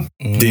fake job.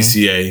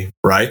 DCA,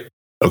 right?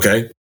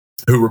 Okay.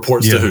 Who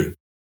reports to who?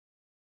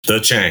 The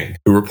Chang.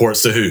 Who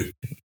reports to who?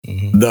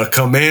 The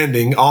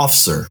commanding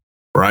officer,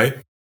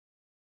 right?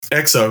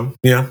 EXO,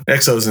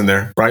 EXO's in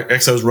there, right?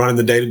 EXO's running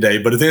the day-to-day.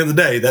 But at the end of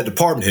the day, that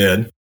department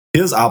head,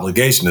 his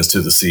obligation is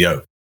to the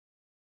CO.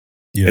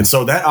 Yeah. And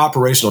so that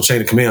operational chain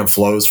of command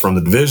flows from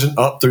the division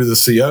up through the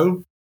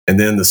CO, and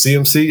then the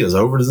CMC is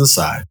over to the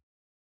side,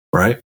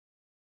 right?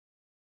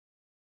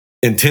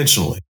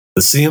 Intentionally.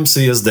 The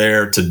CMC is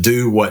there to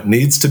do what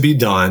needs to be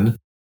done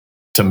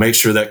to make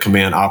sure that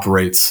command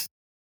operates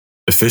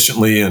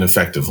efficiently and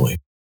effectively,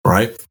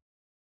 right?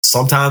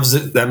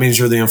 Sometimes that means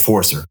you're the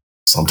enforcer.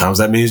 Sometimes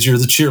that means you're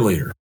the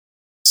cheerleader.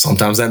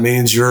 Sometimes that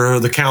means you're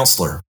the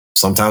counselor.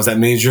 Sometimes that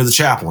means you're the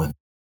chaplain.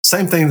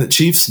 Same thing that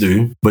chiefs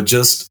do, but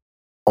just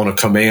on a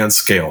command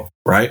scale,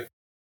 right?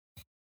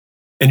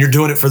 And you're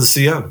doing it for the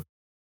CO.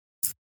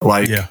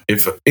 Like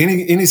if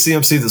any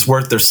CMC that's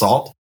worth their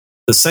salt,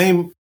 the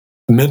same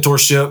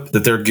mentorship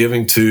that they're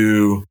giving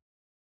to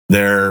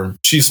their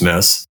chief's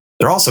mess,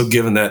 they're also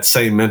giving that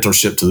same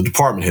mentorship to the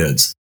department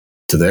heads,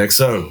 to the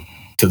XO,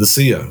 to the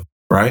CO,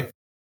 right?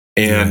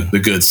 And the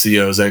good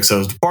COs,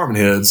 XOs, department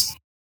heads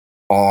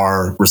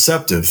are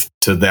receptive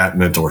to that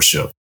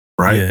mentorship,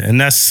 right? Yeah, and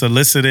that's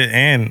solicited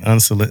and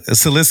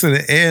unsolicited,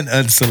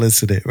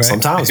 right?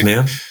 Sometimes,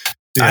 man.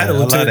 I had a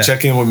lieutenant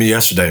check in with me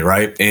yesterday,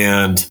 right?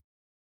 And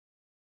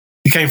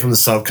he came from the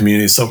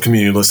sub-community.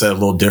 Sub-community looks at it a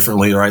little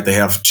differently, right? They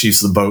have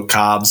chiefs of the boat,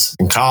 COBs,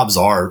 and COBs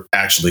are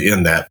actually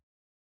in that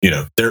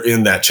they're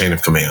in that chain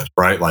of command,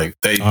 right? Like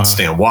they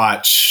stand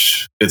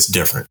watch. It's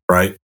different,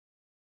 right?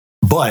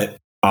 But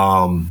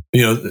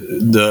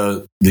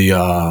the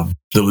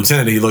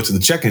lieutenant, he looked at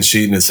the check-in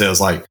sheet and it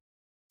says like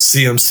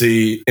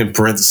CMC in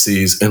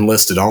parentheses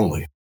enlisted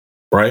only,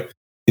 right?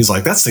 He's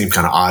like, that seemed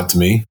kind of odd to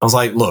me. I was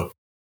like, look,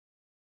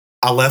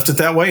 I left it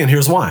that way, and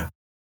here's why.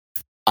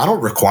 I don't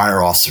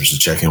require officers to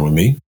check in with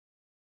me.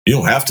 You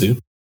don't have to,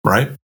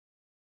 right?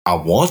 I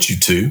want you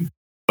to,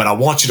 but I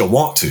want you to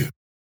want to.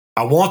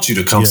 I want you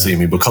to come see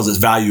me because it's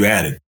value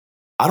added.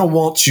 I don't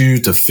want you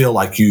to feel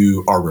like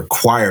you are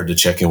required to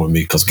check in with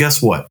me because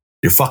guess what?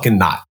 You're fucking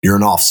not. You're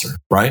an officer,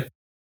 right?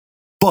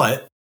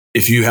 But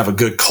if you have a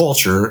good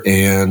culture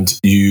and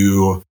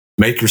you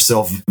make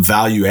yourself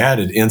value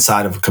added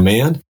inside of a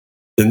command,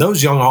 then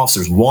those young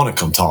officers want to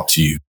come talk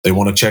to you. They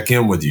want to check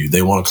in with you.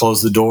 They want to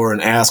close the door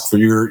and ask for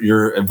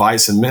your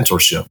advice and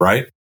mentorship,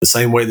 right? The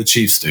same way the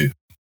chiefs do.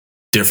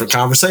 Different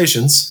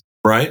conversations,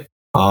 right?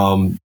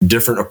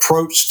 Different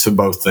approach to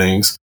both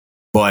things.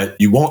 But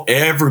you want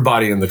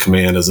everybody in the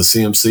command as a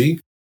CMC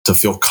to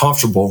feel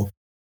comfortable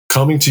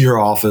coming to your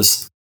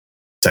office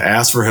to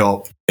ask for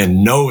help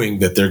and knowing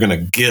that they're going to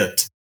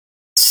get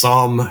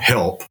some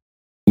help,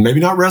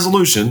 maybe not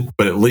resolution,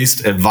 but at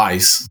least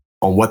advice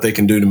on what they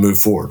can do to move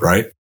forward,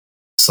 right?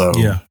 So,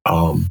 yeah.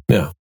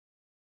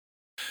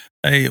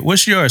 Hey,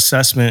 what's your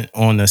assessment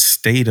on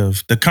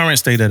the current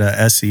state of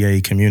the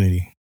SCA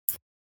community?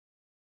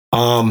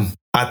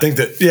 I think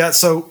that,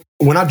 so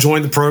when I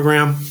joined the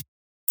program,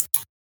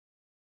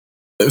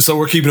 so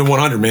we're keeping it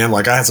 100, man.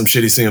 Like I had some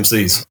shitty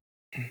CMCs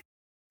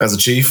as a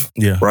chief,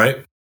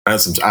 right? I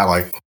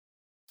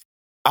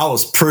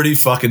was pretty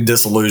fucking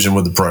disillusioned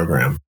with the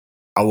program.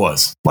 I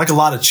was. Like a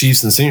lot of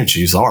chiefs and senior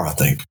chiefs are, I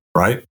think,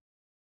 right?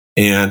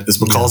 And it's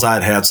because I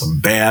had some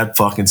bad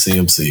fucking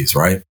CMCs,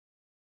 right?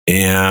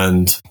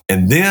 And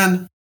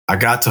then I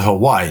got to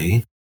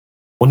Hawaii.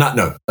 Well,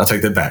 I'll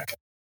take that back.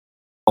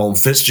 On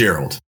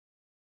Fitzgerald,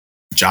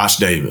 Josh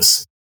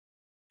Davis.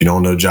 You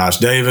don't know Josh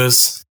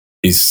Davis?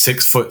 He's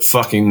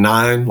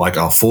 6'9", like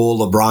a full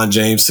LeBron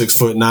James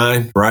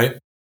 6'9", right?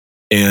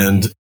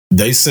 And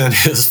they sent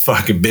his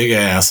fucking big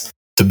ass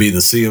to be the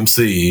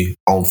CMC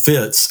on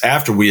Fitz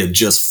after we had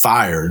just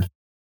fired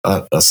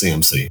a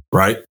CMC,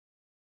 right?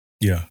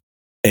 Yeah.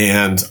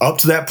 And up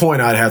to that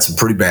point, I'd had some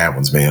pretty bad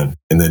ones, man.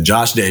 And then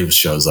Josh Davis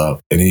shows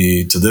up, and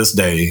he, to this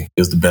day,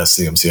 is the best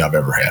CMC I've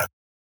ever had.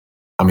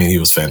 I mean, he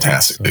was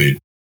fantastic, dude.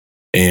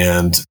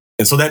 And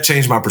so that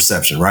changed my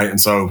perception, right?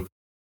 And so,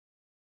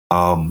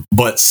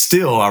 but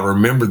still, I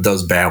remembered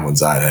those bad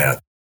ones I'd had.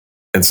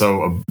 And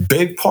so a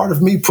big part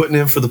of me putting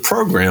in for the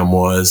program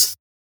was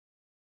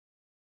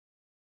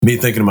me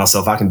thinking to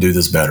myself, I can do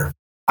this better.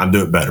 I can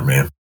do it better,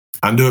 man.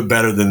 I can do it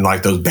better than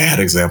like those bad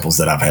examples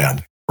that I've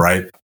had,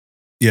 right?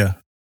 Yeah.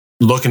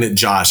 Looking at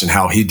Josh and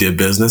how he did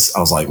business, I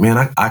was like,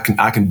 man, I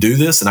can do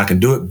this and I can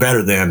do it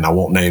better than, I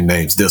won't name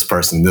names, this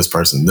person,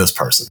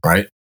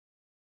 right?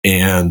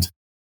 And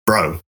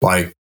bro,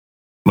 like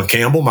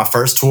McCampbell, my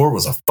first tour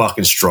was a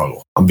fucking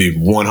struggle. I'm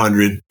being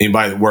 100.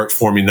 Anybody that worked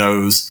for me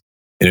knows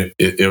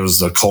it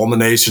was a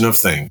culmination of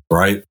things,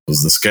 right? It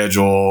was the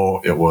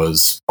schedule. It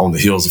was on the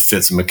heels of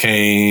Fitz and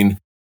McCain.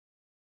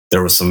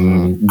 There was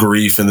some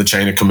grief in the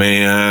chain of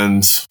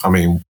command. I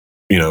mean,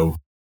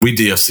 we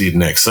DFC'd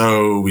an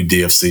XO, we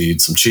DFC'd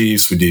some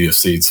chiefs, we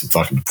DFC'd some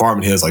fucking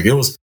department heads. Like it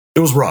was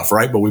rough,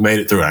 right? But we made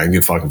it through. I didn't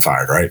get fucking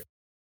fired, right?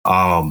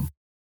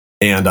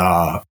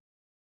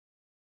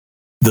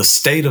 The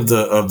state of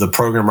the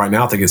program right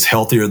now, I think it's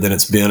healthier than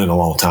it's been in a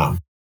long time,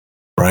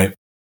 right?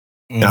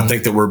 Mm-hmm. And I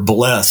think that we're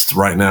blessed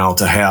right now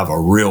to have a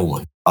real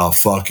one, a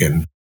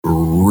fucking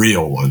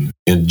real one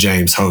in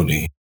James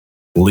Honey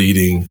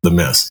leading the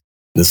mess.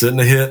 This isn't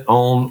a hit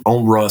on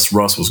Russ.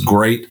 Russ was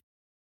great.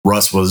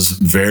 Russ was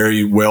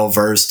very well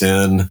versed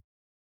in,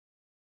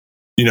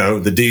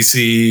 the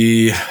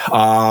DC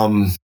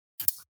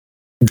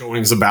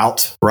goings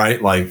about,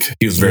 right? Like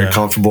he was very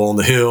comfortable on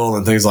the Hill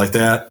and things like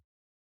that.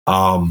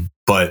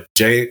 But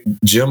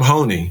Jim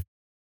Honey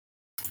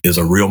is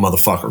a real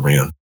motherfucker,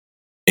 man.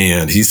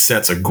 And he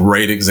sets a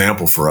great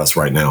example for us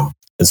right now.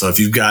 And so if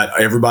you've got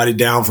everybody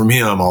down from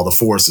him, all the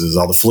forces,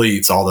 all the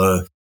fleets, all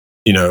the,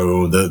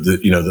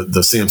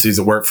 the CMCs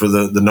that work for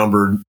the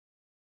numbered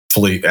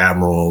fleet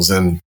admirals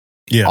and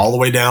all the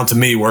way down to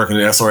me working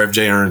at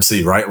SRFJ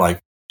RNC, right? Like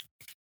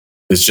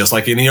it's just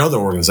like any other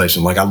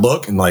organization. Like I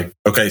look and like,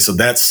 okay, so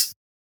that's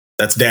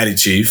Daddy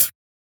Chief.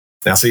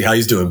 And I see how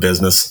he's doing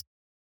business.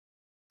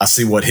 I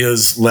see what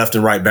his left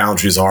and right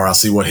boundaries are. I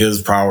see what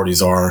his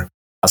priorities are.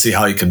 I see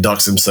how he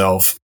conducts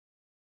himself.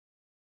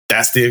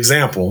 That's the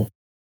example.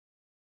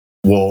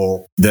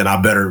 Well, then I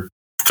better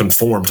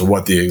conform to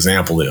what the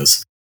example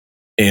is.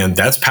 And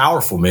that's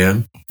powerful,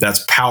 man.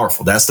 That's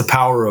powerful. That's the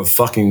power of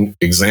fucking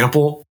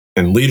example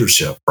and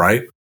leadership,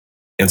 right?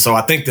 And so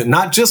I think that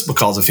not just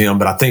because of him,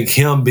 but I think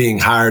him being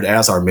hired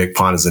as our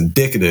MCPON is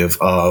indicative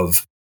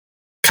of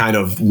kind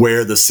of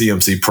where the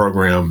CMC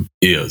program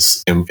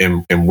is and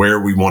where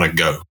we want to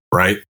go,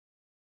 right?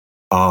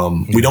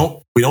 We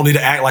don't need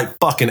to act like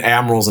fucking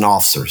admirals and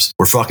officers.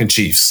 We're fucking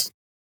chiefs.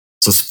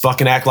 So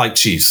fucking act like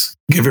Chiefs.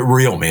 Give it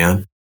real,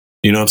 man.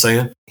 You know what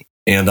I'm saying?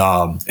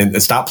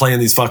 And stop playing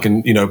these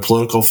fucking,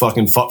 political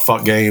fucking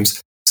fuck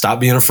games. Stop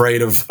being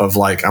afraid of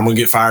like, I'm going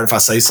to get fired if I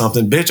say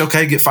something. Bitch,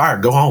 okay, get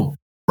fired. Go home,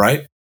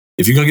 right?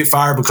 If you're going to get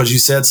fired because you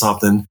said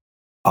something,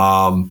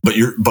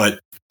 but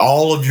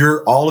all of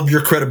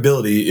your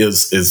credibility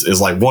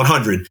is like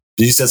 100.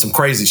 You said some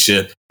crazy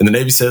shit and the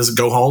Navy says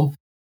go home.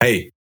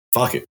 Hey,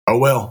 fuck it. Oh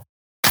well.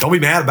 Don't be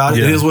mad about it.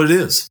 Yeah. It is what it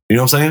is. You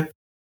know what I'm saying?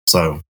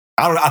 So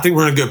I think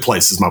we're in a good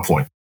place is my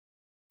point.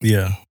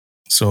 Yeah.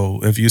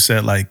 So if you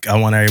said like I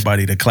want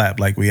everybody to clap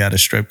like we had a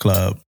strip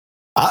club.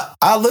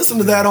 I listened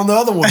to that on the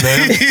other one,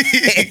 man.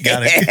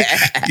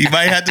 You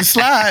might have to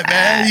slide,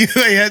 man. You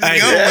might have to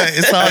go, but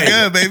it's all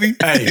good, baby.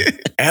 Hey,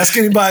 ask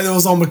anybody that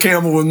was on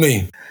McCampbell with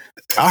me.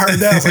 I heard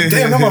that. I was like,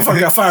 damn, that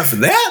motherfucker got fired for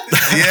that?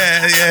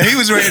 Yeah. He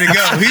was ready to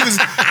go. He was,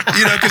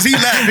 because he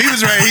left. He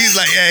was ready. He's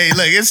like, hey,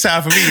 look, it's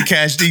time for me to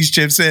cash these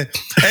chips in.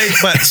 Hey,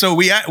 but so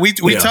we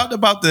talked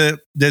about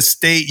the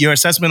state, your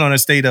assessment on the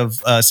state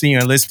of senior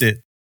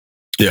enlisted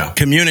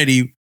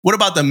community. What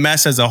about the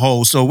mess as a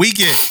whole? So we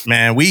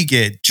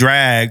get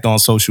dragged on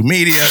social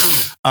media.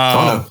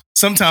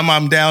 Sometimes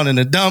I'm down in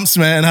the dumps,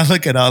 man. I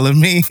look at all the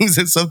memes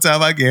and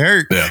sometimes I get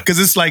hurt because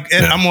it's like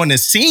I'm on the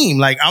scene.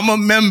 Like I'm a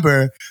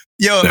member.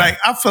 Like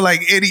I feel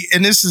like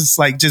and this is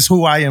like just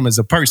who I am as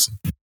a person.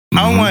 Mm-hmm.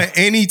 I want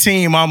any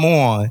team I'm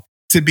on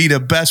to be the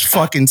best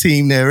fucking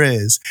team there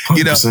is.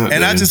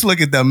 And I just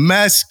look at the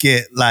mess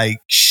get like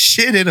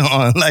shitted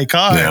on like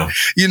hard,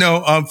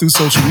 through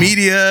social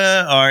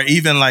media or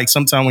even like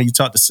sometimes when you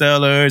talk to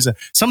sellers,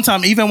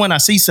 sometimes even when I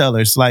see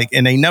sellers like,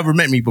 and they never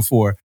met me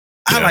before,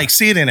 I like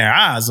see it in their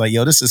eyes. Like,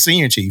 yo, this is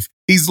senior chief.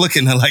 He's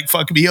looking to like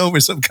fuck me over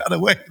some kind of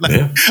way. Like,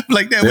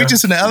 like that. We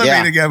just in the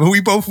elevator together.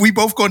 We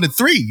both going to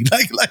 3.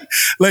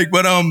 But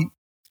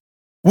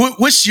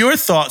what's your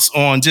thoughts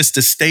on just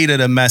the state of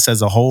the mess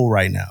as a whole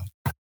right now?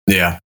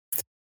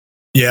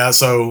 Yeah.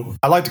 So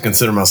I like to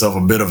consider myself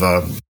a bit of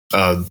a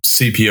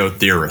CPO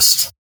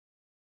theorist.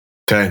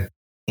 Okay.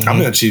 Mm-hmm. I've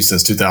been a chief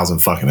since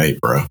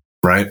 2008, bro.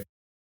 Right.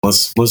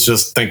 Let's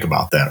just think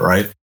about that.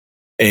 Right.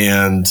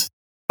 And,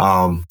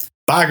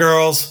 bye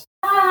girls.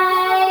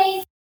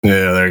 Bye.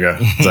 Yeah, there you go.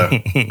 So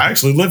I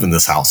actually live in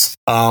this house.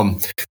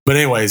 But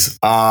anyways,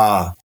 so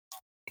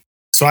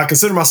I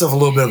consider myself a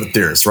little bit of a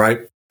theorist,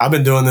 right? I've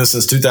been doing this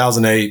since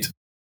 2008.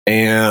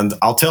 And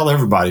I'll tell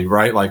everybody,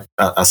 right? Like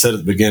I said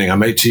at the beginning, I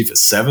made chief at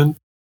 7.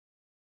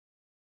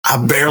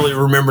 I barely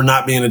remember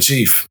not being a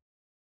chief,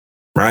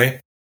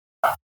 right?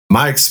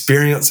 My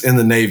experience in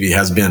the Navy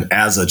has been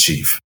as a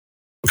chief,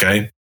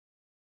 okay?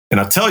 And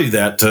I tell you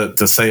that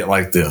to say it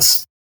like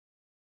this.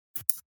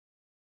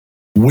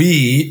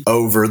 We,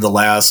 over the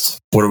last,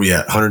 what are we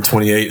at?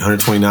 128,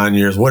 129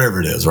 years,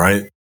 whatever it is,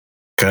 right?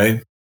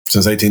 Okay?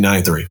 Since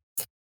 1893.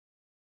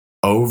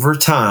 Over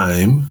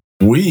time,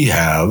 we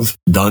have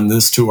done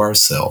this to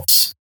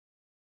ourselves.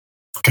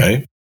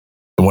 Okay?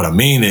 And what I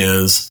mean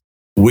is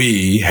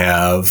we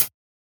have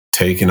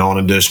taken on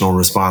additional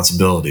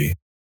responsibility.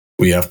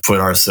 We have put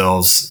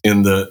ourselves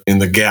in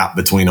the gap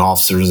between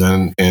officers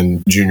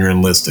and junior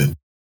enlisted.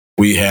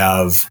 We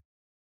have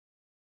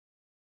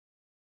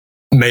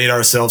made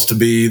ourselves to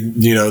be,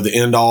 the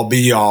end all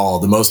be all,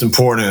 the most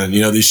important,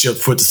 these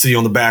ships put to sea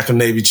on the back of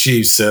Navy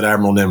chiefs, said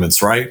Admiral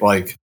Nimitz, right?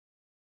 Like,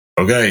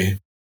 okay.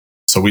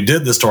 So we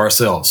did this to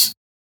ourselves.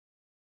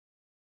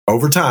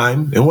 Over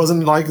time, it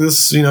wasn't like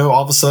this,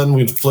 all of a sudden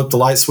we flipped the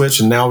light switch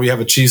and now we have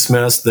a chief's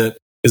mess that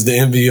is the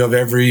envy of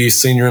every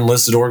senior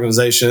enlisted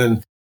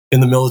organization in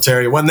the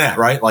military. It wasn't that,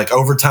 right? Like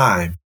over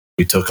time,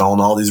 we took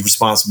on all these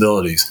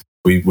responsibilities.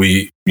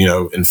 We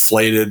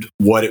inflated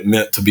what it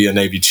meant to be a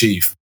Navy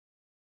chief.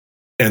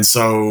 And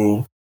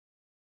so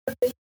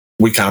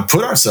we kind of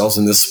put ourselves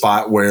in this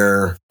spot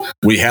where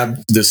we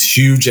have this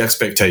huge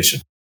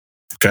expectation.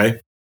 Okay.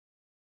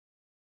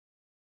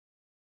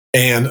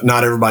 And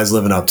not everybody's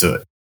living up to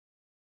it.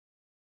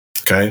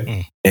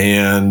 Okay.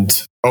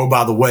 And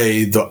by the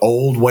way, the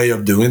old way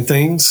of doing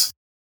things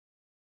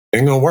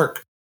ain't going to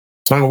work.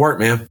 It's not going to work,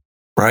 man.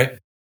 Right?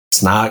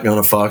 It's not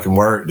going to fucking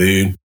work,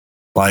 dude.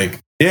 Like,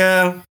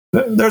 yeah,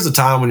 there's a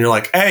time when you're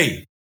like,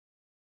 hey,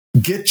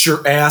 get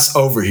your ass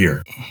over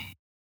here.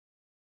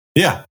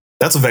 Yeah,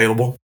 that's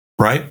available,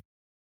 right?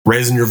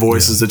 Raising your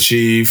voice as the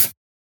chief,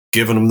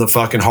 giving them the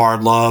fucking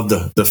hard love,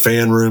 the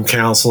fan room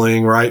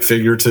counseling, right?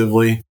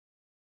 Figuratively.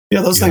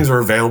 Yeah, those things are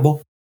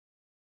available.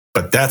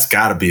 But that's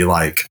got to be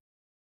like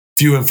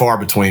few and far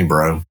between,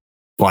 bro.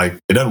 Like,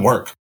 it doesn't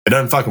work. It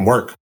doesn't fucking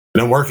work. It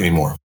doesn't work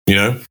anymore,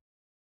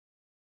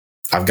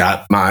 I've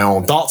got my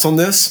own thoughts on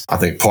this. I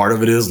think part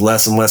of it is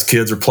less and less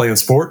kids are playing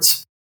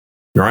sports,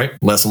 right?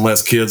 Less and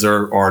less kids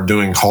are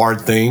doing hard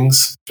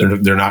things.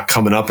 They're not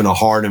coming up in a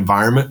hard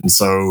environment. And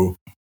so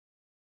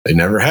they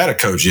never had a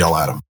coach yell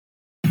at them,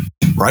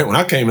 right? When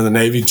I came in the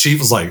Navy, chief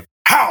was like,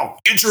 Howell,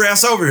 get your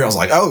ass over here. I was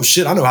like, oh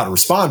shit, I know how to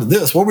respond to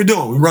this. What are we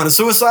doing? We running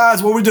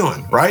suicides? What are we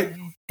doing? Right?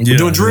 We're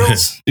doing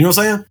drills. You know what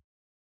I'm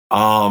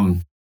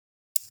saying?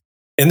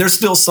 And there's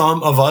still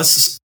some of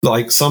us,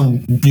 like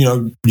some,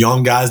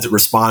 young guys that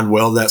respond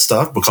well to that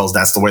stuff because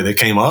that's the way they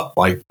came up.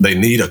 Like they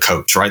need a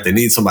coach, right? They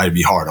need somebody to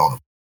be hard on them.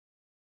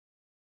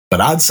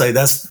 But I'd say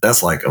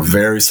that's like a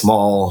very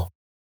small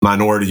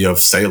minority of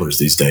sailors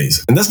these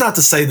days. And that's not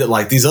to say that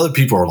like these other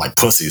people are like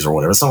pussies or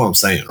whatever. That's not what I'm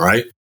saying,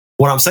 right?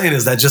 What I'm saying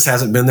is that just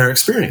hasn't been their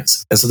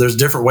experience. And so there's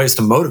different ways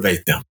to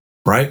motivate them,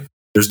 right?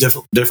 There's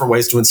different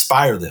ways to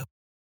inspire them.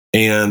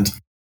 And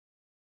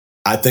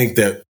I think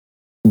that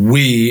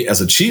we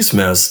as a Chiefs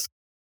mess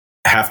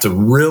have to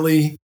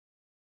really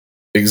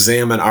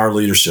examine our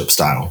leadership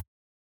style.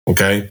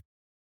 Okay.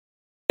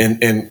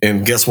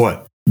 And guess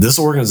what? This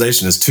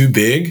organization is too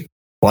big.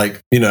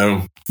 Like,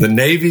 the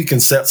Navy can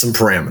set some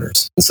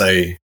parameters and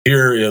say,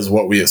 here is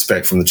what we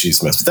expect from the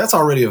Chiefs mess. But that's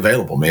already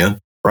available, man.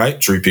 Right?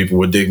 Treat people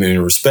with dignity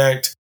and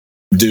respect.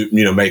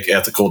 Make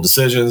ethical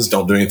decisions.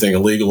 Don't do anything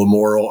illegal,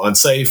 immoral,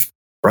 unsafe.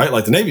 Right?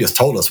 Like the Navy has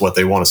told us what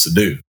they want us to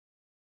do.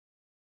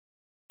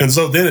 And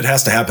so then it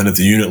has to happen at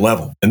the unit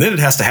level. And then it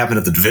has to happen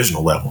at the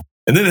divisional level.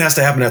 And then it has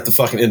to happen at the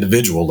fucking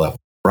individual level.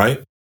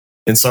 Right?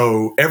 And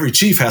so every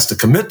chief has to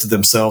commit to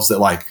themselves that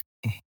like,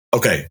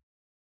 okay,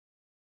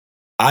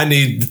 I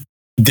need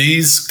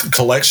these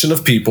collection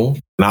of people,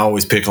 and I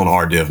always pick on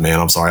RDiv, man.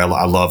 I'm sorry.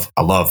 I love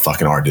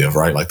fucking RDiv,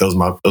 right? Like those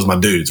my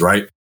dudes,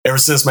 right? Ever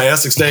since my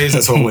Essex days,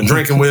 that's who I went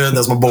drinking with.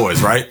 That's my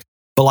boys, right?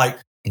 But like,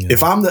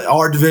 if I'm the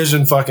R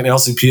division fucking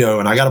LCPO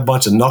and I got a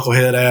bunch of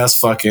knucklehead ass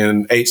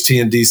fucking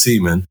HT and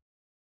DC men,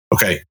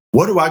 okay,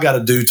 what do I got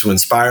to do to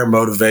inspire,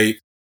 motivate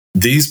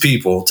these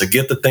people to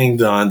get the thing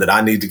done that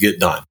I need to get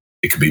done?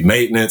 It could be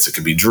maintenance, it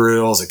could be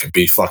drills, it could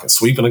be fucking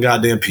sweeping a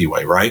goddamn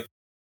P-way, right?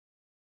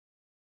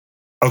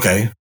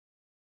 Okay.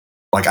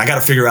 Like, I got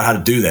to figure out how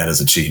to do that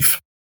as a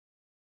chief.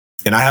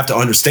 And I have to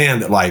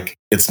understand that, like,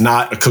 it's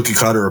not a cookie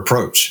cutter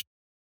approach.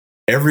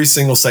 Every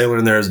single sailor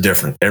in there is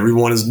different.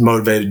 Everyone is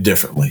motivated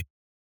differently.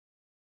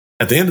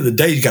 At the end of the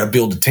day, you got to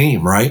build a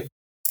team, right?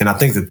 And I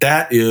think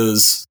that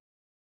is,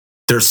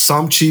 there's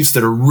some chiefs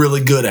that are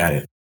really good at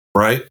it,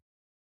 right?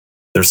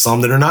 There's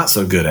some that are not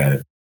so good at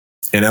it.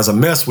 And as a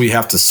mess, we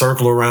have to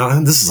circle around.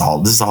 And this is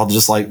all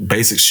just like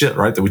basic shit,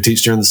 right? That we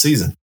teach during the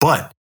season.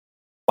 But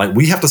like,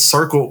 we have to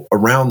circle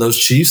around those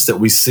chiefs that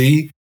we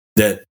see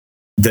that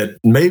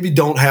maybe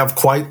don't have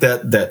quite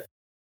that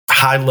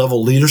high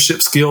level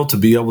leadership skill to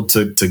be able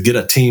to get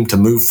a team to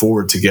move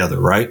forward together,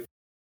 right?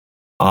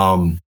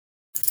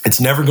 It's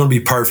never going to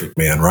be perfect,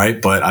 man,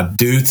 right? But I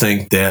do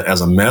think that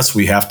as a mess,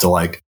 we have to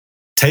like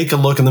take a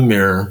look in the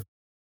mirror,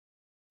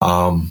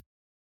 and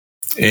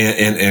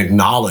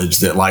acknowledge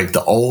that like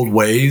the old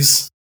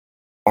ways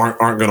aren't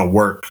going to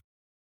work.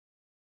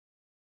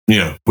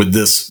 With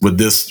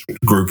this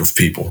group of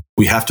people,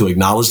 we have to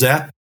acknowledge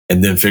that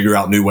and then figure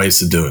out new ways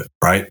to do it,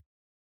 right?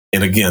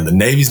 And again, the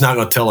Navy's not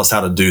going to tell us how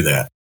to do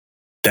that.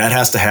 That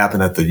has to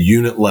happen at the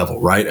unit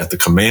level, right? At the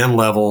command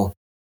level,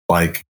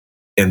 like,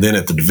 and then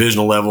at the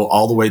divisional level,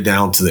 all the way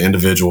down to the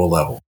individual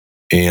level.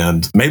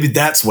 And maybe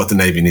that's what the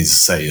Navy needs to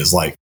say is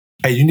like,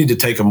 hey, you need to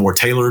take a more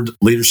tailored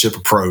leadership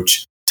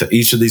approach to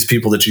each of these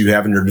people that you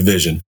have in your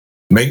division.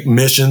 Make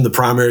mission the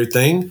primary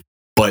thing,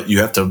 but you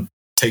have to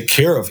take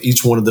care of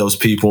each one of those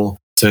people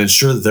to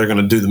ensure that they're going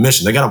to do the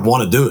mission. They got to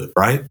want to do it,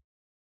 right?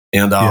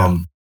 And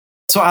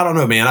so I don't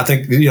know, man. I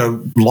think,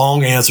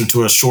 long answer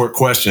to a short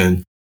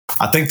question.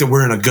 I think that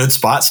we're in a good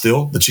spot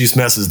still. The Chiefs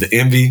mess is the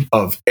envy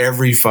of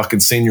every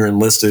fucking senior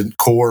enlisted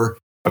corps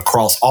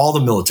across all the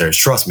militaries.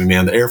 Trust me,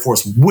 man. The Air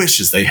Force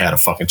wishes they had a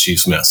fucking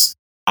Chiefs mess.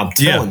 I'm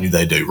telling you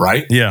they do,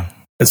 right? Yeah.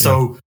 And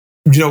so,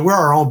 we're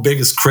our own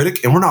biggest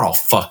critic and we're not all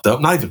fucked up.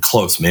 Not even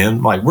close,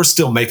 man. Like, we're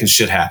still making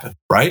shit happen,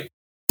 right?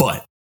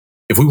 But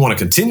if we want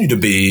to continue to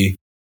be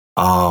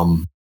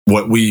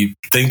what we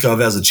think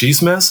of as a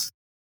Chiefs mess,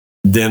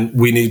 then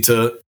we need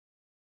to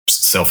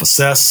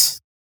self-assess,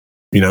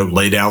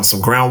 lay down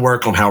some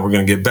groundwork on how we're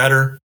going to get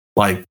better.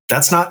 Like,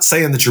 that's not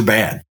saying that you're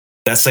bad.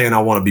 That's saying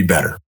I want to be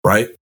better,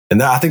 right?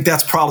 And I think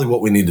that's probably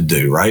what we need to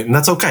do, right? And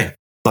that's okay.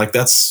 Like,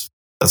 that's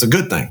a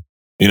good thing,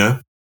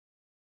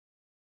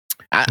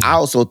 I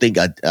also think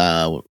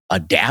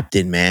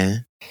adapting,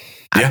 man.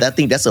 Yeah. I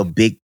think that's a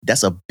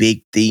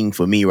big thing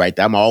for me, right?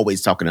 I'm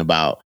always talking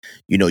about,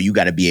 you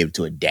got to be able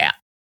to adapt,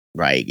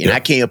 right? And I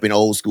came up in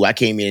old school. I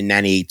came in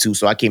 98 too,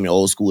 so I came in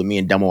old school. And me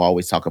and Dumbo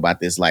always talk about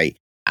this. Like,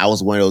 I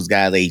was one of those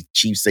guys. Like,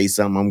 Chief say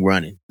something, I'm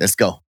running. Let's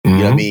go. You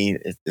know what I mean?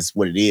 It's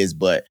what it is.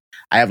 But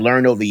I have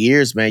learned over the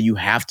years, man, you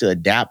have to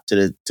adapt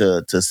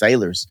to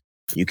sailors.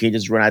 You can't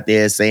just run out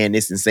there saying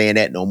this and saying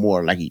that no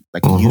more, like you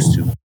used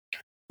to.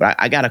 But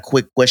I got a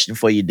quick question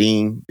for you,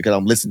 Dean, because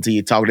I'm listening to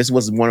you talk. This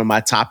wasn't one of my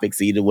topics,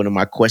 either one of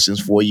my questions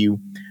for you.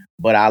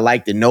 But I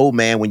like to know,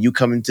 man, when you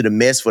come into the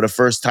mess for the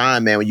first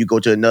time, man, when you go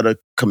to another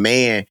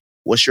command,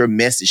 what's your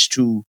message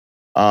to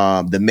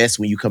the mess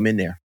when you come in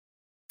there?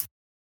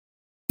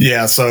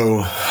 Yeah,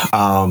 so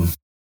I'll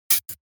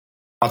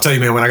tell you,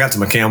 man, when I got to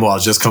McCampbell, I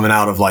was just coming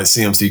out of like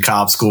CMC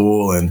Cobb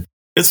School, and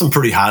it's some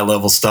pretty high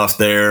level stuff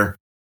there.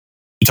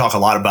 You talk a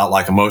lot about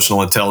like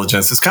emotional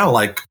intelligence. It's kind of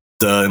like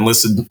the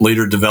enlisted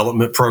leader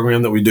development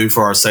program that we do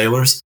for our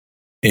sailors.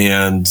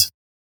 And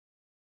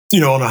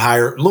on a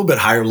little bit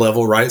higher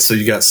level, right? So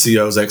you got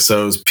COs,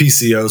 XOs,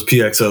 PCOs,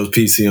 PXOs,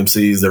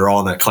 PCMCs. They're all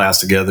in that class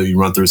together. You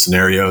run through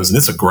scenarios, and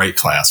it's a great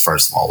class.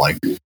 First of all, like,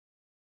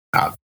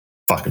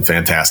 fucking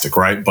fantastic,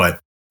 right? But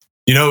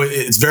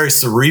it's very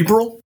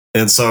cerebral,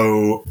 and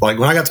so like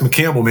when I got to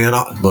McCampbell, man,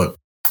 look,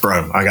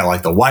 bro, I got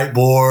like the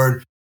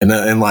whiteboard,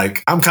 and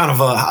like I'm kind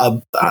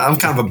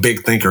of a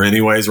big thinker,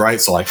 anyways,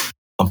 right? So like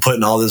I'm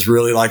putting all this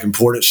really like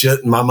important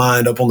shit in my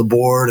mind up on the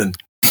board, and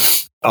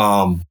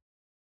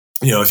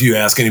if you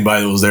ask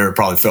anybody that was there, it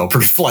probably fell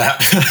pretty flat.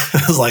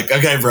 I was like,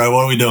 okay, bro,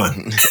 what are we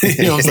doing?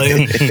 You know what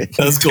I'm saying?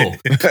 That's cool.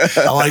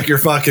 I like your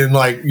fucking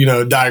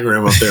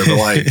diagram up there, but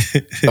like,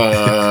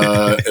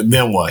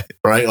 then what?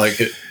 Right? Like,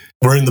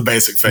 we're in the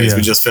basic phase. Yeah.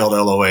 We just failed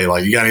LOA.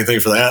 Like, you got anything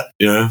for that?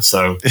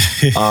 So,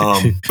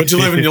 but you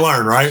live and you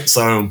learn, right?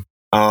 So,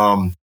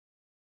 I'll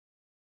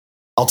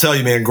tell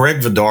you, man,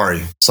 Greg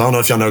Vidari. So I don't know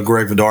if y'all know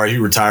Greg Vidari. He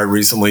retired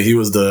recently. He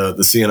was the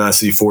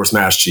CNIC Force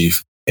Mass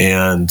Chief,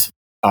 and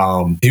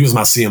he was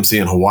my CMC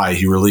in Hawaii.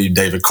 He relieved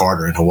David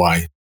Carter in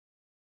Hawaii.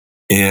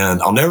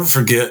 And I'll never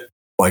forget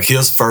like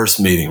his first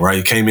meeting, right?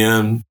 He came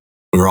in,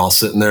 we were all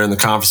sitting there in the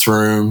conference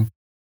room,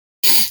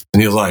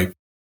 and he was like,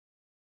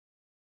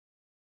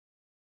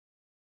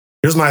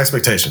 here's my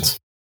expectations.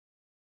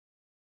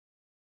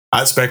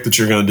 I expect that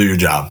you're going to do your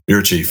job. You're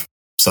a chief.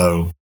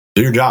 So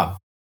do your job.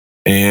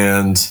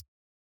 And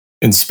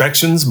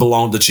inspections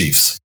belong to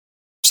chiefs.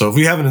 So if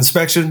we have an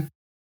inspection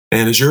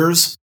and it's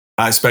yours,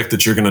 I expect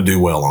that you're going to do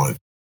well on it.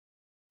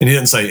 And he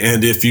didn't say,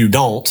 and if you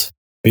don't,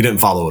 he didn't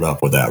follow it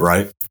up with that,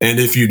 right? And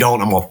if you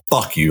don't, I'm going to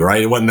fuck you,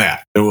 right? It wasn't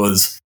that. It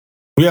was,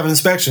 we have an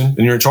inspection and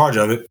you're in charge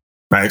of it.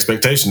 My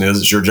expectation is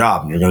it's your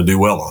job and you're going to do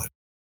well on it.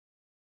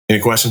 Any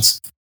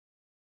questions?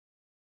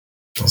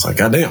 I was like,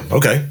 God damn,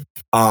 okay.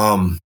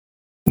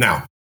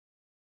 Now,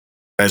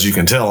 as you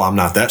can tell, I'm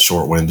not that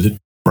short-winded,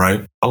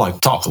 right? I like to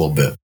talk a little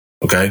bit,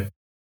 okay?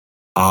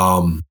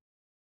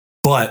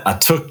 But I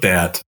took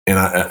that and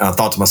I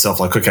thought to myself,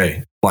 like,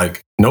 okay,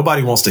 like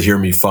nobody wants to hear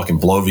me fucking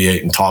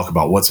bloviate and talk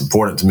about what's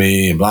important to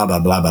me and blah,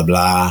 blah, blah, blah,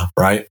 blah,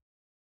 right?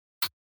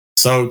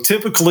 So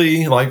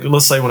typically, like,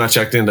 let's say when I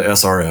checked into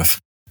SRF,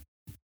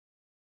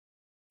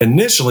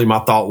 initially my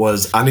thought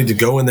was I need to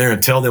go in there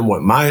and tell them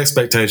what my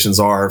expectations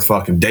are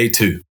fucking day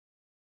 2.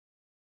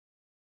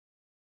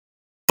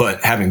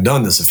 But having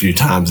done this a few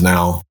times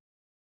now,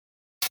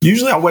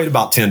 usually I wait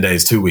about 10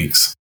 days, 2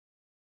 weeks.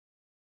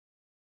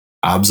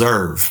 I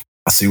observe.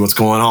 I see what's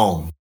going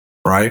on,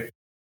 right?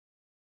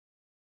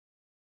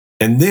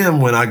 And then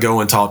when I go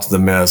and talk to the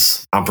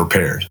mess, I'm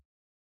prepared.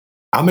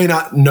 I may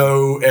not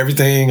know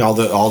everything, all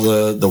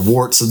the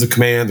warts of the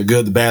command, the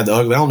good, the bad, the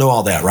ugly. I don't know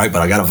all that, right?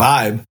 But I got a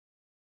vibe.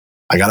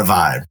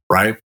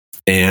 Right?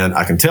 And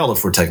I can tell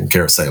if we're taking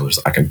care of sailors.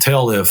 I can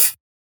tell if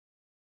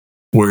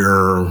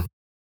we're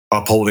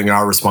upholding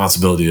our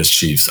responsibility as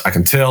chiefs. I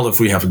can tell if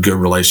we have a good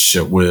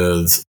relationship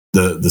with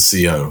the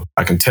CO.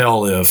 I can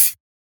tell if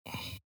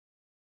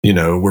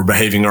we're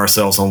behaving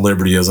ourselves on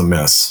liberty as a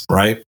mess,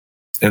 right?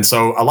 And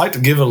so I like to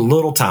give it a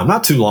little time,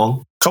 not too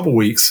long, a couple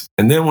weeks.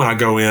 And then when I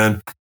go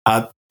in,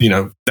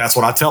 that's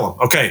what I tell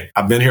them. Okay,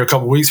 I've been here a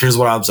couple weeks. Here's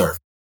what I observed.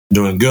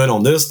 Doing good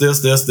on this,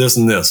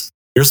 and this.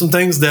 Here's some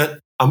things that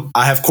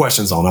I have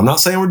questions on. I'm not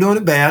saying we're doing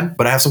it bad,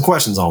 but I have some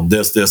questions on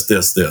this.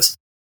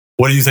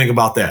 What do you think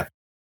about that?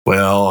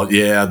 Well,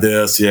 yeah,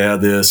 this.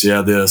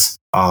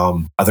 I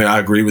think I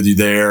agree with you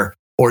there.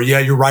 Or, yeah,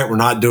 you're right, we're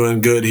not doing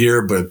good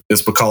here, but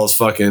it's because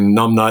fucking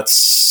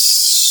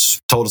numbnuts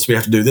told us we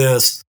have to do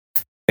this.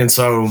 And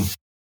so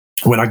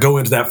when I go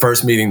into that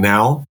first meeting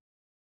now,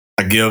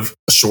 I give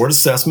a short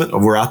assessment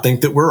of where I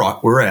think that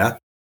we're at.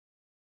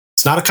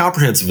 It's not a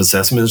comprehensive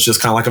assessment. It's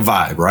just kind of like a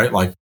vibe, right?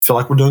 Like, I feel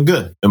like we're doing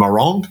good. Am I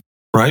wrong?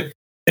 Right?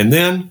 And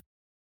then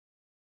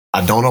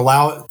I don't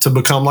allow it to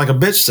become like a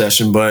bitch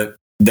session, but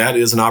that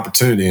is an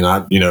opportunity.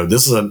 And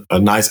this is a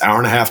nice hour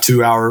and a half,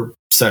 2 hour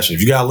session.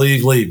 If you got to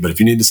leave. But if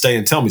you need to stay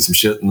and tell me some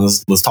shit, and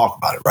let's talk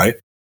about it, right?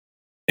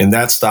 And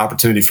that's the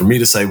opportunity for me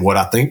to say what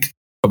I think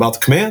about the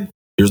command.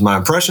 Here's my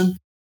impression.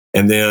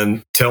 And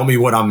then tell me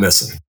what I'm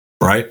missing,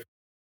 right?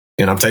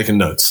 And I'm taking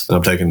notes,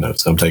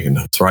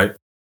 right?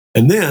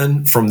 And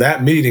then from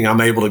that meeting,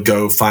 I'm able to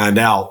go find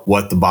out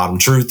what the bottom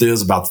truth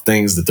is about the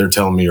things that they're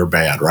telling me are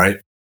bad, right?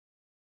 At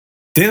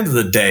the end of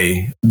the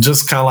day,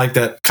 just kind of like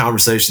that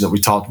conversation that we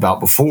talked about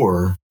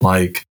before,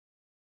 like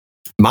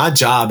my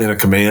job in a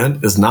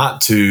command is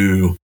not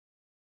to,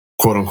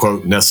 quote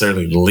unquote,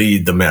 necessarily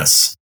lead the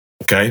mess,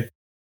 okay?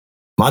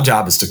 My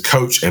job is to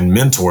coach and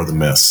mentor the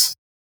mess,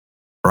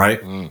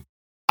 right?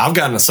 I've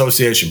got an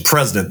association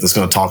president that's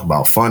going to talk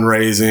about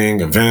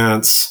fundraising,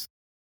 events,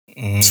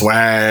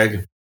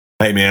 swag.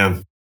 Hey,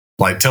 man,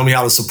 like, tell me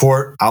how to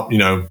support. I'll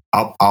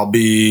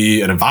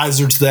be an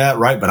advisor to that,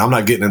 right? But I'm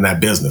not getting in that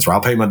business, right?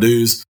 I'll pay my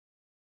dues.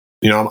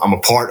 I'm a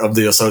part of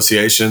the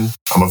association.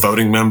 I'm a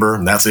voting member,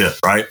 and that's it,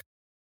 right?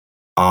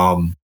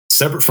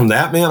 Separate from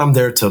that, man, I'm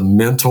there to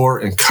mentor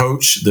and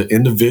coach the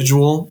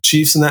individual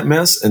chiefs in that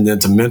mess, and then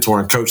to mentor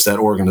and coach that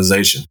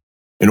organization.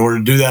 In order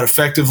to do that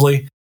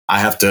effectively, I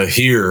have to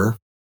hear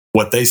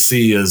what they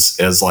see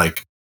as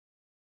like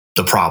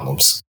the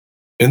problems.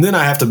 And then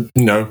I have to,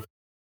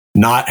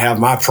 not have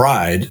my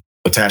pride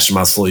attached to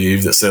my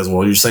sleeve that says,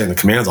 well, you're saying the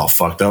command's all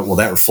fucked up. Well,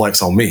 that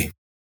reflects on me.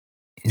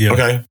 Yeah.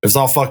 Okay. If it's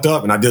all fucked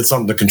up and I did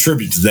something to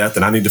contribute to that,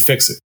 then I need to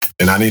fix it.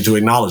 And I need to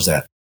acknowledge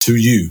that to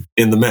you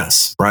in the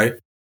mess. Right.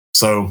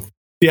 So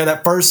yeah,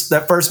 that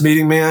first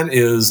meeting, man,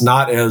 is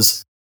not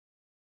as,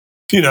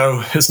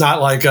 it's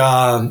not like,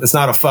 it's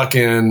not a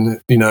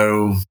fucking,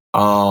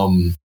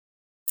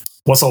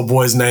 what's old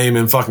boy's name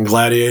in fucking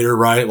Gladiator,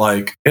 right?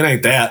 Like, it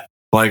ain't that.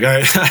 Like,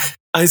 I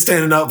ain't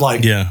standing up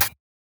like,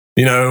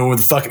 with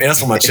the fucking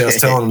S on my chest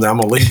telling them that I'm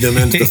going to lead them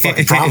into the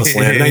fucking promised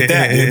land. It ain't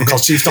that, dude,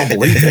 because Chiefs don't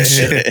believe that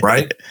shit,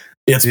 right?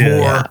 It's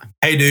more,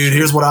 hey, dude,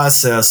 here's what I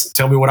assess.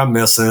 Tell me what I'm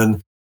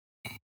missing.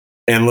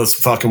 And let's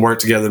fucking work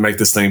together to make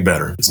this thing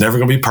better. It's never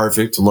going to be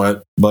perfect,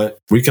 but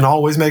we can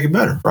always make it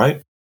better,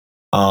 right?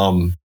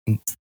 So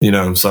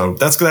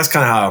that's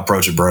kind of how I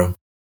approach it, bro.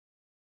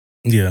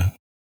 Yeah.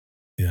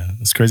 Yeah,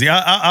 it's crazy.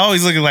 I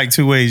always look at like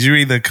two ways. You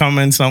either come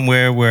in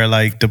somewhere where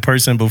like the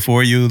person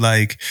before you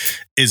like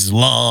is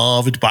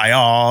loved by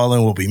all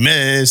and will be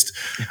missed,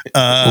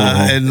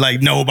 and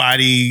like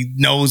nobody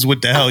knows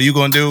what the hell you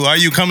gonna do. Are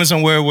you coming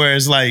somewhere where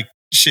it's like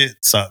shit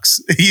sucks?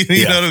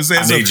 you know what I'm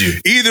saying? I need you.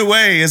 Either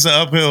way, it's an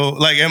uphill.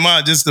 Like,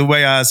 just the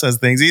way I assess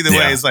things. Either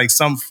way, it's like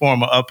some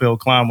form of uphill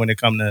climb when it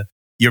comes to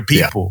your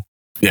people.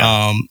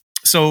 Yeah.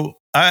 So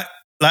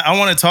I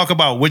want to talk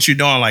about what you're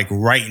doing like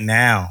right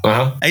now.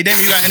 Hey,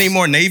 Dave, you got any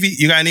more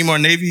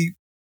Navy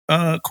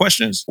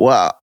questions?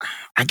 Well,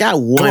 I got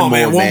one more,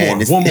 man.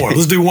 One more.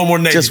 Let's do one more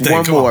Navy. Just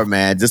one more,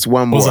 man. Just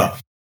one more. What's up?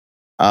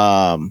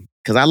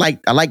 Because I like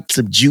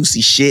some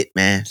juicy shit,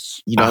 man.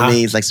 You know what I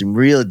mean? It's like some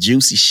real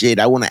juicy shit.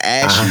 I want to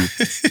ask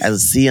you,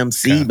 as a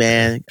CMC,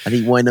 man, I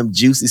need one of them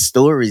juicy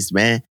stories,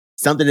 man.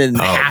 Something that didn't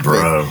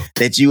happen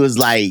that you was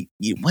like,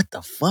 what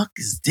the fuck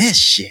is this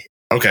shit?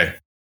 Okay.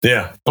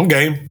 Yeah, I'm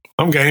game.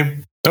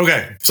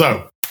 Okay,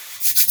 so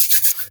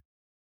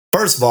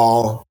first of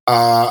all,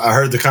 I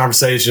heard the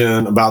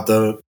conversation about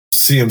the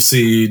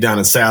CMC down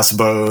in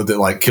Sasebo that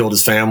like killed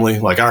his family.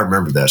 Like, I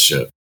remember that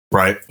shit,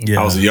 right?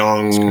 Yeah, I was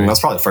I was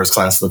probably first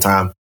class at the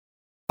time.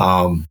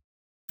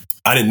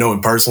 I didn't know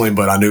him personally,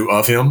 but I knew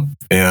of him,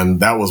 and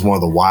that was one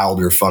of the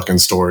wilder fucking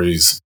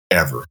stories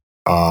ever.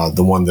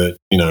 The one that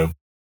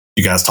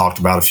you guys talked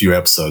about a few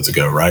episodes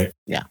ago, right?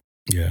 Yeah,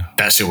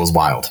 that shit was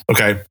wild.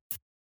 Okay.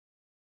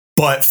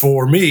 But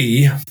for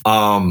me,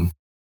 man,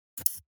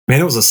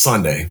 it was a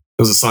Sunday. It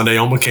was a Sunday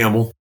on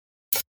McCampbell.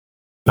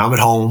 I'm at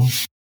home.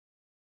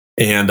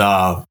 And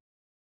let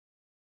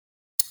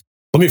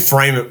me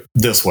frame it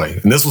this way.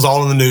 And this was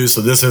all in the news,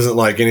 so this isn't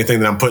like anything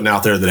that I'm putting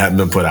out there that hadn't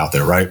been put out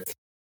there, right?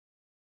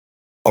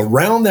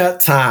 Around that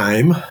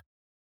time,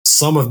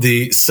 some of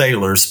the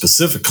sailors,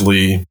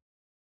 specifically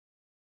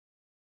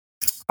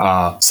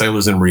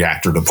sailors in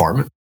reactor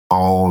department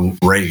on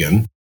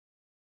Reagan,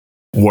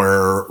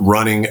 were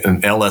running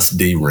an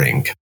LSD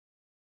ring.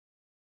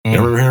 You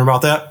ever hear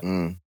about that?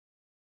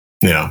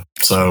 Yeah.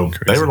 So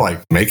they were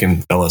like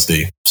making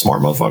LSD.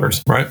 Smart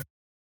motherfuckers, right?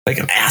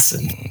 Making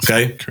acid.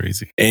 Okay.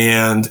 Crazy.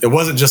 And it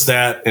wasn't just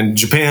that. In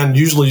Japan,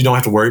 usually you don't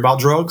have to worry about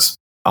drugs.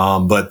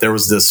 But there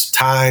was this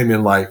time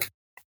in like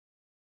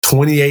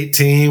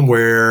 2018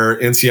 where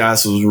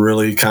NCIS was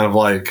really kind of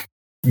like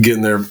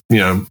getting their,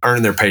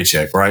 earning their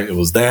paycheck, right? It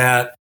was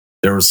that.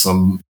 There was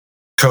some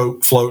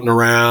coke floating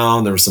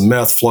around, there was some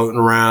meth floating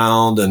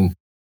around, and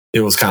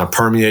it was kind of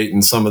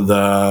permeating some of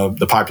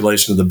the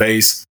population of the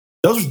base.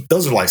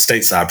 Those are like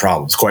stateside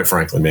problems, quite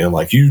frankly, man.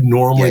 Like, you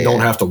normally don't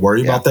have to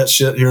worry about that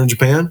shit here in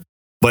Japan,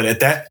 but at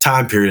that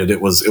time period,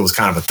 it was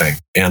kind of a thing,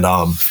 and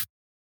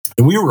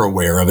we were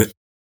aware of it.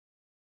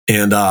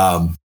 And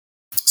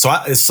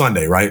it's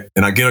Sunday, right?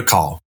 And I get a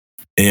call,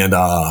 and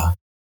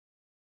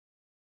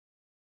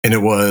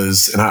it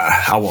was, and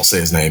I won't say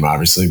his name,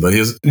 obviously, but he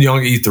was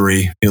young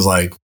E3. He was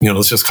like,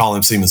 let's just call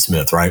him Seaman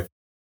Smith, right?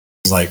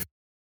 He's like,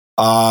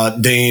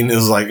 Dean, it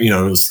was like, it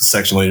was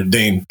section leader,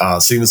 Dean,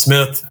 Seaman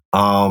Smith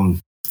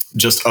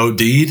just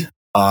OD'd.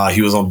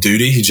 He was on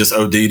duty. He just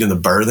OD'd in the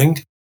berthing.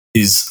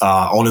 He's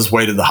on his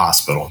way to the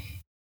hospital.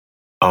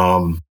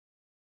 Oh,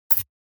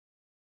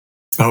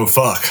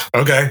 fuck.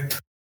 Okay.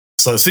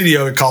 So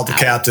CDO had called the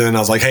captain. I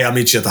was like, hey, I'll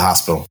meet you at the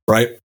hospital,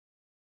 right?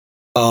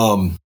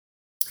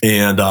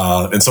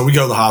 And so we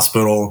go to the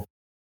hospital.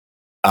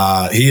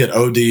 He had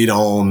OD'd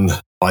on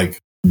like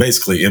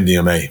basically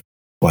MDMA,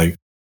 like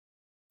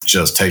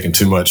just taking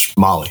too much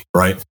Molly,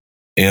 right?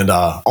 And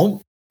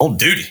on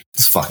duty,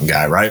 this fucking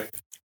guy, right?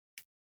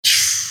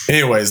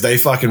 Anyways, they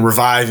fucking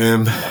revive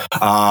him,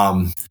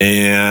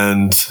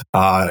 and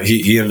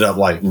he ended up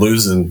like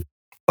losing,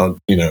 a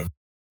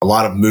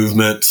lot of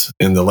movement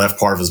in the left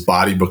part of his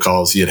body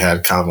because he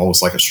had kind of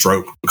almost like a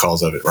stroke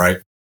because of it, right?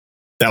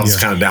 That was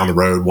kind of down the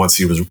road once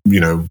he was,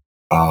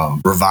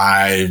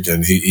 revived,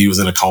 and he was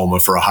in a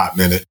coma for a hot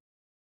minute.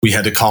 We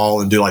had to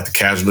call and do like the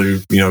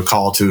casualty,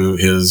 call to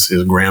his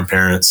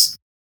grandparents.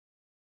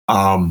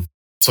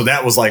 So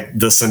that was like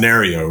the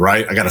scenario,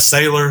 right? I got a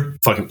sailor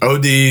fucking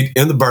OD'd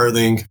in the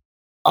berthing.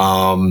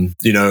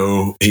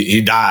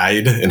 He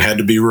died and had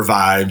to be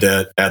revived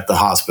at the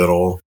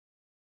hospital.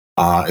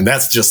 And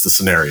that's just the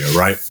scenario,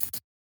 right?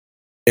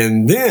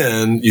 And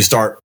then you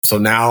start, so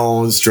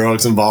now there's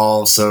drugs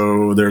involved,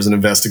 so there's an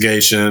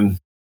investigation.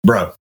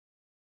 Bro.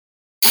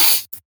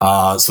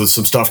 So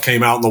some stuff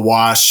came out in the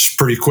wash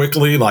pretty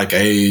quickly, like,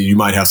 hey, you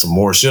might have some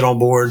more shit on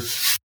board.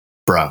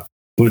 Bro,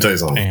 let me tell you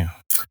something. Damn.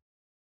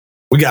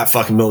 We got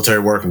fucking military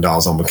working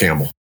dogs on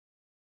McCampbell.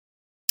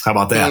 How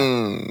about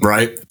that?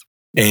 Right?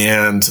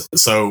 And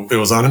so it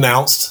was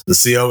unannounced. The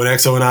CO and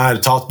XO and I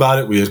had talked about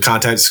it. We had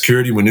contacted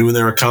security. We knew when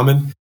they were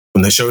coming.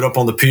 When they showed up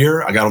on the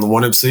pier, I got on the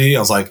 1MC. I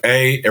was like,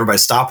 hey, everybody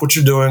stop what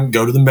you're doing.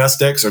 Go to the mess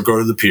decks or go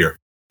to the pier.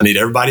 I need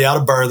everybody out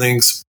of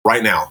berthings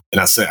right now. And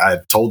I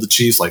told the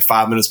chiefs like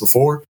 5 minutes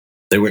before.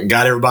 They went and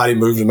got everybody,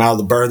 moved them out of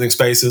the berthing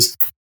spaces.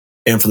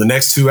 And for the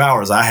next 2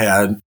 hours, I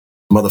had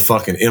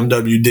motherfucking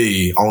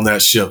MWD on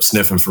that ship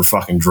sniffing for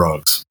fucking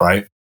drugs,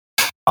 right?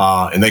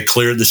 And they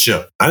cleared the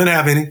ship. I didn't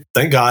have any.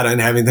 Thank God I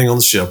didn't have anything on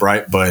the ship,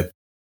 right? But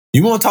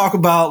you want to talk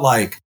about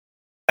like,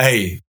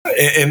 hey,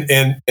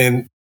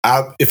 and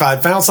if I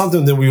had found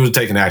something, then we would have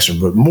taken action.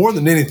 But more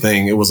than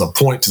anything, it was a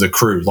point to the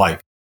crew.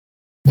 Like,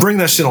 bring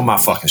that shit on my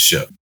fucking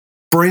ship.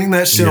 Bring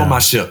that shit on my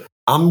ship.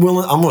 I'm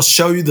going to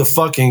show you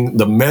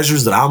the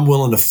measures that I'm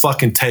willing to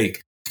fucking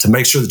take to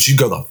make sure that you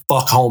go the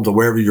fuck home to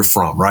wherever you're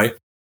from, right?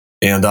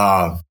 And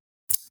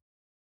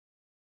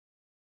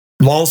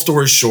long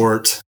story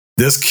short,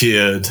 this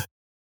kid,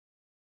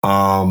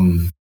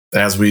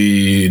 as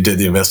we did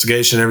the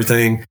investigation and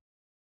everything,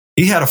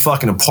 he had a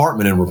fucking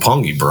apartment in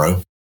Roppongi,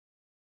 bro.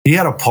 He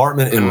had an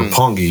apartment in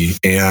Roppongi,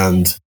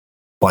 and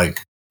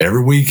like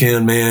every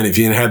weekend, man, if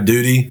he didn't have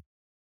duty,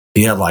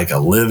 he had like a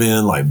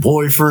live-in like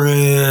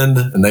boyfriend,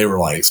 and they were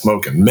like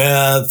smoking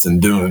meth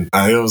and doing.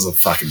 It was a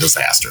fucking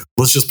disaster.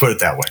 Let's just put it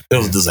that way. It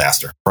was a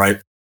disaster,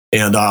 right?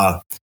 And I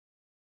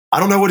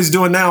don't know what he's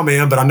doing now,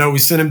 man, but I know we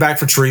sent him back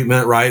for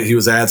treatment, right? He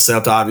was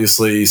ADCEPT,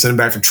 obviously. Sent him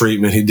back for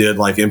treatment. He did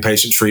like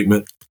inpatient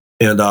treatment.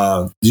 And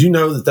do you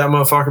know that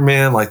motherfucker,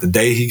 man, like the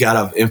day he got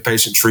out of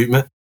inpatient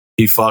treatment,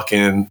 he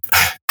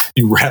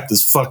wrapped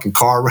his fucking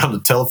car around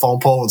the telephone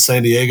pole in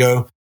San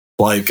Diego.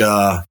 Like,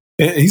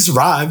 he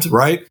survived,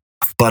 right?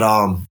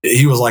 But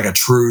he was like a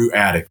true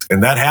addict.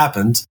 And that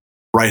happened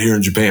right here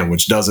in Japan,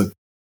 which doesn't,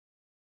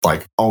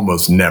 like,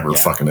 almost never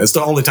fucking, it's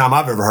the only time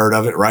I've ever heard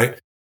of it, right?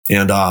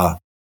 And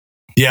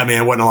yeah,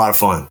 man, it wasn't a lot of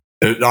fun.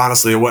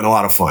 Honestly, it wasn't a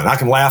lot of fun. I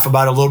can laugh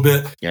about it a little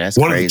bit. Yeah, that's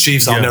One crazy. of the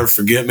chiefs I'll never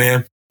forget,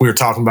 man. We were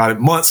talking about it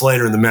months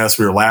later in the mess.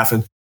 We were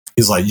laughing.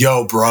 He's like,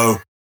 yo, bro,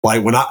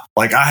 like when I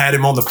had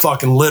him on the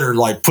fucking litter,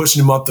 like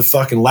pushing him up the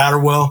fucking ladder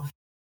well,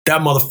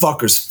 that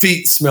motherfucker's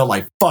feet smelled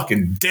like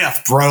fucking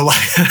death, bro.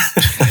 Like,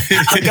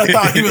 I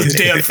thought he was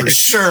dead for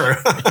sure.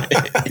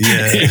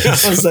 Yeah. You know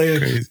what I'm saying?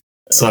 Crazy.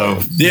 So,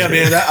 yeah,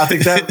 man, I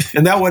think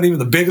that wasn't even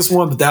the biggest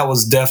one, but that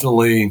was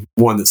definitely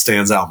one that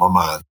stands out in my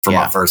mind for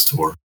my first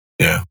tour.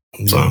 Yeah.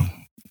 So.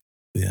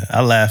 Yeah,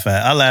 I laugh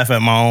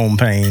at my own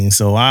pain.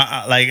 So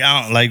I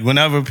don't like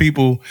whenever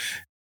people,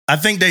 I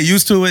think they're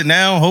used to it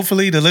now.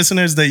 Hopefully the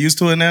listeners, they're used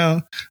to it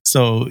now.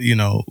 So, you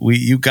know,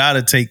 you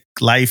gotta take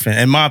life, and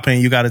in my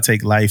opinion, you gotta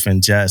take life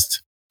in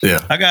jest.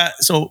 Yeah. I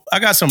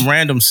got some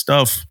random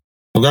stuff.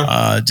 Okay.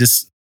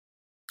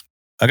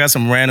 I got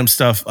some random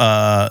stuff.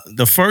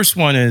 The first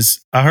one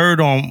is, I heard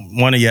on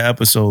one of your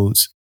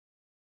episodes,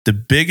 the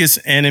biggest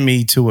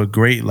enemy to a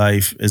great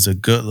life is a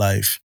good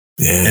life.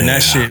 Yeah. And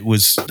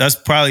that's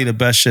probably the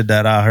best shit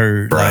that I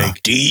heard,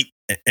 like deep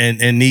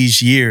in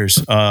these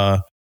years.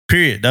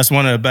 Period. That's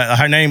one of the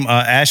best. Her name,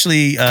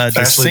 Ashley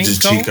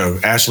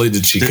DeChico. Ashley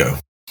DeChico.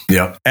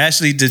 Yep.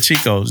 Ashley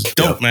DeChico's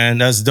dope, man.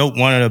 That's dope.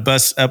 One of the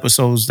best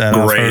episodes that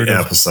I've heard. Great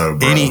episode,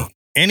 bro.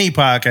 Any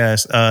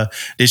podcast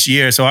this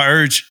year. So I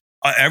urge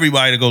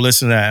everybody to go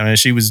listen to that, man.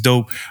 She was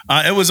dope.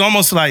 It was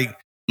almost like,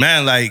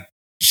 man, like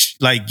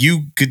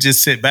you could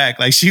just sit back.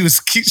 Like she was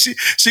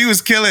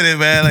killing it,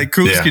 man. Like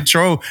cruise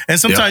control. And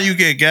sometimes you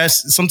get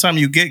guests.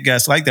 Sometimes you get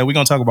guests like that. We're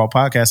gonna talk about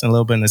podcasting a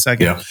little bit in a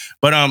second. Yeah.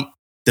 But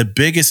the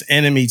biggest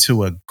enemy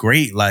to a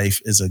great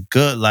life is a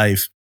good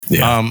life.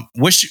 Yeah.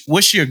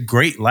 What's your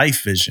great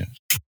life vision,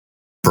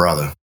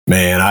 brother?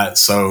 Man,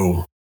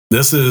 so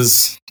this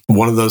is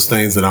one of those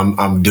things that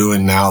I'm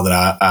doing now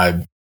that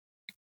I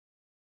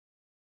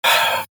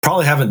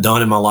probably haven't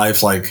done in my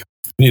life. Like,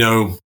 you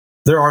know,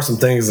 there are some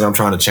things that I'm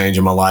trying to change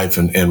in my life,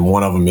 and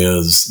one of them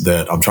is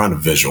that I'm trying to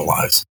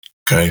visualize.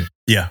 Okay.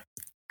 Yeah.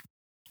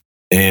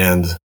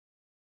 And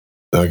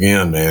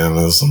again, man,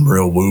 there's some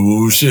real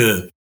woo-woo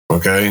shit.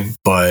 Okay.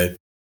 But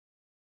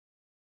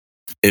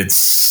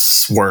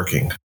it's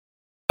working.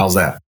 How's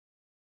that?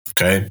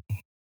 Okay.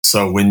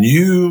 So when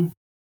you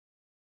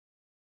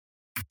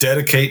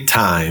dedicate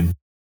time,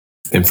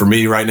 and for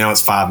me right now,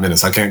 it's 5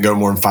 minutes. I can't go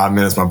more than 5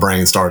 minutes. My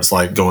brain starts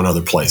like going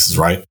other places,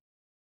 right?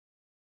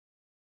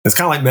 It's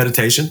kind of like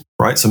meditation,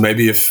 right? So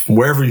maybe if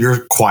wherever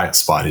your quiet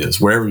spot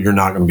is, wherever you're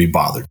not going to be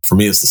bothered. For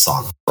me, it's the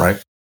sauna,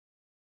 right?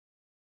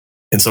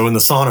 And so in the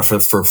sauna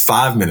for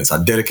 5 minutes,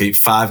 I dedicate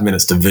 5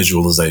 minutes to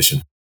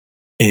visualization.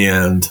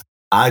 And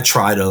I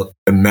try to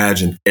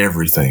imagine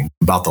everything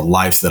about the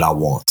life that I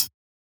want.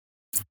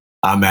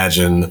 I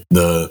imagine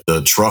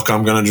the truck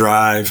I'm going to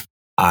drive.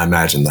 I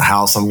imagine the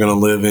house I'm going to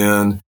live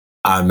in.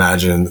 I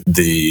imagine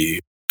the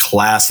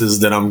classes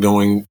that I'm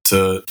going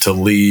to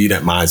lead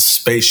at my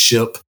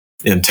spaceship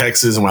in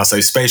Texas. And when I say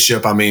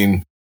spaceship, I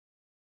mean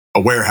a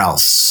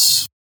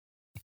warehouse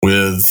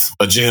with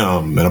a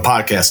gym and a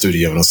podcast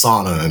studio and a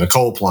sauna and a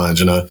cold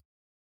plunge and a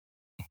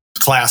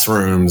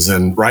classrooms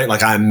and right.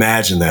 Like I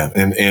imagine that.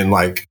 And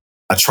like,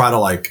 I try to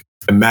like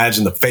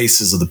imagine the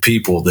faces of the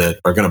people that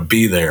are going to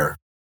be there.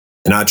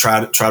 And I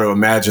try to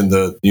imagine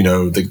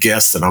the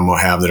guests that I'm going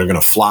to have that are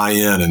going to fly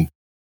in and,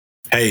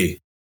 hey,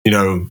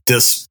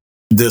 this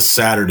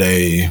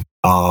Saturday,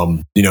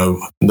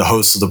 the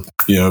host of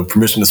the,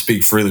 Permission to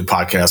Speak Freely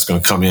podcast is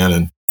going to come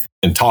in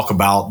and talk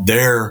about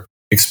their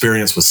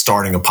experience with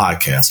starting a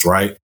podcast.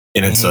 Right.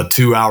 And it's a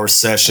 2-hour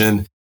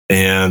session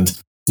and,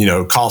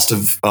 cost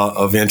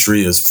of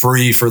entry is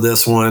free for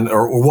this one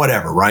or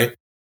whatever. Right.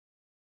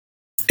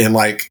 And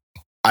like,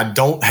 I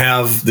don't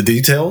have the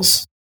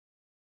details,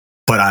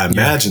 but I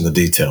imagine the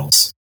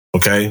details.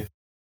 Okay.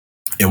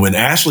 And when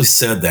Ashley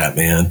said that,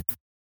 man,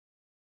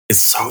 it's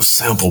so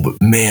simple, but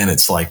man,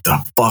 it's like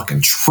the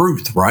fucking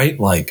truth, right?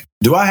 Like,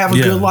 do I have a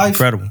good life?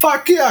 Incredible.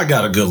 Fuck yeah, I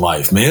got a good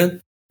life,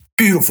 man.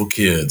 Beautiful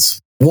kids,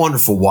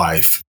 wonderful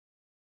wife,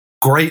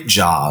 great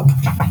job,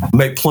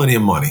 make plenty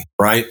of money,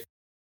 right?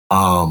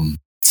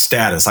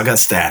 Status, I got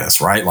status,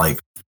 right? Like,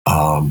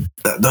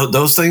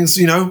 those things,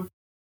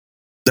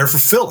 they're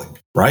fulfilling,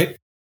 right?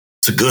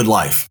 It's a good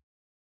life.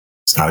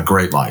 It's not a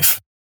great life,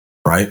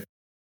 right?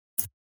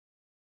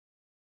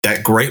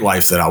 That great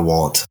life that I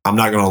want, I'm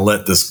not going to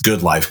let this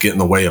good life get in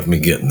the way of me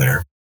getting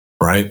there,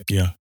 right?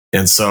 Yeah.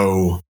 And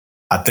so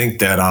I think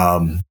that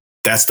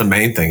that's the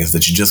main thing is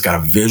that you just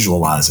got to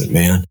visualize it,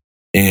 man.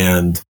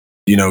 And,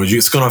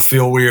 it's going to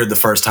feel weird the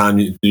first time,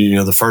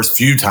 the first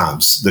few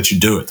times that you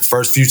do it. The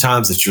first few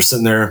times that you're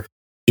sitting there,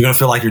 you're going to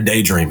feel like you're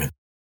daydreaming.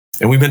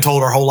 And we've been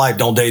told our whole life,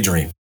 don't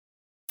daydream.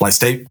 Like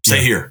stay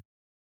here.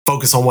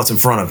 Focus on what's in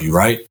front of you,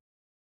 right?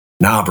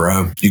 Nah,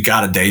 bro, you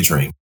got to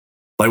daydream.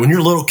 Like when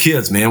you're little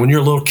kids, man, when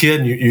you're a little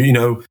kid and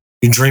you're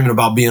dreaming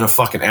about being a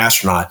fucking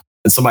astronaut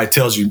and somebody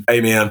tells you,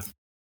 hey, man,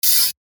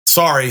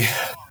 sorry,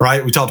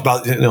 right? We talked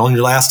about on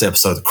your last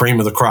episode, the cream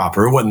of the crop,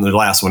 or it wasn't the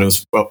last one. It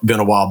was been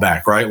a while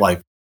back, right?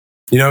 Like,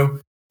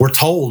 we're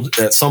told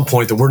at some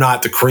point that we're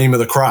not the cream of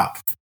the crop.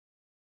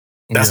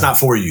 That's not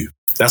for you.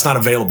 That's not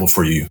available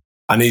for you.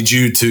 I need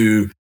you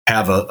to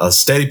have a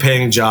steady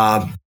paying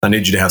job. I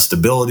need you to have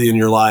stability in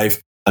your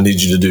life. I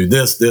need you to do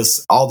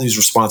this, all these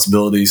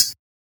responsibilities.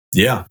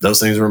 Yeah,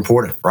 those things are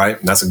important, right?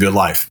 And that's a good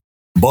life.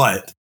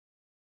 But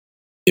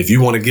if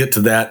you want to get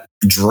to that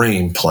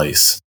dream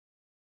place,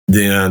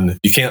 then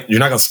you're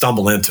not going to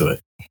stumble into it.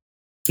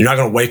 You're not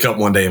going to wake up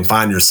one day and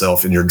find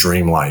yourself in your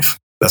dream life.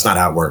 That's not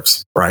how it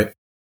works, right?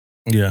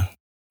 Yeah.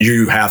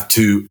 You have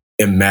to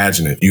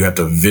imagine it. You have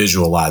to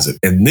visualize it.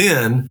 And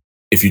then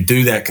if you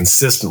do that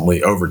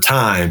consistently over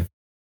time,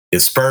 it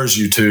spurs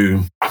you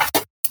to,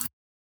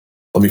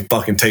 let me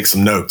fucking take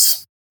some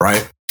notes,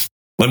 right?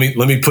 Let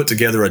me put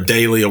together a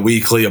daily, a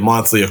weekly, a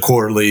monthly, a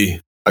quarterly,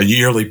 a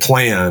yearly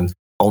plan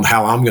on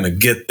how I'm going to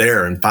get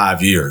there in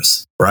 5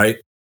 years, right?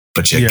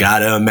 But you got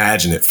to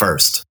imagine it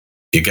first.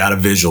 You got to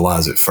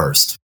visualize it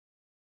first.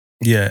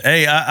 Yeah.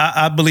 Hey,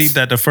 I believe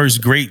that the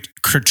first great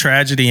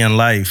tragedy in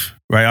life,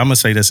 right? I'm going to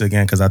say this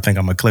again because I think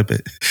I'm going to clip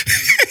it.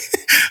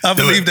 I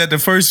believe that the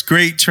first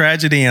great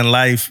tragedy in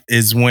life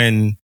is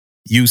when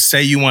you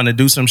say you want to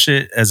do some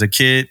shit as a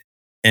kid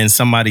and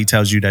somebody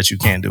tells you that you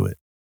can't do it.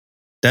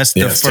 That's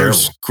the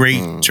first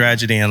great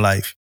tragedy in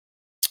life.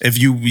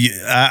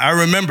 I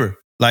remember,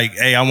 like,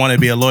 hey, I want to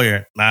be a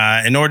lawyer.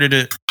 In order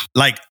to,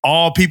 like,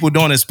 all people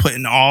doing is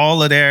putting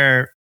all of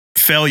their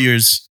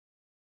failures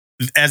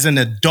as an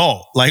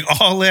adult, like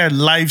all their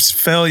life's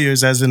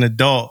failures as an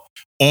adult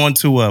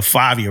onto a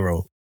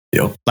 5-year-old.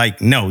 Yep. Like,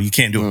 no, you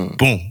can't do it.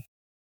 Boom.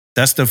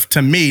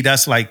 To me,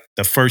 that's like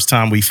the first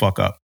time we fuck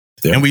up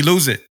and we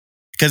lose it.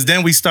 Because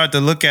then we start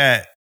to look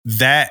at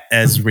that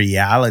as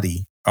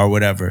reality or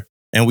whatever.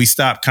 And we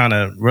stop kind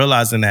of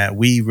realizing that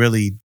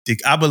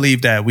I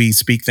believe that we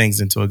speak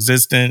things into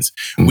existence.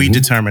 We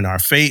determine our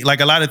fate, like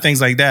a lot of things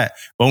like that.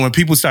 But when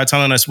people start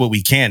telling us what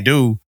we can't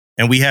do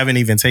and we haven't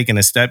even taken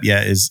a step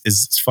yet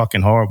is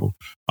fucking horrible.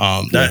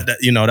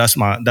 That's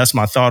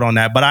my thought on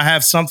that. But I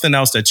have something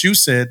else that you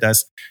said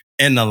that's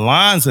in the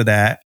lines of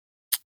that.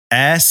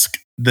 Ask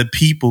the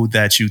people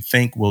that you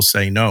think will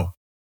say no.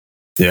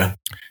 Yeah.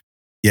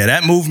 Yeah,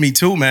 that moved me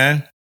too,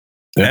 man.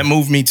 Yeah. That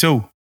moved me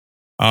too.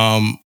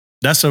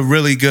 That's a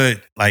really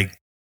good, I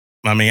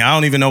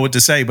don't even know what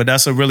to say, but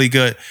that's a really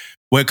good,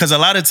 because a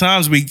lot of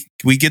times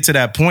we get to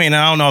that point, and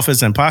I don't know if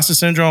it's imposter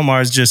syndrome or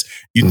it's just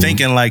you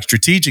thinking like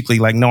strategically,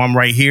 like, no, I'm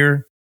right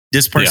here.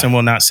 This person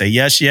will not say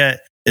yes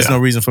yet. There's no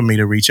reason for me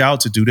to reach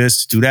out to do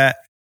this, to do that.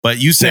 But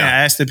you saying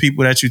ask the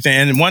people that you think,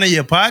 and in one of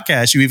your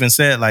podcasts, you even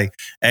said like,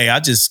 hey, I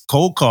just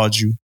cold called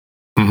you.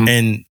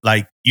 And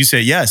like you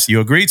said, yes, you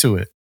agreed to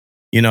it.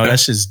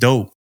 That's just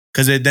dope.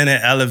 Because then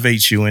it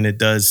elevates you and it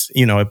does,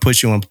 it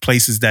puts you in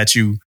places that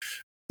you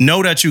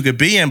know that you could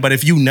be in. But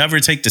if you never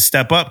take the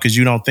step up because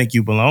you don't think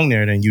you belong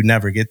there, then you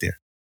never get there.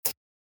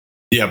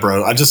 Yeah,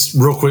 bro. I just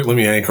real quick, let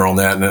me anchor on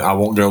that, and I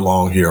won't go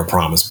long here, I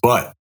promise.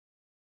 But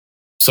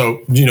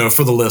so,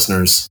 for the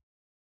listeners,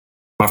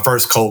 my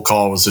first cold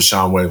call was to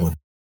Sean Whalen.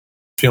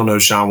 If you don't know who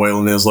Sean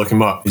Whalen is, look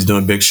him up. He's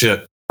doing big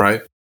shit,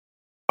 right?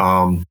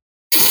 And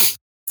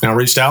I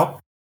reached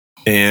out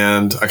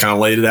and I kind of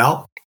laid it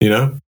out, in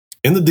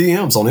the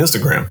DMs on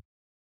Instagram.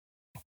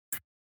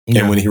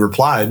 Yeah. And when he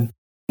replied,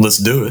 let's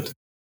do it,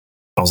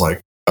 I was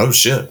like, oh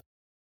shit,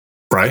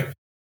 right?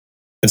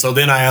 And so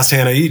then I asked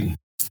Hannah Eden.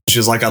 She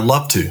was like, I'd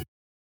love to,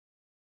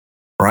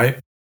 right?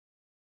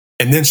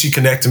 And then she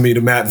connected me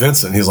to Matt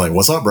Vincent. He's like,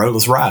 what's up, bro?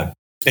 Let's ride.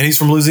 And he's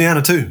from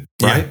Louisiana too,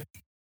 right?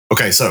 Yeah.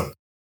 Okay, so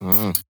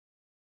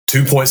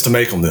 2 points to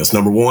make on this.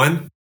 Number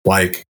one,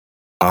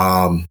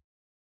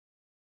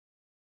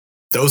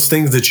 those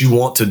things that you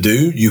want to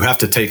do, you have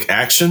to take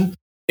action,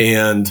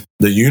 and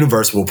the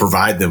universe will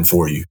provide them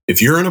for you.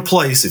 If you're in a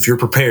place, if you're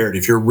prepared,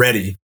 if you're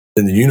ready,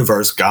 then the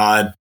universe,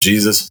 God,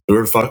 Jesus,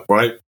 whoever the fuck,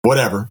 right?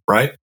 Whatever,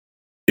 right?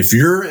 If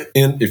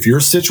you're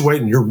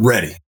situated and you're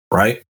ready,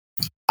 right?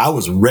 I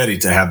was ready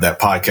to have that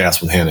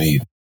podcast with Hannah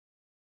Eden.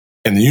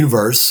 And the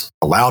universe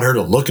allowed her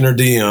to look in her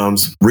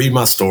DMs, read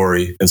my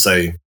story, and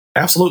say,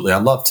 absolutely,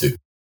 I'd love to,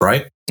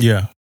 right?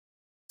 Yeah.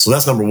 So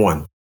that's number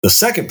one. The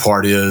second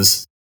part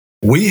is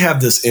we have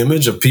this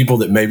image of people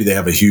that maybe they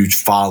have a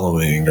huge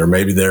following, or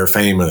maybe they're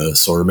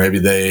famous, or maybe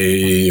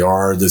they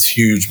are this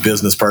huge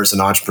business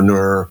person,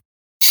 entrepreneur,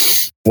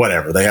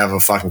 whatever. They have a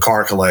fucking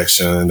car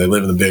collection. They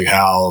live in a big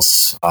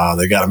house.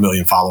 They got 1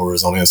 million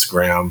followers on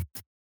Instagram.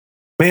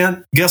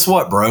 Man, guess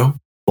what, bro?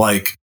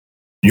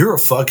 You're a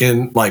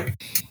fucking,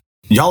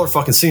 y'all are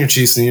fucking senior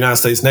chiefs in the United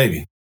States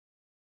Navy.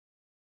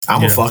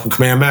 I'm a fucking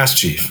command master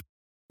chief.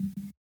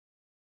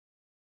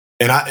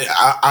 And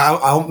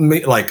I'm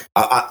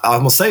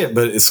gonna say it,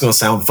 but it's gonna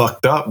sound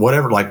fucked up,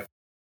 whatever. I'm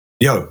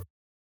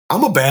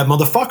a bad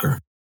motherfucker.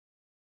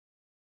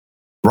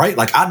 Right?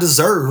 I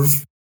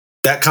deserve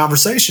that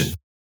conversation.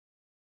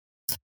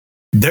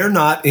 They're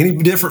not any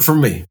different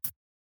from me.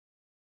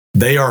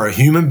 They are a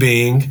human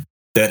being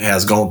that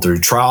has gone through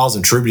trials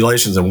and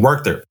tribulations and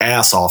worked their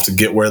ass off to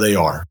get where they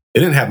are. It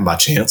didn't happen by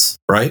chance,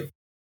 right?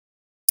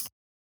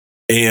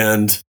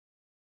 And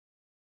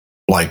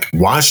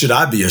why should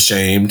I be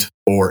ashamed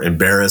or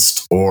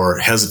embarrassed or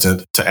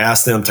hesitant to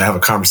ask them to have a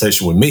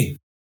conversation with me?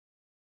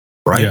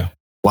 Right? Yeah.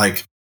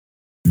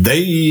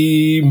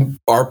 They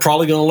are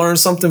probably going to learn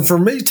something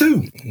from me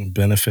too.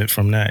 Benefit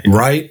from that.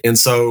 Right? And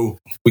so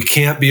we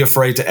can't be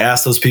afraid to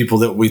ask those people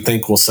that we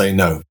think will say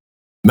no.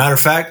 Matter of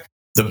fact,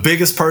 the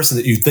biggest person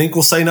that you think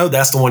will say no,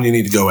 that's the one you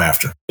need to go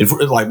after.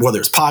 Whether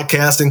it's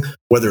podcasting,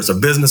 whether it's a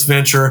business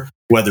venture,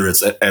 whether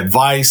it's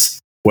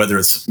advice, whether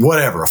it's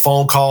whatever, a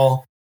phone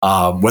call,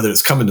 whether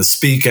it's coming to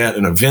speak at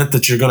an event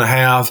that you're going to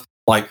have,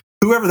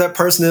 whoever that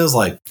person is,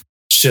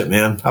 shit,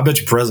 man, I bet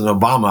you President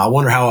Obama, I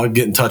wonder how I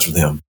get in touch with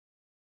him.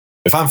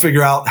 If I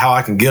figure out how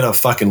I can get a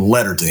fucking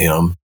letter to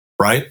him,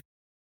 right?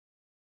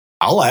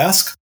 I'll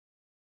ask.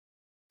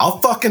 I'll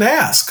fucking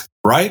ask,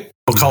 right?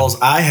 Because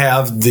I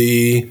have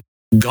the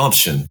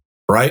gumption,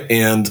 right?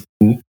 And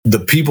the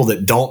people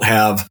that don't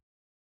have,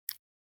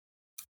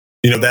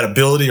 that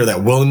ability or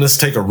that willingness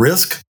to take a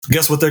risk,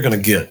 guess what they're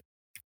going to get?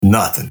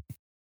 Nothing,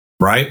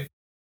 right?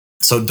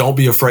 So don't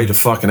be afraid to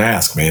fucking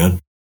ask,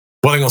 man.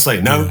 What are they going to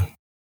say? No? Yeah.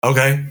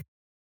 Okay.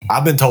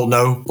 I've been told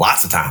no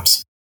lots of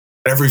times.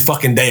 Every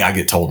fucking day I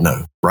get told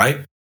no,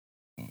 right?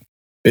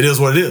 It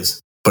is what it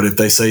is. But if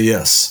they say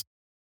yes,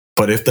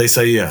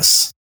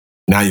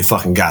 now you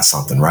fucking got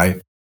something, right?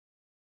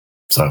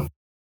 So.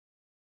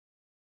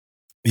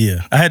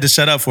 Yeah. I had to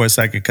shut up for a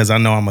second because I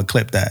know I'm going to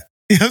clip that.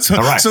 So,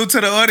 all right. So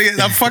to the audience,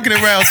 I'm fucking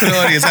around to the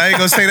audience. I ain't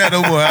going to say that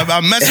no more.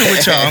 I'm messing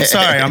with y'all. I'm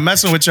sorry. I'm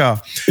messing with y'all.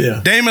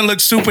 Yeah. Damon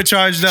looks super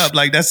charged up.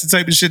 That's the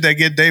type of shit that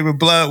get David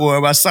blood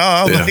warm. I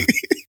saw him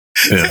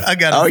I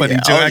got a funny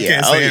joke. I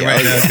can't say it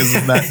right now because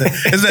it's not.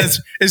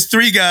 It's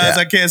three guys.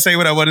 I can't say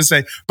what I want to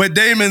say. But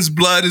Damon's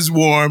blood is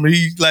warm.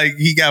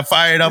 He got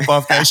fired up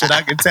off that shit.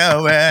 I can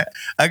tell, man.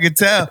 I can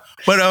tell.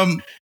 But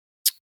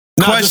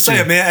just say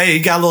it, man. Hey, he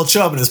got a little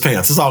chub in his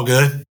pants. It's all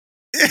good.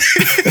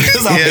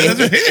 It's all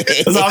good.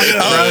 It's all good,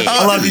 bro.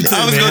 I love you too,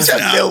 man.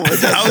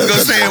 I was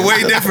gonna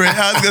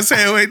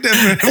say it way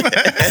different.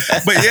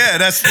 But yeah,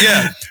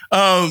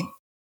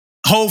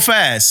 Hold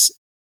fast.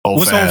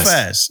 What's Hold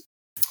Fast?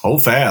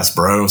 Hold fast,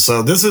 bro.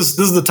 So this is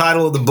the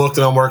title of the book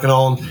that I'm working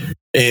on,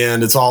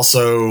 and it's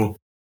also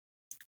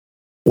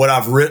what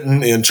I've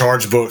written in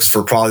charge books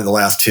for probably the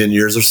last 10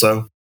 years or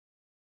so.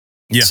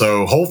 Yeah.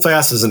 So Hold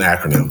Fast is an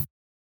acronym.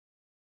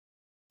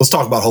 Let's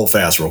talk about Hold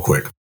Fast real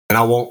quick. And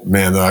I won't,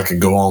 man, I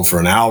could go on for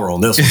an hour on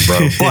this one,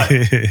 bro. But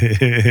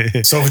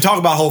so if we talk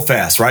about Hold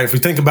Fast, right? If we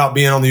think about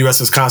being on the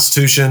USS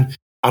Constitution,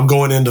 I'm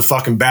going into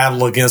fucking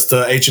battle against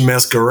the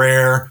HMS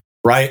Guerrero,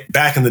 right?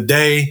 Back in the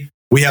day,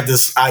 we have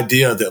this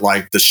idea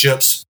that the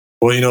ships,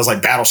 it's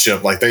like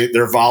battleship,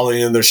 they're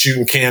volleying, they're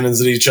shooting cannons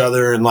at each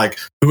other, and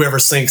whoever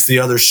sinks the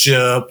other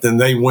ship, then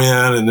they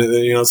win, and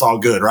it's all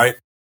good, right?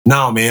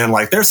 No, man,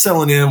 they're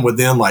sailing in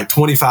within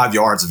 25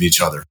 yards of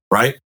each other,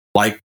 right?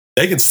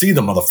 They can see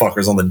the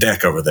motherfuckers on the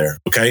deck over there,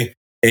 okay?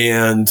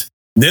 And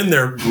Then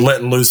they're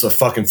letting loose a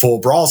fucking full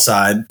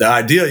broadside. The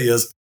idea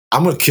is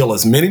I'm going to kill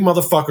as many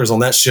motherfuckers on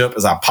that ship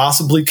as I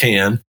possibly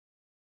can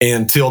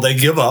until they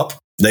give up.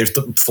 They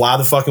fly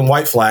the fucking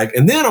white flag.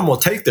 And then I'm going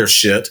to take their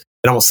shit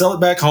and I'm going to sell it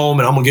back home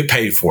and I'm going to get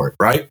paid for it,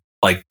 right?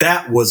 Like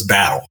that was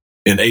battle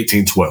in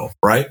 1812,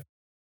 right?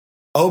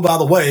 Oh, by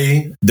the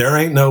way, there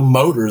ain't no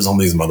motors on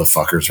these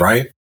motherfuckers,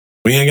 right?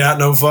 We ain't got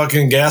no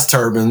fucking gas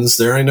turbines.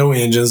 There ain't no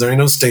engines. There ain't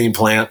no steam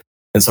plant.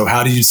 And so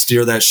how do you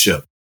steer that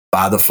ship?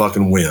 By the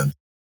fucking wind.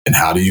 And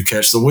how do you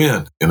catch the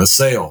wind? In a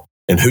sail.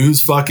 And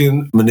who's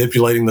fucking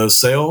manipulating those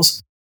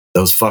sails?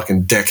 Those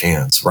fucking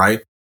deckhands,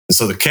 right? And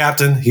so the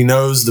captain, he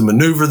knows the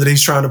maneuver that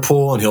he's trying to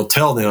pull and he'll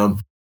tell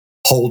them,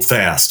 hold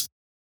fast.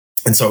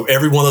 And so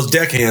every one of those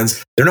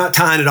deckhands, they're not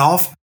tying it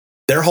off.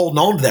 They're holding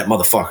on to that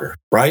motherfucker,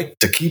 right?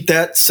 To keep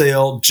that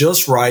sail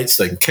just right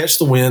so they can catch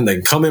the wind, they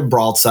can come in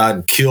broadside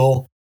and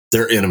kill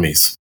their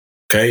enemies,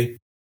 okay?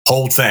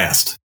 Hold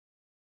fast.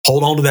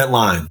 Hold on to that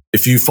line.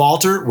 If you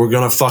falter, we're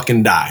going to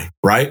fucking die,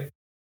 right?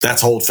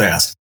 That's hold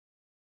fast.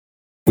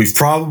 We've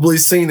probably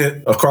seen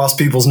it across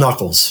people's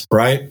knuckles,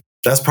 right?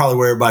 That's probably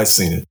where everybody's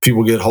seen it.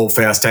 People get hold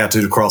fast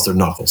tattooed across their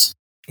knuckles.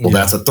 Well,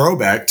 that's a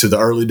throwback to the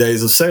early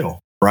days of sail,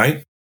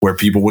 right? Where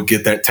people would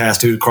get that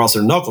tattooed across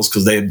their knuckles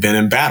because they had been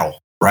in battle,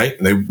 right?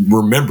 And they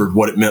remembered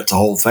what it meant to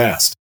hold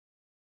fast.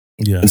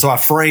 Yeah. And so I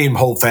frame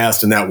hold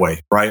fast in that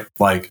way, right?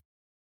 Like,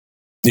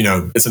 you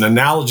know, it's an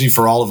analogy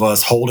for all of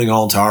us holding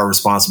on to our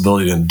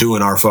responsibility and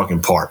doing our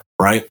fucking part,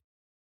 right?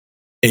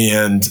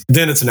 And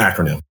then it's an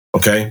acronym,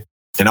 okay?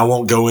 And I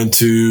won't go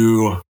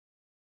into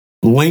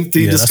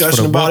lengthy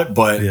discussion about it,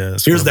 but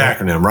here's the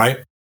acronym,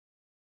 right?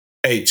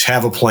 H,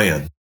 have a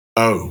plan.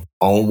 O,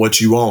 own what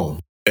you own.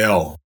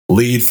 L,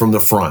 lead from the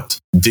front.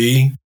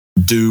 D,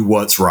 do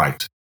what's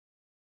right.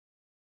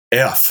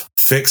 F,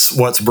 fix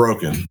what's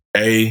broken.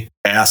 A,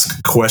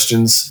 ask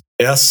questions.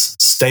 S,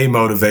 stay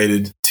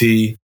motivated.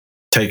 T,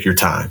 take your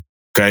time.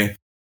 Okay?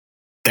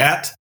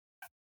 That,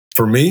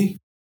 for me,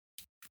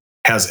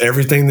 has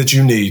everything that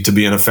you need to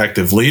be an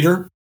effective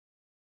leader,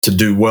 to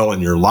do well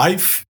in your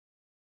life.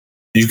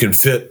 You can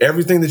fit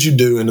everything that you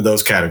do into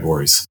those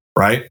categories,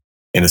 right?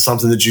 And it's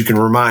something that you can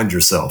remind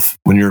yourself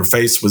when you're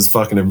faced with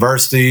fucking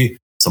adversity,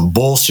 some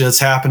bullshit's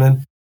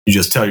happening. You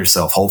just tell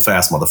yourself, hold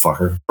fast,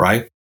 motherfucker,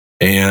 right?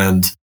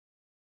 And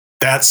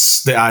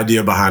that's the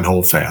idea behind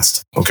hold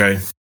fast, okay?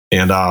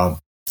 And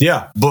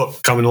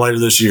book coming later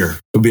this year.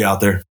 It'll be out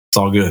there. It's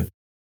all good.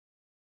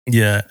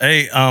 Yeah.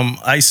 Hey,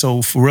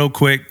 ISO, real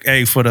quick.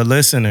 Hey, for the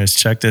listeners,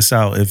 check this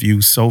out. If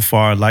you so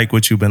far like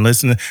what you've been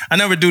listening, I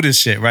never do this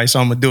shit, right? So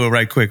I'm gonna do it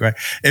right quick, right?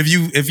 If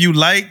you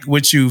like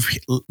what you've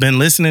been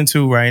listening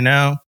to right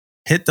now,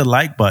 hit the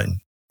like button.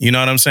 You know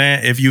what I'm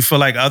saying? If you feel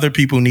like other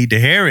people need to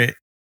hear it,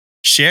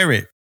 share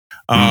it.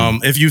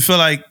 If you feel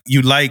like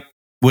you like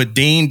what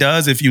Dean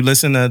does, if you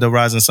listen to the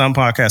Rise and Sun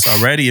podcast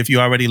already, if you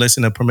already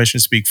listen to Permission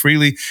to Speak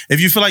Freely, if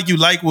you feel like you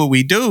like what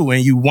we do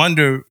and you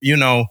wonder, you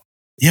know,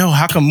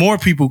 how come more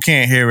people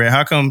can't hear it?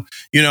 How come,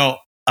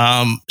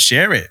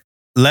 share it.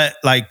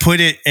 Put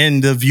it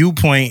in the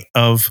viewpoint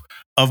of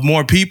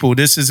more people.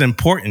 This is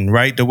important,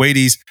 right? The way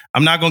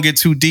I'm not going to get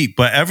too deep,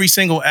 but every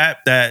single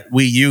app that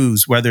we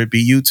use, whether it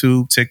be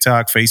YouTube,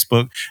 TikTok,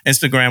 Facebook,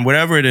 Instagram,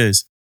 whatever it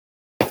is,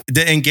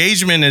 the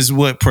engagement is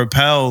what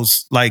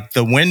propels like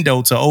the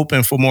window to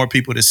open for more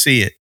people to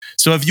see it.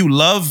 So if you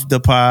love the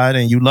pod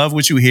and you love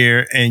what you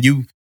hear and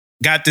you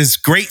got this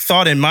great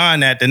thought in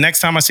mind that the next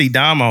time I see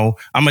Damo,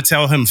 I'm going to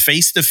tell him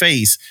face to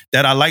face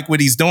that I like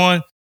what he's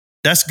doing.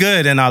 That's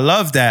good. And I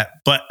love that.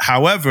 But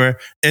however,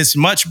 it's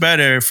much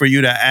better for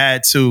you to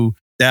add to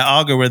that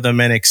algorithm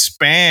and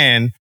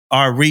expand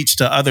our reach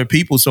to other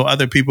people so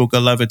other people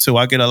could love it too.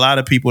 I get a lot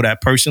of people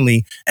that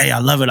personally, hey, I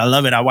love it.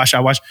 I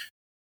watch.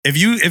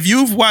 If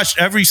you've watched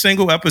every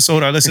single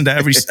episode or listened to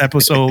every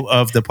episode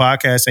of the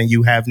podcast and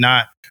you have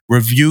not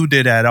reviewed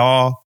it at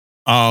all,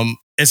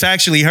 it's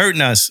actually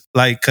hurting us,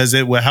 like, because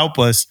it will help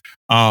us,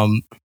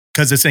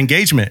 because it's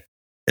engagement.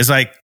 It's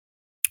like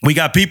we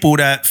got people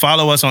that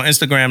follow us on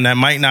Instagram that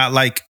might not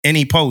like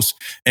any post,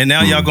 and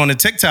now y'all going to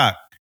TikTok.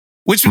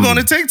 What you going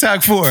to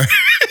TikTok for?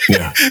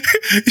 Yeah.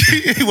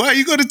 Why are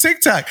you going to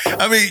TikTok?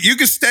 I mean, you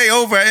can stay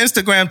over at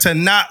Instagram to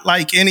not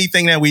like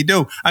anything that we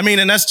do. I mean,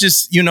 and that's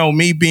just,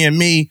 me being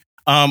me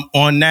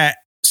on that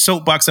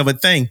soapbox of a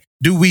thing.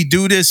 Do we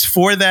do this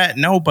for that?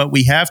 No, but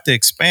we have to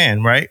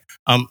expand, right?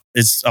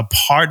 It's a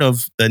part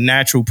of the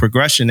natural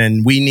progression,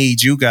 and we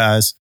need you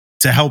guys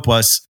to help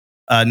us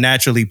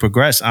naturally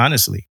progress,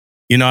 honestly.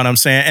 You know what I'm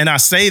saying? And I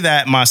say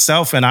that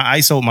myself, and I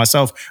ISO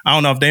myself. I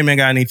don't know if Damon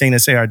got anything to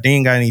say or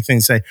Dean got anything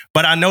to say,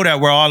 but I know that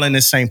we're all in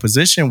the same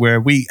position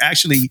where we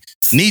actually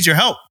need your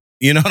help.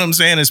 You know what I'm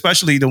saying?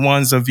 Especially the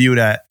ones of you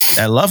that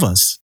love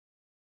us.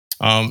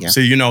 So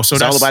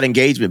it's all about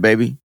engagement,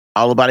 baby.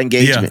 All about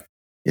engagement. Yeah.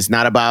 It's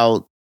not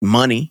about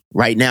money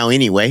right now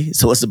anyway.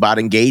 So it's about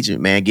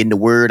engagement, man. Getting the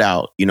word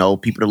out,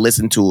 people to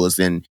listen to us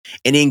and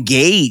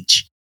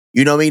engage.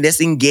 You know what I mean?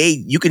 Let's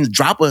engage. You can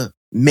drop a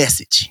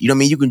message. You know what I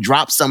mean? You can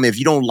drop something if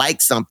you don't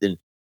like something.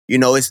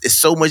 It's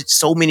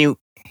so many,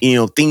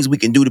 things we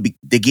can do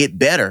to get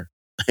better.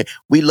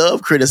 we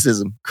love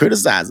criticism.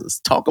 Criticize us.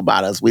 Talk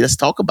about us. Let's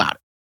talk about it.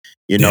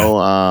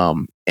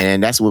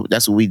 And that's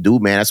what we do,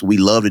 man. That's what we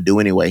love to do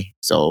anyway.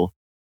 So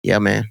yeah,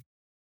 man.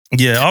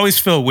 Yeah, I always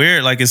feel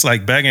weird, like it's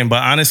like begging,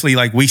 but honestly,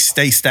 like we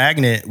stay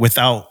stagnant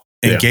without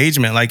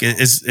engagement. Like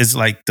it's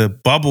like the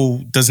bubble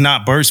does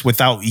not burst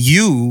without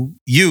you,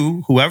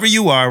 whoever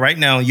you are right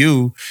now,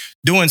 you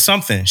doing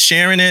something,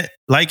 sharing it,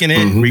 liking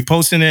it,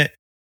 reposting it,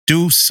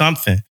 do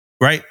something.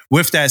 Right.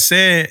 With that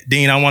said,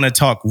 Dean, I want to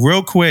talk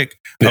real quick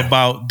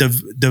about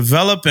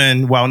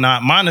developing while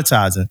not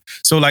monetizing.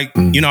 So like,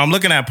 I'm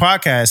looking at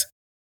podcasts,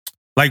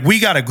 like we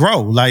got to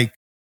grow, like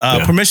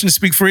Permission to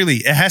Speak Freely.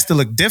 It has to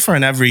look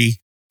different every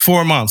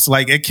 4 months.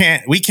 Like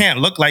we can't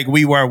look like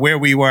we were where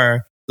we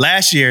were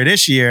last year,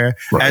 this year,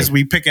 as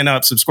we picking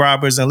up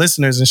subscribers and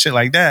listeners and shit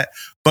like that.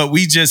 But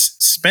we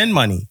just spend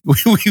money. We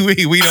don't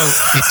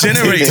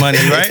generate money,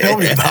 right? Tell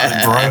me about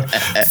it,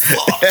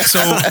 bro.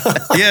 So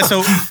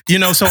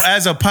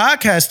as a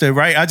podcaster,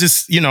 right? I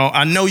just,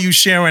 I know you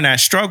sharing that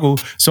struggle.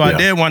 So I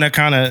did want to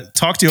kind of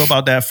talk to you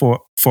about that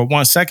for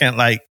 1 second.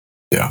 Like,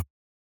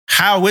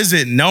 how is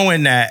it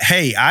knowing that,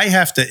 hey, I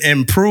have to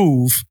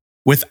improve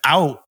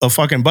without a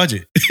fucking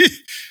budget?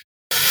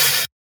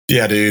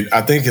 Yeah, dude.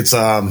 I think it's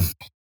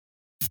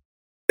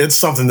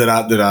something that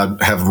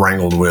I have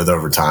wrangled with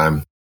over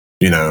time,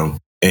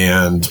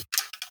 and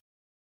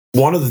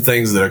one of the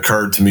things that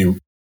occurred to me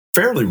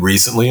fairly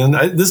recently, and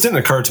this didn't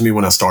occur to me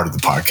when I started the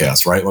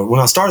podcast, right? Like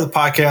when I started the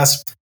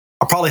podcast,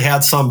 I probably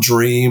had some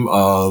dream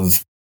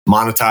of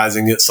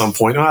monetizing at some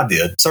point. And I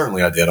did.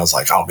 Certainly I did. I was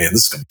like, oh man,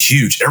 this is going to be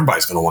huge.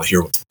 Everybody's going to want to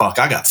hear what the fuck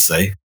I got to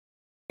say.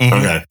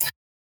 Okay.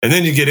 And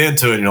then you get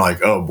into it and you're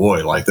like, oh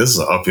boy, like this is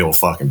an uphill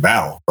fucking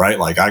battle, right?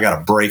 Like I got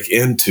to break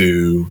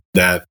into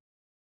that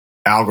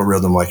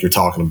algorithm like you're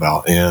talking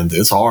about. And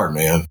it's hard,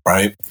 man.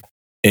 Right.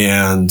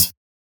 And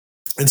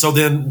so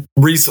then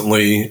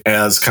recently,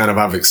 as kind of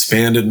I've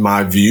expanded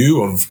my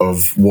view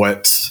of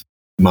what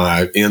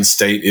my end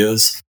state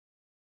is,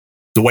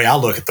 the way I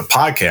look at the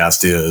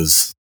podcast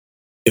is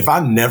if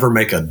I never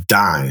make a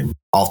dime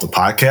off the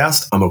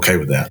podcast, I'm okay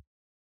with that.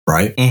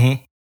 Right.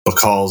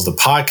 Because the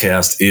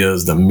podcast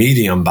is the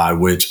medium by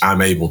which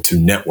I'm able to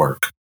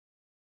network.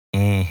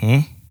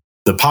 The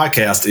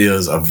podcast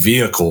is a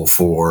vehicle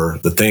for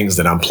the things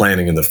that I'm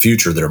planning in the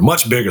future that are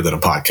much bigger than a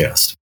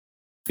podcast.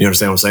 You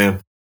understand what I'm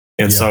saying?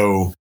 And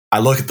so I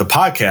look at the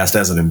podcast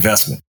as an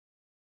investment.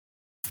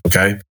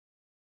 Okay.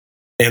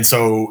 And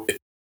so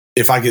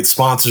if I get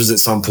sponsors at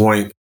some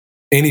point,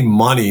 any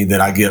money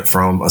that I get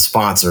from a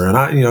sponsor,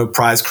 and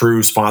Prize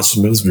Crew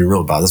sponsors me, let's be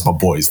real about it. That's my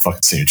boy. He's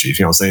fucking senior chief.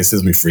 You know what I'm saying? He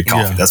sends me free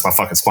coffee. That's my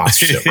fucking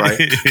sponsorship, right?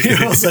 You know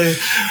what I'm saying?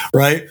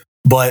 Right.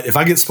 But if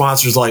I get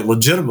sponsors like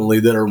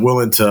legitimately that are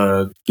willing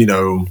to,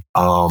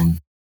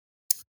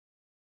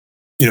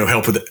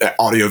 help with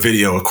audio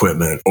video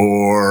equipment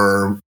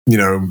or,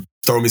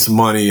 throw me some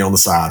money on the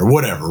side or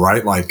whatever,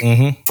 right? Like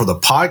for the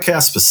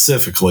podcast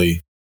specifically,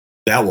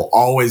 that will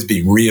always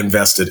be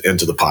reinvested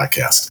into the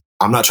podcast.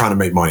 I'm not trying to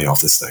make money off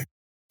this thing.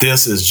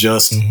 This is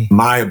just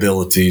my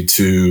ability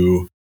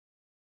to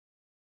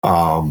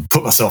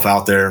put myself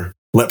out there,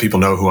 let people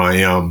know who I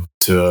am,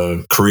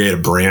 to create a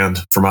brand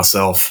for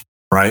myself,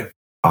 right?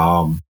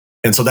 And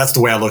so that's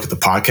the way I look at the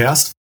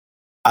podcast.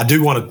 I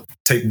do want to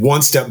take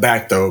one step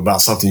back, though,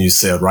 about something you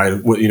said,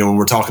 right? When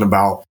we're talking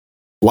about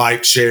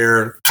like,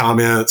 share,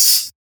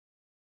 comments,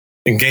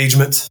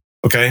 engagement,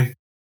 okay?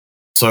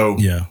 So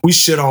we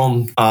shit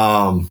on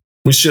fucking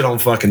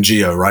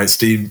Gio, right?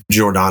 Steve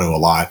Giordano a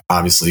lot.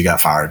 Obviously, he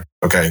got fired.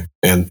 Okay.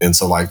 And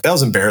so like that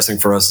was embarrassing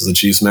for us as a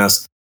Chiefs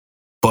mess.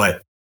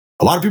 But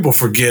a lot of people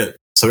forget.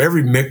 So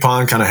every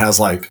McPon kind of has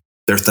like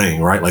their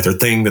thing, right? Like their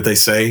thing that they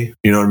say,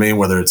 you know what I mean?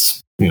 Whether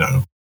it's, I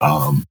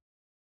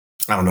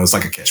don't know, it's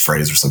like a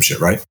catchphrase or some shit,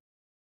 right?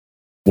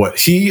 What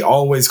he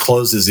always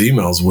closed his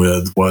emails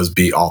with was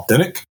be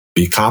authentic,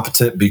 be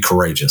competent, be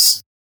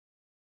courageous.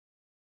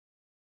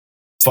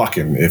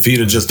 Fucking, if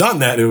he'd have just done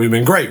that, it would have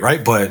been great,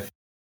 right? But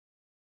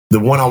the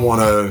one I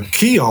want to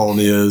key on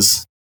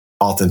is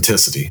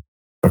authenticity.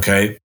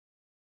 Okay.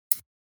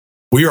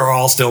 We are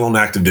all still on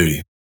active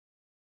duty.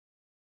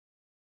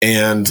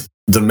 And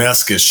the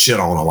mess gets shit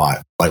on a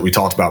lot, like we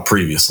talked about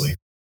previously.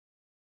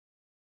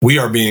 We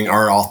are being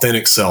our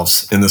authentic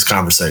selves in this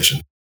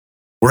conversation.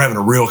 We're having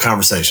a real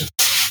conversation,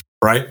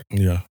 right?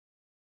 Yeah.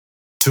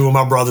 Two of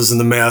my brothers in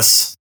the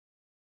mess,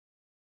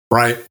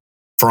 right?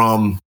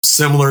 From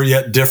similar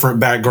yet different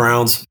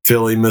backgrounds,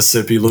 Philly,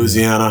 Mississippi,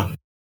 Louisiana.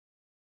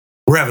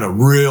 We're having a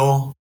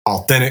real,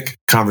 authentic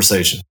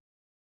conversation.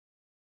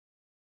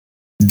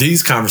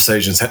 These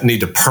conversations need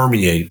to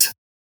permeate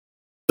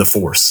the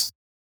force.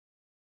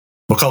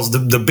 Because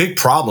the big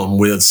problem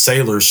with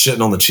sailors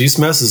shitting on the Chiefs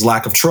mess is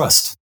lack of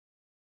trust.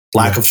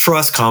 Lack of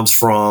trust comes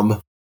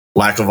from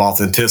lack of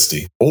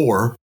authenticity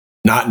or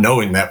not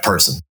knowing that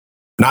person,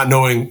 not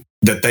knowing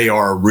that they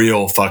are a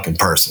real fucking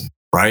person,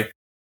 right?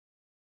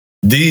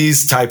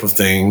 These type of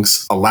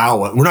things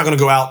allow it. We're not going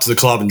to go out to the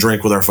club and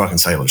drink with our fucking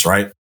sailors,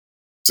 right?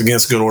 It's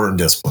against good order and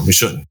discipline. We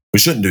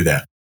shouldn't do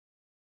that.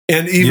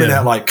 And even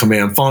at like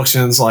command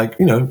functions, like,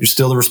 you know, you're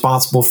still the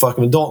responsible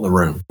fucking adult in the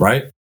room,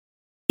 right?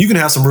 You can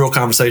have some real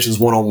conversations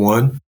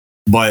one-on-one,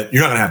 but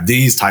you're not going to have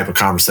these type of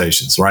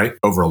conversations, right?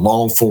 Over a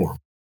long form.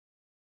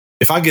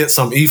 If I get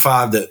some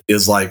E5 that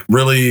is like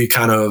really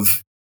kind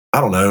of,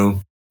 I don't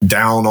know,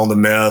 down on the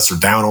mess or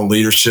down on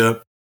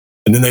leadership,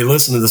 and then they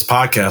listen to this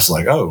podcast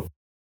like, oh,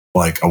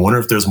 like, I wonder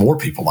if there's more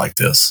people like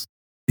this.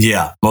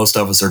 Yeah, most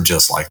of us are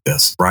just like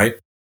this, right?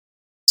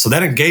 So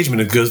that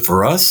engagement is good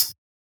for us,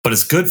 but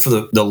it's good for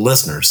the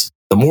listeners.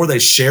 The more they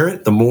share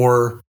it, the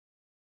more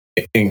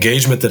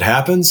engagement that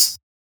happens,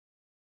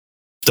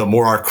 the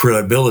more our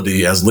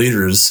credibility as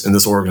leaders in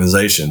this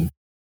organization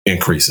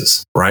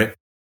increases, right?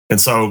 And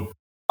so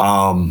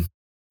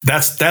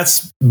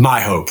that's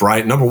my hope,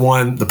 right? Number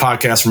one, the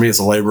podcast for me is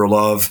a labor of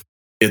love.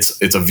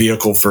 It's a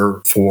vehicle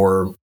for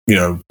you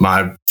know,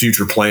 my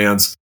future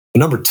plans. But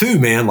number two,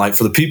 man, like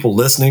for the people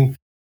listening,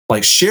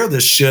 like share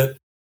this shit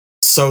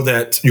so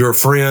that your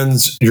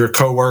friends, your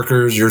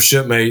coworkers, your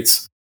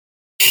shipmates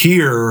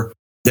hear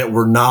that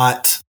we're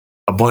not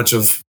a bunch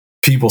of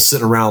people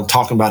sitting around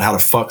talking about how to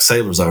fuck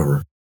sailors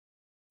over.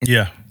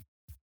 Yeah.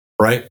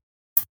 Right?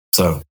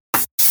 So.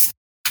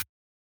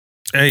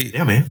 Hey.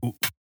 Yeah, man.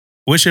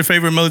 What's your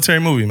favorite military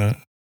movie,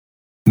 man?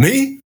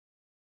 Me?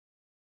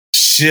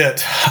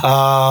 Shit.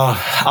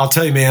 I'll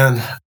tell you,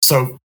 man.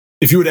 So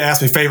if you were to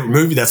ask me favorite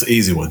movie, that's an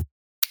easy one.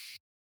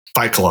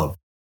 Fight Club.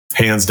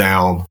 Hands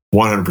down,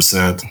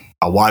 100%.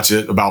 I watch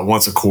it about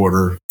once a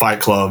quarter. Fight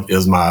Club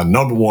is my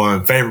number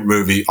one favorite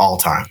movie all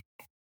time.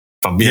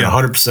 If I'm being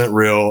 100%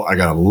 real, I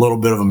got a little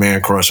bit of a man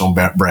crush on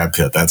Brad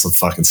Pitt. That's a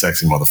fucking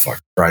sexy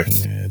motherfucker, right?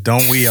 Yeah,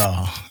 don't we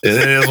all?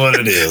 It is what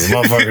it is.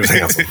 Motherfucker's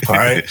handsome, all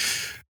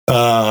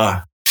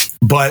right?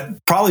 But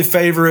probably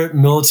favorite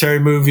military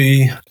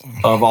movie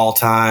of all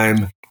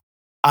time.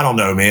 I don't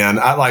know, man.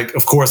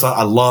 Of course,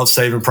 I love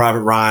Saving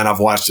Private Ryan. I've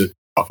watched it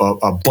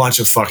a bunch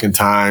of fucking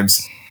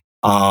times.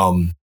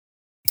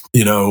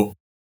 You know,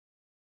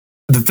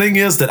 the thing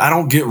is that I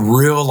don't get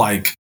real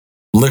like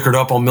liquored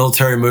up on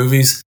military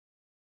movies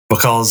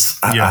because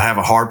I have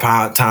a hard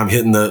time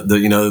hitting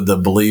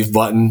the believe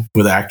button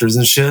with actors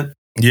and shit.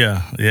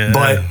 Yeah.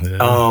 But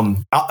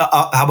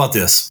how about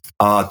this?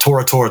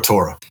 Tora Tora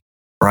Tora,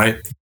 right?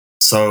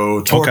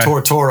 So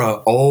Tora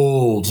Tora,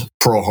 old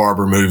Pearl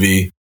Harbor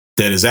movie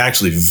that is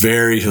actually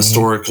very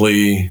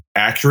historically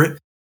accurate.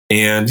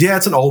 And yeah,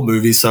 it's an old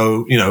movie,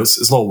 so you know it's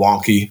a little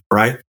wonky,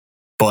 right?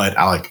 But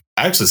I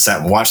actually sat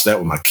and watched that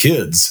with my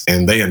kids,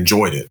 and they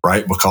enjoyed it,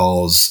 right?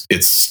 Because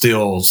it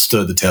still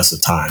stood the test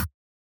of time,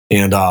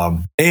 and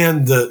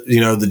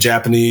the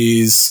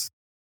Japanese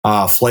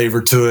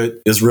flavor to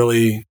it is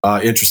really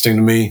interesting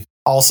to me.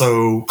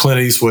 Also,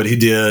 Clint Eastwood, he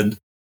did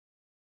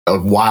a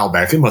while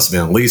back. It must have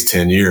been at least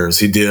 10 years.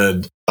 He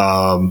did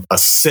a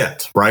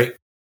set, right?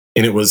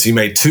 And he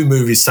made two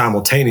movies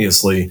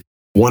simultaneously.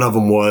 One of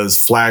them was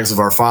Flags of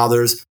Our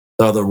Fathers.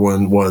 The other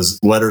one was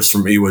Letters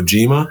from Iwo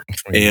Jima.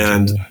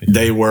 And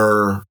they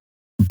were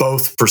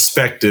both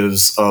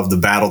perspectives of the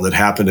battle that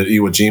happened at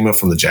Iwo Jima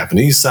from the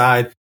Japanese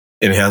side.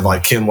 And it had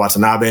like Ken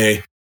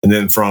Watanabe and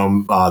then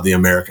from the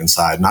American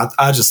side. And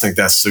I just think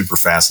that's super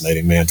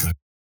fascinating, man,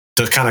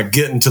 to kind of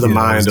get into the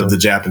mind of the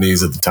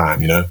Japanese at the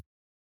time, you know?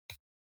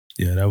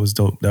 Yeah, that was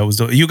dope.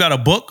 You got a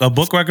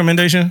book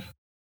recommendation?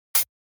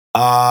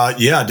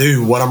 Yeah, I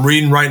do. What I'm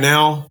reading right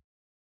now,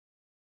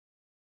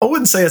 I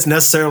wouldn't say it's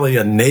necessarily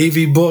a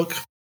Navy book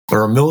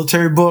or a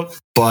military book,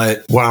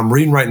 but what I'm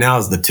reading right now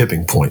is The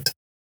Tipping Point.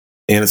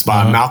 And it's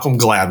by Malcolm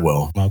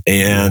Gladwell.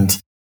 And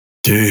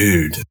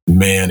dude,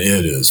 man,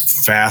 it is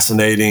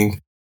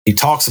fascinating. He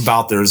talks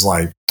about there's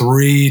like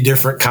 3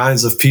 different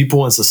kinds of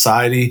people in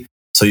society.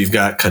 So you've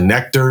got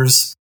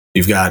connectors,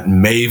 you've got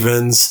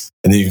mavens,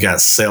 and then you've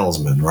got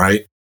salesmen,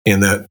 right?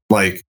 And then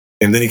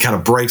he kind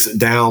of breaks it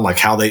down, like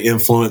how they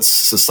influence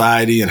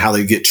society and how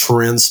they get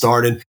trends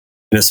started.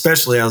 And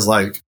especially as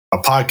like a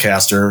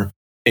podcaster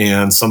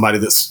and somebody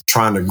that's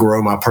trying to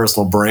grow my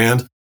personal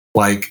brand,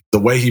 like the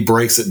way he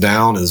breaks it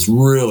down is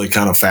really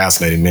kind of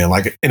fascinating, man.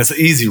 Like, and it's an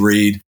easy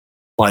read.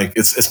 Like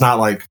it's not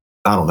like,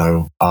 I don't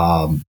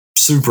know,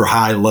 super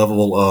high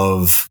level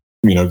of,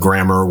 you know,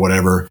 grammar or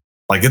whatever.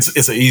 Like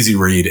it's an easy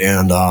read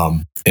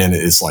and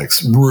it's like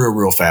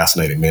real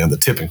fascinating, man. The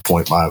Tipping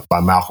Point by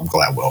Malcolm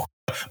Gladwell.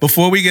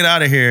 Before we get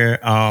out of here,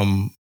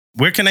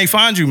 where can they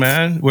find you,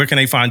 man? Where can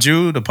they find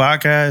you, the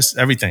podcast,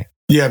 everything?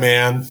 Yeah,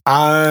 man.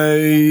 I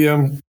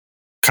am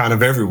kind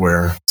of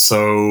everywhere.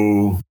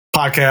 So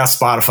podcast,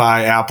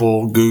 Spotify,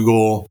 Apple,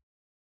 Google,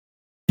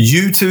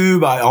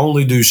 YouTube. I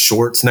only do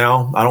shorts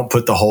now. I don't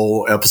put the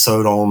whole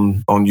episode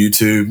on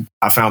YouTube.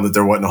 I found that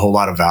there wasn't a whole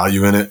lot of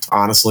value in it,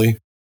 honestly,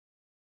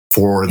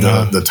 for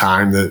the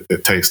time that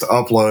it takes to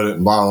upload it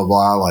and blah, blah,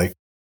 blah. Like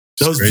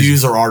those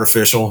views are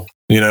artificial.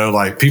 You know,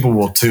 like people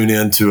will tune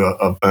into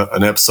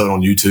an episode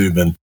on YouTube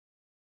and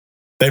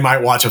they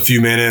might watch a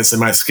few minutes, they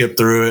might skip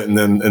through it, and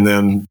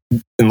then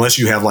unless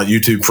you have like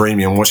YouTube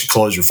Premium, once you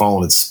close your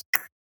phone, it's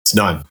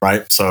done,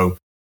 right? So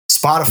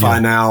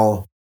Spotify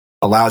now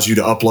allows you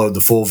to upload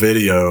the full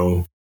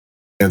video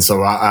And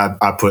so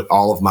I put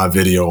all of my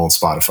video on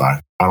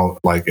Spotify. I don't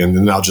and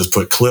then I'll just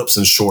put clips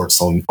and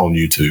shorts on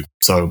YouTube.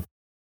 So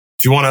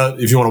if you want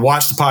to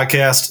watch the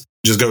podcast,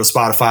 just go to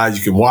Spotify.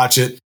 You can watch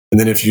it. And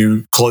then if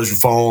you close your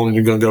phone and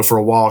you're going to go for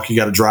a walk, you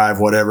got to drive,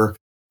 whatever,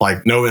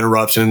 no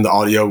interruption. The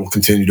audio will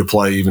continue to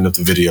play even if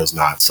the video's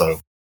not. So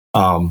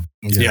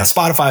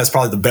Spotify is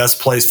probably the best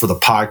place for the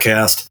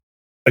podcast.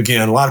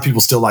 Again, a lot of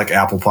people still like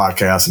Apple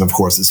Podcasts, and of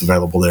course it's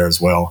available there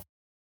as well.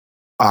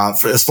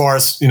 As far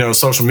as,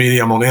 social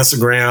media, I'm on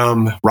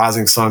Instagram,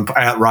 Rising Sun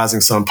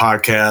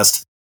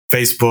Podcast,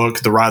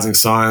 Facebook, The Rising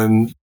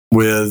Sun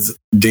with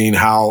Dean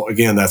Howell.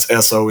 Again, that's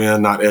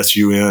SON, not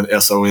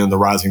SUN, SON, The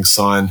Rising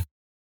Sun.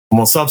 I'm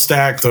on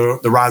Substack,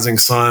 the Rising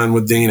Sun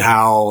with Dean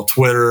Howell,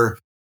 Twitter.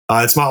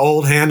 It's my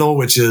old handle,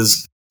 which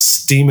is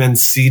Steamin'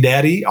 C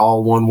Daddy,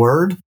 all one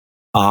word.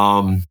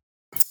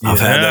 I've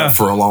had that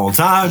for a long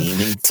time.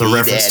 It's a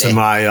reference to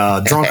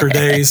my drunker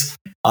days.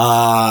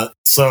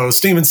 So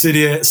Steamin'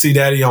 C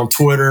Daddy on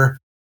Twitter.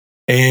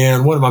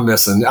 And what am I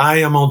missing? I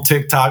am on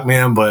TikTok,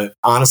 man, but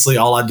honestly,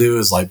 all I do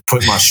is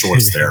put my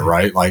shorts there,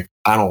 right?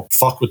 I don't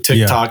fuck with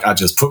TikTok. I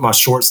just put my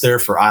shorts there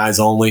for eyes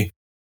only.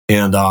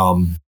 And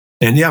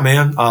yeah,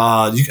 man,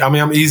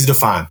 I'm easy to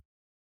find.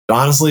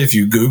 Honestly, if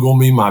you Google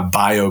me, my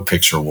bio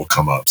picture will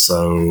come up.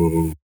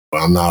 So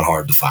I'm not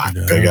hard to find.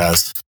 Yeah. Okay,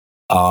 guys.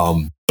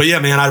 But yeah,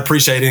 man, I'd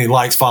appreciate any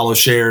likes, follows,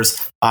 shares.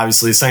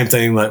 Obviously, same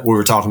thing that we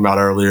were talking about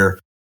earlier.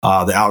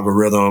 The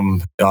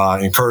algorithm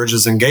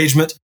encourages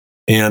engagement.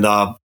 And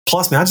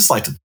plus, man, I just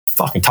like to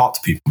fucking talk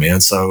to people, man.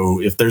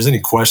 So if there's any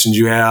questions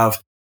you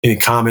have, any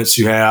comments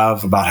you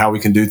have about how we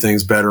can do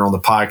things better on the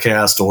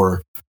podcast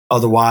or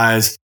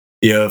otherwise,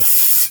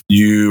 if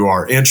you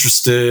are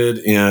interested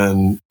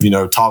in,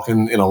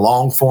 talking in a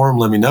long form,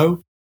 let me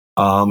know.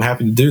 I'm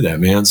happy to do that,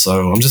 man.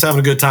 So I'm just having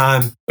a good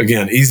time.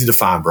 Again, easy to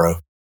find, bro.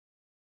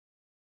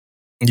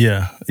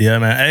 Yeah,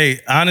 man. Hey,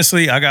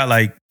 honestly, I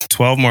got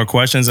 12 more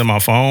questions in my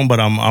phone, but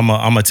I'm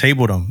gonna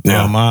table them.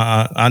 Yeah.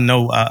 I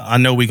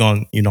know we're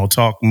gonna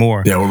talk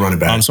more. Yeah, we'll run it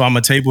back. So I'm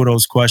gonna table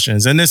those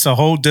questions, and it's a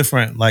whole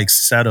different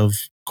set of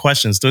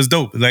questions. So it's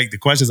dope. The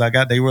questions I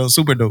got, they were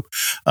super dope.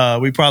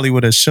 We probably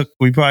would have shook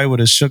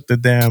the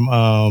damn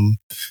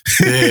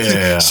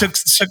shook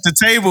the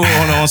table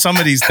on some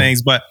of these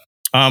things, but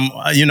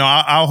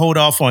I'll hold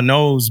off on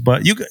those.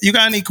 But you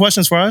got any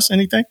questions for us?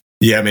 Anything?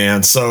 Yeah,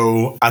 man.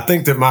 So I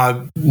think that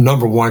my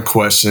number one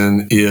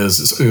question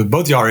is,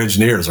 both of y'all are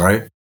engineers,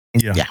 right?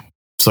 Yeah.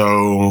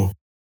 So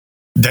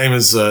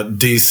Damon's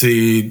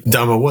DC.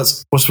 Dama,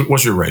 what's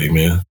your rating,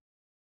 man?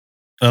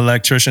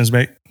 Electricians,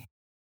 mate.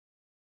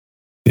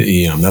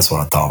 EM, that's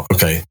what I thought.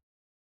 Okay.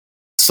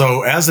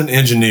 So as an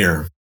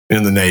engineer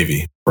in the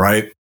Navy,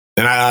 right?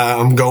 And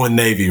I'm going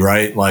Navy,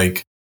 right?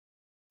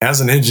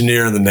 As an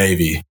engineer in the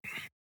Navy,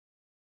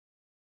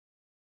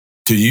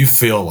 do you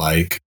feel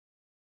like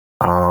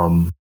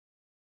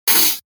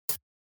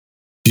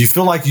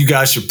you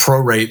guys should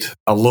prorate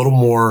a little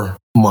more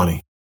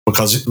money?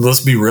 Because let's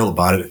be real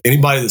about it.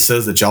 Anybody that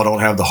says that y'all don't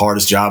have the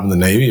hardest job in the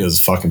Navy is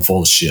fucking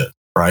full of shit,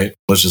 right?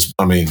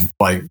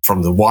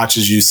 From the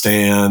watches you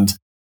stand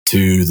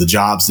to the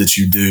jobs that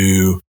you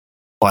do,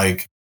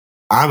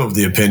 I'm of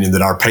the opinion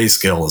that our pay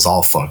scale is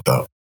all fucked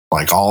up.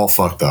 All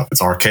fucked up.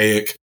 It's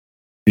archaic.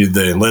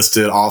 The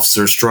enlisted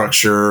officer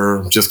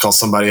structure, just because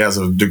somebody has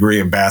a degree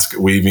in basket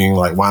weaving,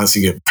 why does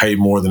he get paid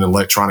more than an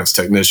electronics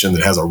technician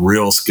that has a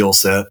real skill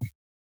set?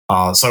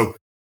 So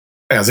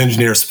as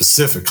engineers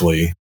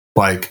specifically,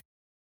 do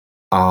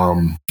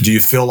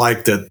you feel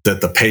like that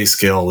the pay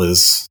scale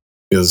is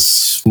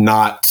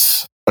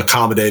not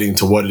accommodating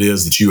to what it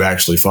is that you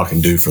actually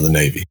fucking do for the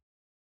Navy?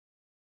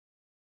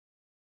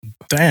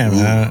 Damn,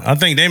 man. I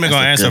think Damon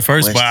gonna answer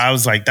first, question. But I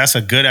was like, that's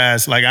a good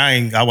ass.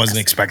 I wasn't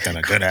expecting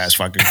a good ass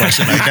fucking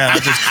question like that. I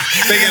was just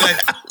thinking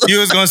you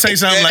was gonna say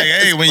something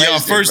hey, when y'all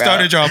first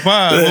started your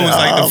pod, what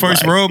was the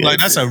first robe?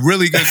 That's a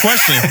really good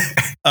question.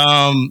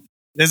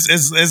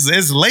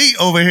 It's late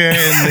over here in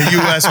the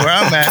U.S. where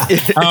I'm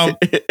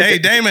at. Hey,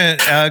 Damon,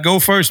 go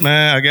first,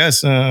 man. I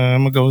guess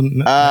I'm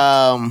gonna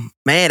go.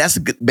 Man, that's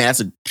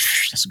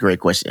a great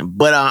question.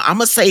 But I'm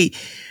gonna say,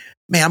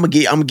 man, I'm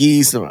gonna give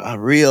you some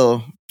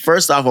real.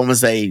 First off, I'm gonna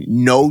say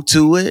no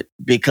to it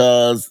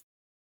because,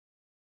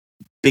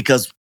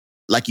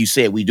 like you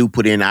said, we do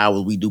put in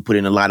hours, we do put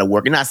in a lot of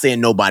work. I'm not saying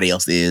nobody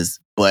else is,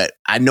 but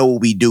I know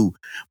what we do.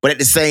 But at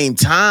the same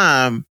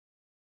time,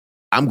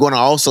 I'm gonna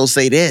also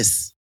say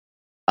this.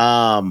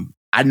 I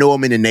know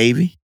I'm in the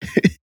Navy,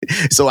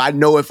 so I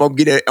know if I'm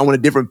getting on a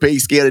different pay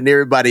scale than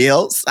everybody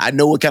else, I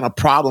know what kind of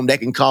problem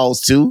that can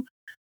cause too.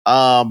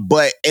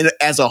 But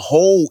as a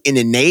whole in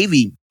the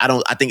Navy,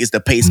 I think it's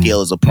the pay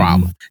scale is a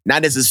problem.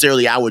 Not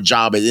necessarily our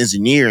job as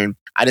engineering.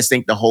 I just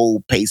think the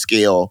whole pay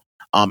scale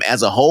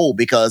as a whole,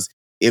 because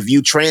if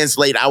you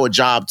translate our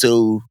job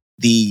to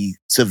the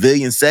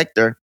civilian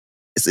sector,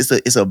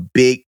 it's a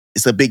big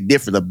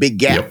difference, a big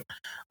gap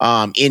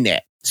in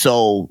that.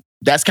 So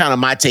that's kind of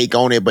my take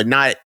on it, but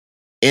not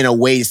in a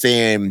way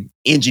saying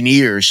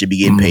engineers should be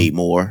getting paid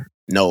more.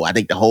 No, I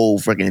think the whole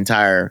freaking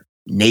entire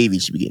Navy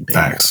should be getting paid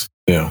more.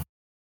 Yeah.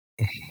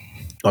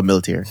 Or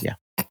military, yeah.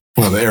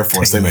 Well, the Air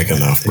Force, they make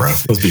enough, bro.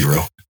 Let's be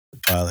real.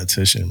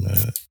 Politician,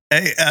 man.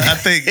 Hey, I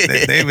think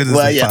David is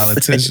a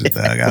politician,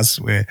 dog. I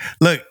swear.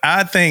 Look,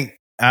 I think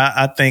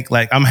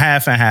like I'm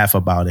half and half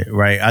about it,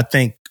 right? I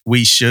think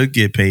we should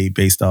get paid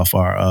based off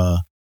our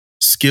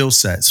skill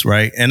sets,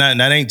 right? And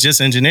that ain't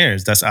just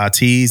engineers. That's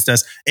ITs.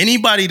 That's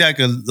anybody that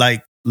could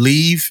like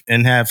leave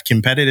and have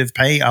competitive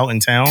pay out in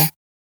town.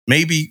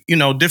 Maybe,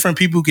 different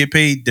people get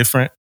paid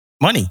different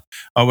money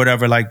or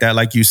whatever like that.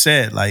 Like you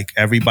said, like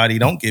everybody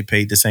don't get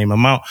paid the same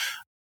amount.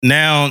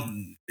 Now,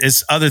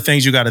 it's other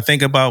things you got to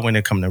think about when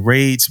it come to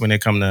rates, when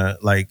it come to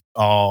like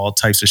all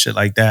types of shit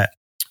like that.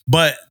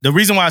 But the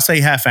reason why I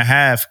say half and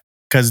half,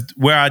 because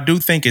where I do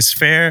think it's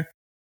fair,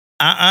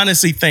 I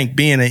honestly think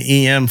being an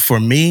EM for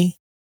me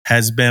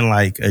has been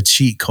like a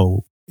cheat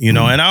code, and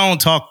I don't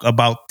talk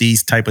about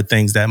these type of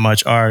things that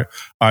much or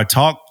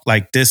talk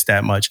like this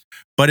that much.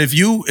 But if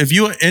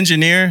you're an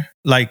engineer,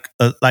 like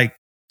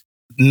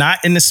not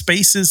in the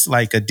spaces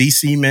like a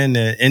DC man,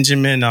 an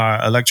engine man, or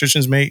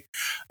electrician's mate,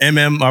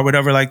 MM or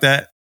whatever like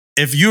that.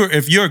 If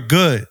you're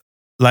good,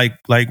 like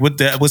what's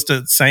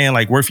the saying,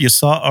 like worth your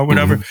salt or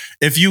whatever.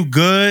 If you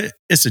good,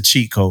 it's a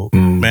cheat code,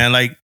 man.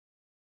 Like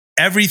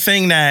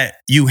everything that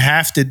you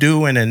have to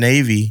do in the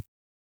Navy,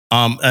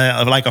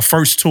 like a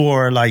first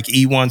tour, like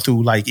E1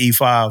 through like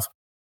E5.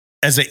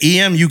 As an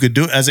EM, you could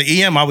do it. As an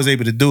EM, I was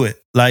able to do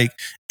it. Like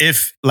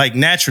if like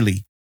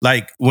naturally,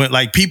 like when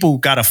like people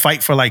got to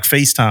fight for like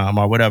FaceTime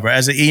or whatever.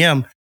 As an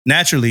EM,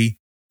 naturally,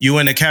 you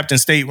in the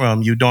captain's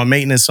stateroom, you doing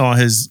maintenance on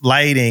his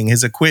lighting,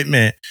 his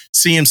equipment,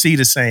 CMC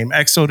the same,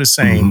 EXO the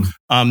same.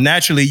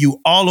 Naturally, you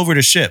all over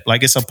the ship.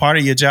 Like it's a part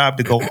of your job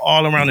to go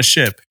all around the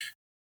ship.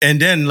 And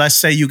then let's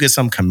say you get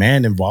some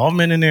command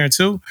involvement in there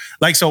too.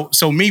 Like so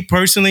me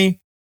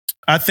personally,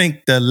 I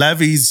think the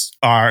levies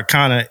are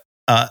kind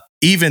of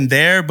even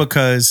there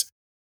because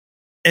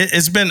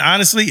it's been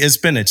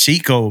a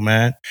cheat code,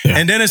 man. Yeah.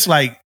 And then it's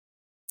like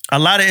a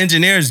lot of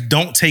engineers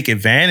don't take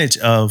advantage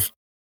of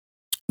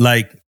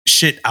like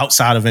shit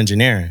outside of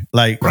engineering.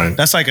 Like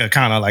that's like a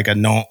kind of like a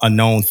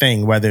known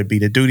thing, whether it be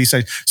the duty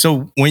section.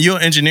 So when you're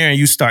an engineer and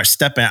you start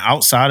stepping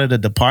outside of the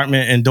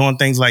department and doing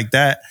things like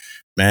that,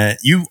 man,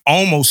 you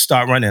almost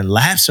start running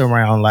laps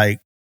around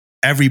like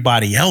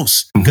everybody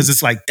else. Because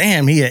it's like,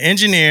 damn, he an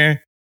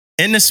engineer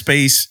in the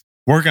space,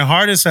 working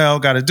hard as hell,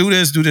 got to do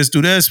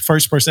this,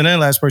 first person in,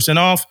 last person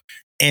off,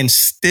 and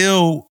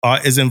still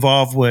is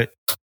involved with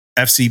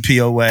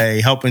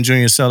FCPOA, helping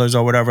junior sellers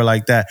or whatever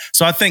like that.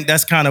 So I think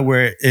that's kind of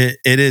where it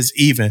is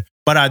even.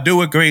 But I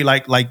do agree,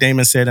 like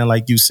Damon said, and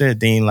like you said,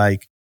 Dean,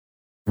 like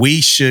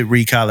we should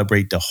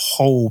recalibrate the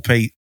whole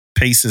pay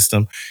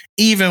system,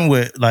 even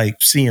with like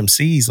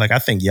CMCs. Like I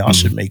think y'all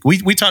should make.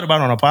 We talked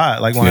about it on a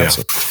pod, like one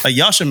episode. Like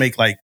y'all should make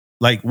like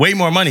way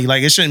more money.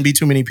 Like it shouldn't be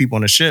too many people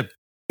on the ship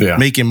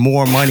making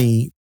more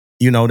money,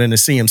 than the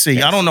CMC.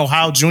 Yes. I don't know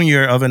how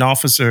junior of an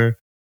officer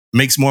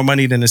makes more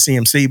money than the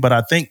CMC, but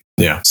I think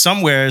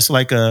somewhere it's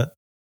like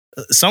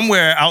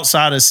somewhere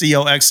outside of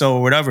COXO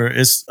or whatever,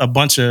 it's a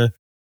bunch of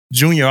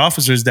junior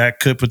officers that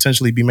could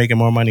potentially be making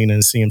more money than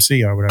the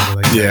CMC or whatever.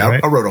 Like that,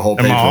 right? I wrote a whole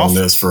paper on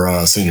this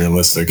for Senior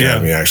Enlisted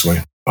Academy, actually.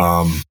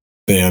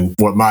 And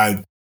what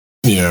my,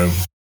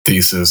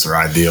 thesis or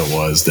idea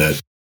was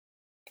that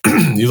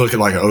you look at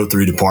like an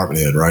 03 department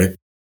head, right?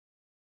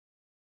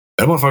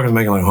 That motherfucker's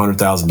making like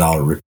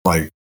 $100,000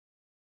 like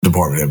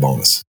department head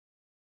bonus.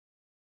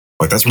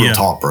 Like that's real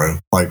talk, bro.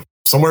 Like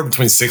somewhere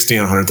between $60,000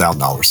 and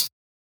 $100,000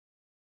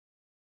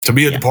 to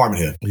be a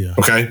department head. Yeah.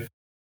 Okay.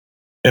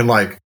 And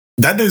like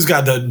that dude's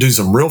got to do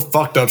some real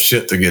fucked up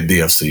shit to get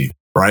DFC,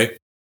 right?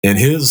 And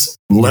his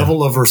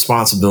level of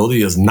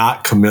responsibility is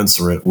not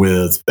commensurate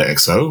with the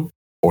XO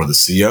or the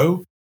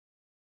CO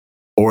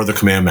or the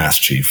command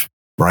master chief,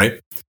 right?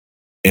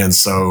 And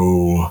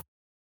so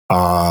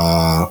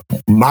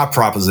my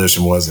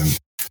proposition was, and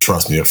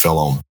trust me, it fell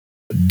on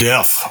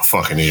deaf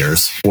fucking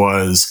ears,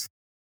 was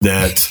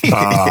that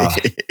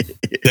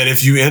that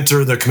if you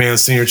enter the command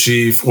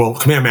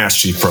master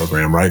chief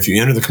program, right? If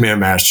you enter the command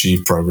master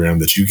chief program,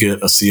 that you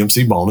get a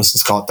CMC bonus.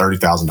 Let's call it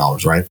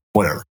 $30,000, right?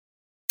 Whatever.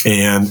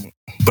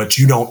 But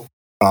you don't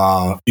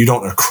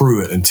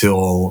accrue it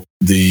until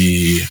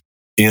the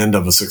end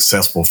of a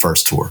successful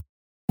first tour.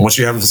 Once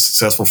you have a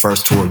successful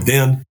first tour,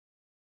 then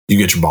you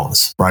get your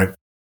bonus, right?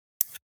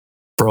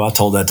 Bro, I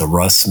told that to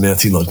Russ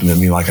Smith. He looked at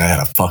me like I had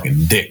a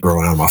fucking dick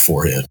growing out of my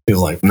forehead. He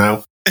was like,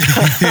 no.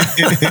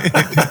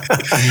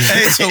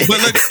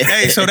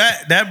 So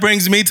that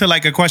brings me to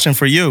like a question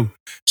for you.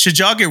 Should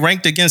y'all get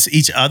ranked against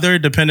each other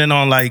depending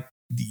on like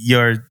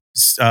your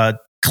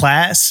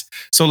class?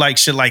 So like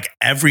should like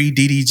every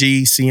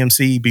DDG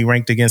CMC be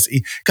ranked against?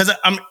 Because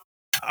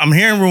I'm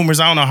hearing rumors.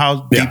 I don't know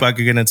how deep I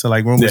could get into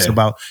like rumors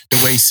about the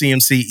way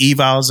CMC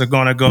evals are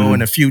going to go in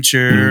the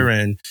future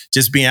and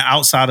just being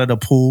outside of the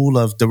pool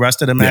of the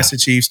rest of the Master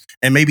Chiefs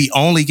and maybe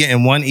only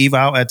getting one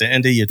eval at the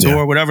end of your tour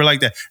or whatever like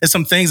that. There's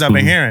some things I've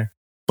been hearing.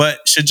 But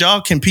should y'all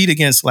compete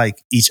against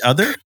like each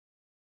other?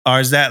 Or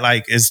is that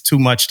like, it's too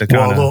much to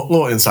kind of... Well, a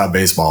little inside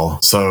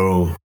baseball.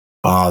 So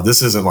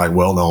this isn't like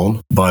well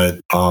known,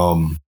 but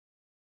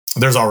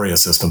there's already a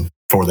system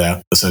for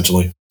that,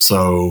 essentially.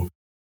 So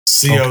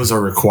COs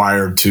are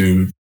required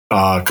to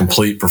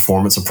complete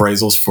performance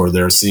appraisals for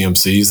their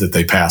CMCs that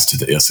they pass to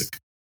the ISIC.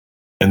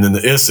 And then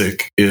the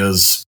ISIC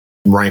is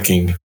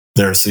ranking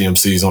their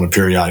CMCs on a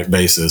periodic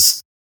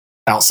basis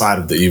outside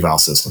of the eval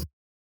system.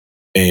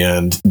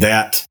 And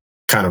that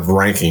kind of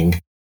ranking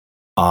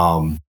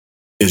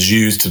is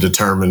used to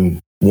determine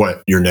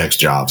what your next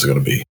job is going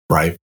to be,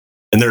 right?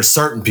 And there's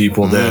certain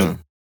people that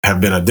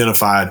have been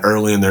identified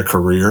early in their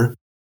career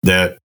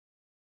that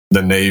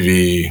the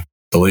Navy,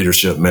 the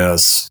leadership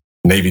mess,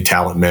 Navy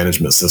talent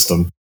management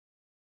system,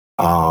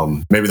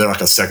 maybe they're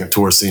like a second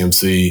tour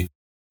CMC,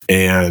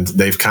 and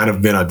they've kind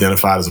of been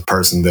identified as a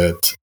person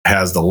that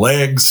has the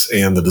legs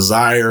and the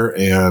desire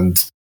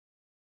and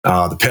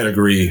the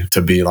pedigree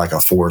to be like a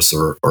force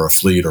or a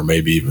fleet or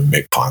maybe even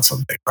MCPON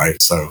someday,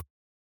 right? So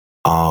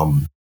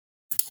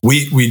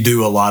we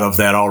do a lot of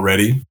that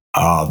already.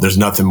 There's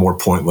nothing more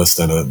pointless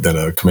than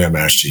a command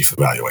master chief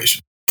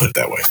evaluation. Put it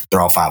that way.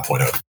 They're all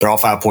 5.0. They're all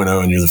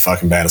 5.0, and you're the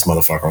fucking baddest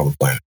motherfucker on the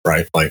planet,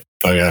 right? Like,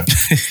 oh yeah,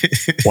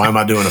 why am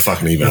I doing a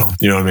fucking eval?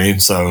 You know what I mean?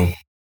 So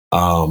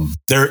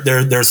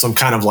there's some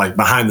kind of like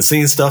behind the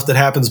scenes stuff that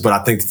happens, but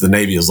I think that the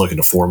Navy is looking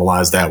to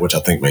formalize that, which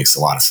I think makes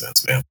a lot of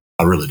sense, man.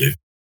 I really do.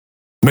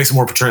 It makes it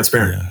more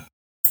transparent.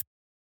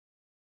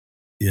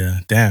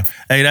 Yeah, damn.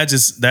 Hey, that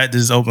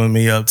just opened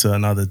me up to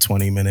another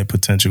 20-minute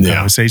potential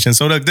conversation.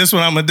 So look, this is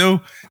what I'm gonna do.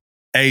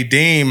 Hey,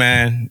 Dean,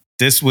 man,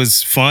 this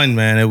was fun,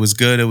 man. It was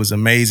good. It was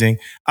amazing.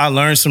 I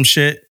learned some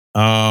shit.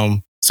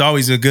 It's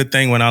always a good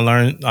thing when I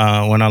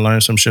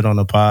learn some shit on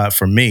the pod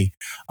for me.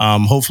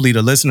 Hopefully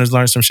the listeners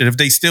learn some shit. If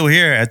they still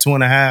here at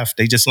 2.5,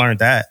 they just learned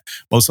that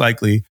most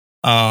likely.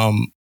 I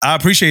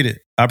appreciate it.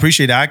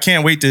 I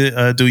can't wait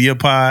to do your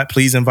pod.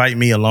 Please invite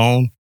me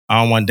alone.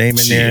 I don't want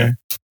Damon there.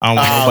 I don't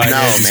want nobody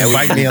there. Just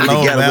invite me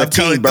alone, man. I'm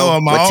team, bro.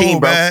 On my own,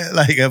 man.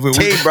 Like,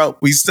 bro.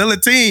 We still a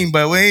team,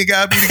 but we ain't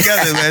got to be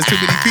together, man. There's too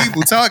many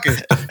people talking.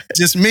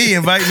 Just me,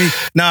 invite me.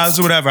 Nah,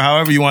 it's whatever.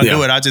 However you want to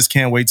do it. I just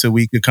can't wait till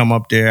we could come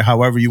up there.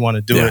 However you want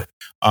to do it.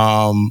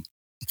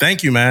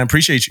 Thank you, man.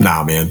 Appreciate you.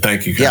 Nah, man.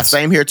 Thank you, guys. Yeah,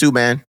 same here too,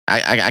 man.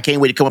 I can't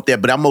wait to come up there,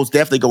 but I'm most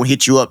definitely going to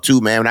hit you up too,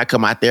 man. When I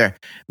come out there,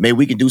 maybe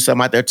we can do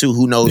something out there too.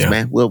 Who knows,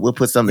 man? We'll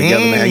put something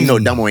together, man. You know,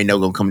 Dumbo ain't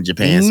going to come to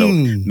Japan, so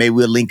maybe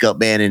we'll link up,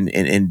 man,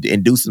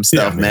 and do some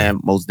stuff,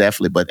 man. Most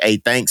definitely. But hey,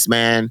 thanks,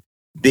 man.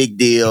 Big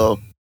deal.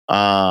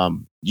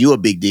 You a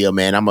big deal,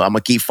 man. I'm gonna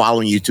keep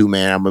following you too,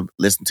 man. I'm gonna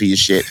listen to your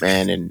shit,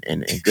 man,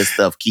 and good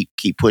stuff.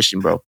 Keep pushing,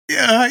 bro.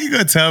 Yeah, how you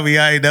gonna tell me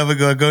I ain't never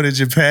gonna go to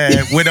Japan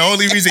when the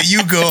only reason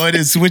you going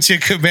is switching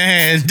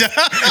command?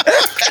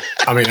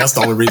 I mean, that's the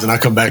only reason I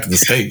come back to the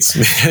States.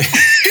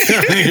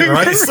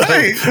 Right? So,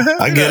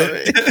 I get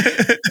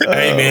it.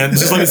 Hey, man,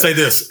 just let me say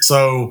this.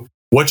 So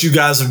what you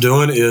guys are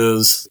doing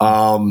is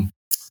you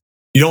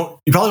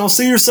probably don't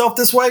see yourself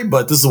this way,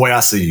 but this is the way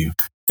I see you.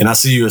 And I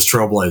see you as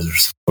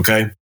trailblazers,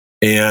 okay?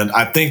 And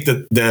I think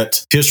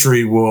that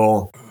history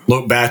will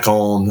look back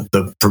on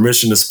the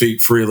Permission to Speak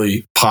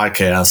Freely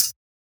podcast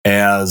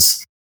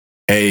as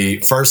a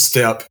first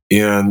step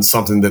in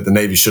something that the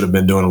Navy should have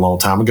been doing a long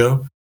time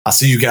ago. I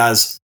see you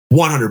guys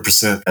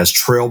 100% as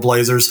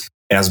trailblazers,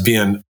 as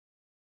being,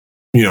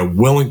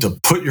 willing to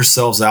put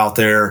yourselves out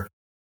there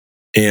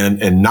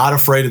and not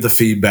afraid of the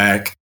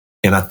feedback.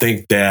 And I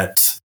think that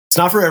it's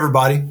not for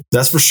everybody.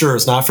 That's for sure.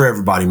 It's not for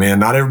everybody, man.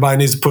 Not everybody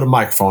needs to put a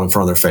microphone in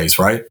front of their face,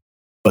 right?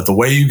 But the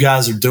way you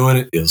guys are doing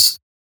it is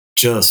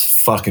just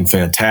fucking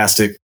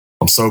fantastic.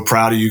 I'm so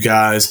proud of you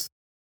guys.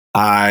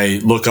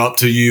 I look up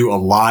to you a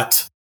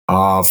lot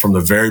from the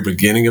very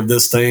beginning of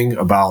this thing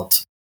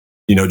about,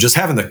 just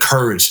having the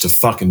courage to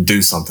fucking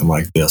do something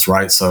like this,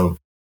 right? So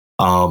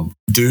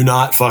do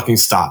not fucking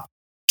stop.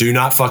 Do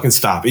not fucking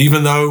stop.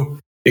 Even though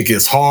it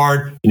gets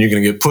hard and you're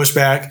going to get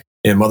pushback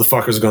and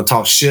motherfuckers are going to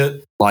talk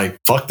shit, like,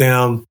 fuck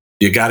them.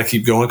 You got to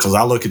keep going, because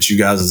I look at you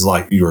guys as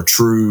like you're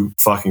true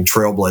fucking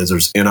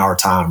trailblazers in our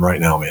time right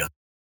now, man.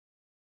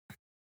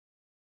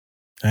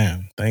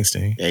 Damn, thanks,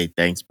 Dean. Hey,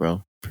 thanks,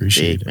 bro.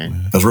 Appreciate it,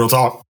 man. That's real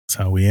talk. That's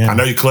how we end. I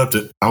know you clipped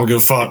it. I don't give a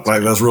fuck.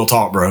 Like, that's real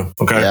talk, bro.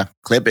 Okay. Yeah,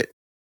 clip it.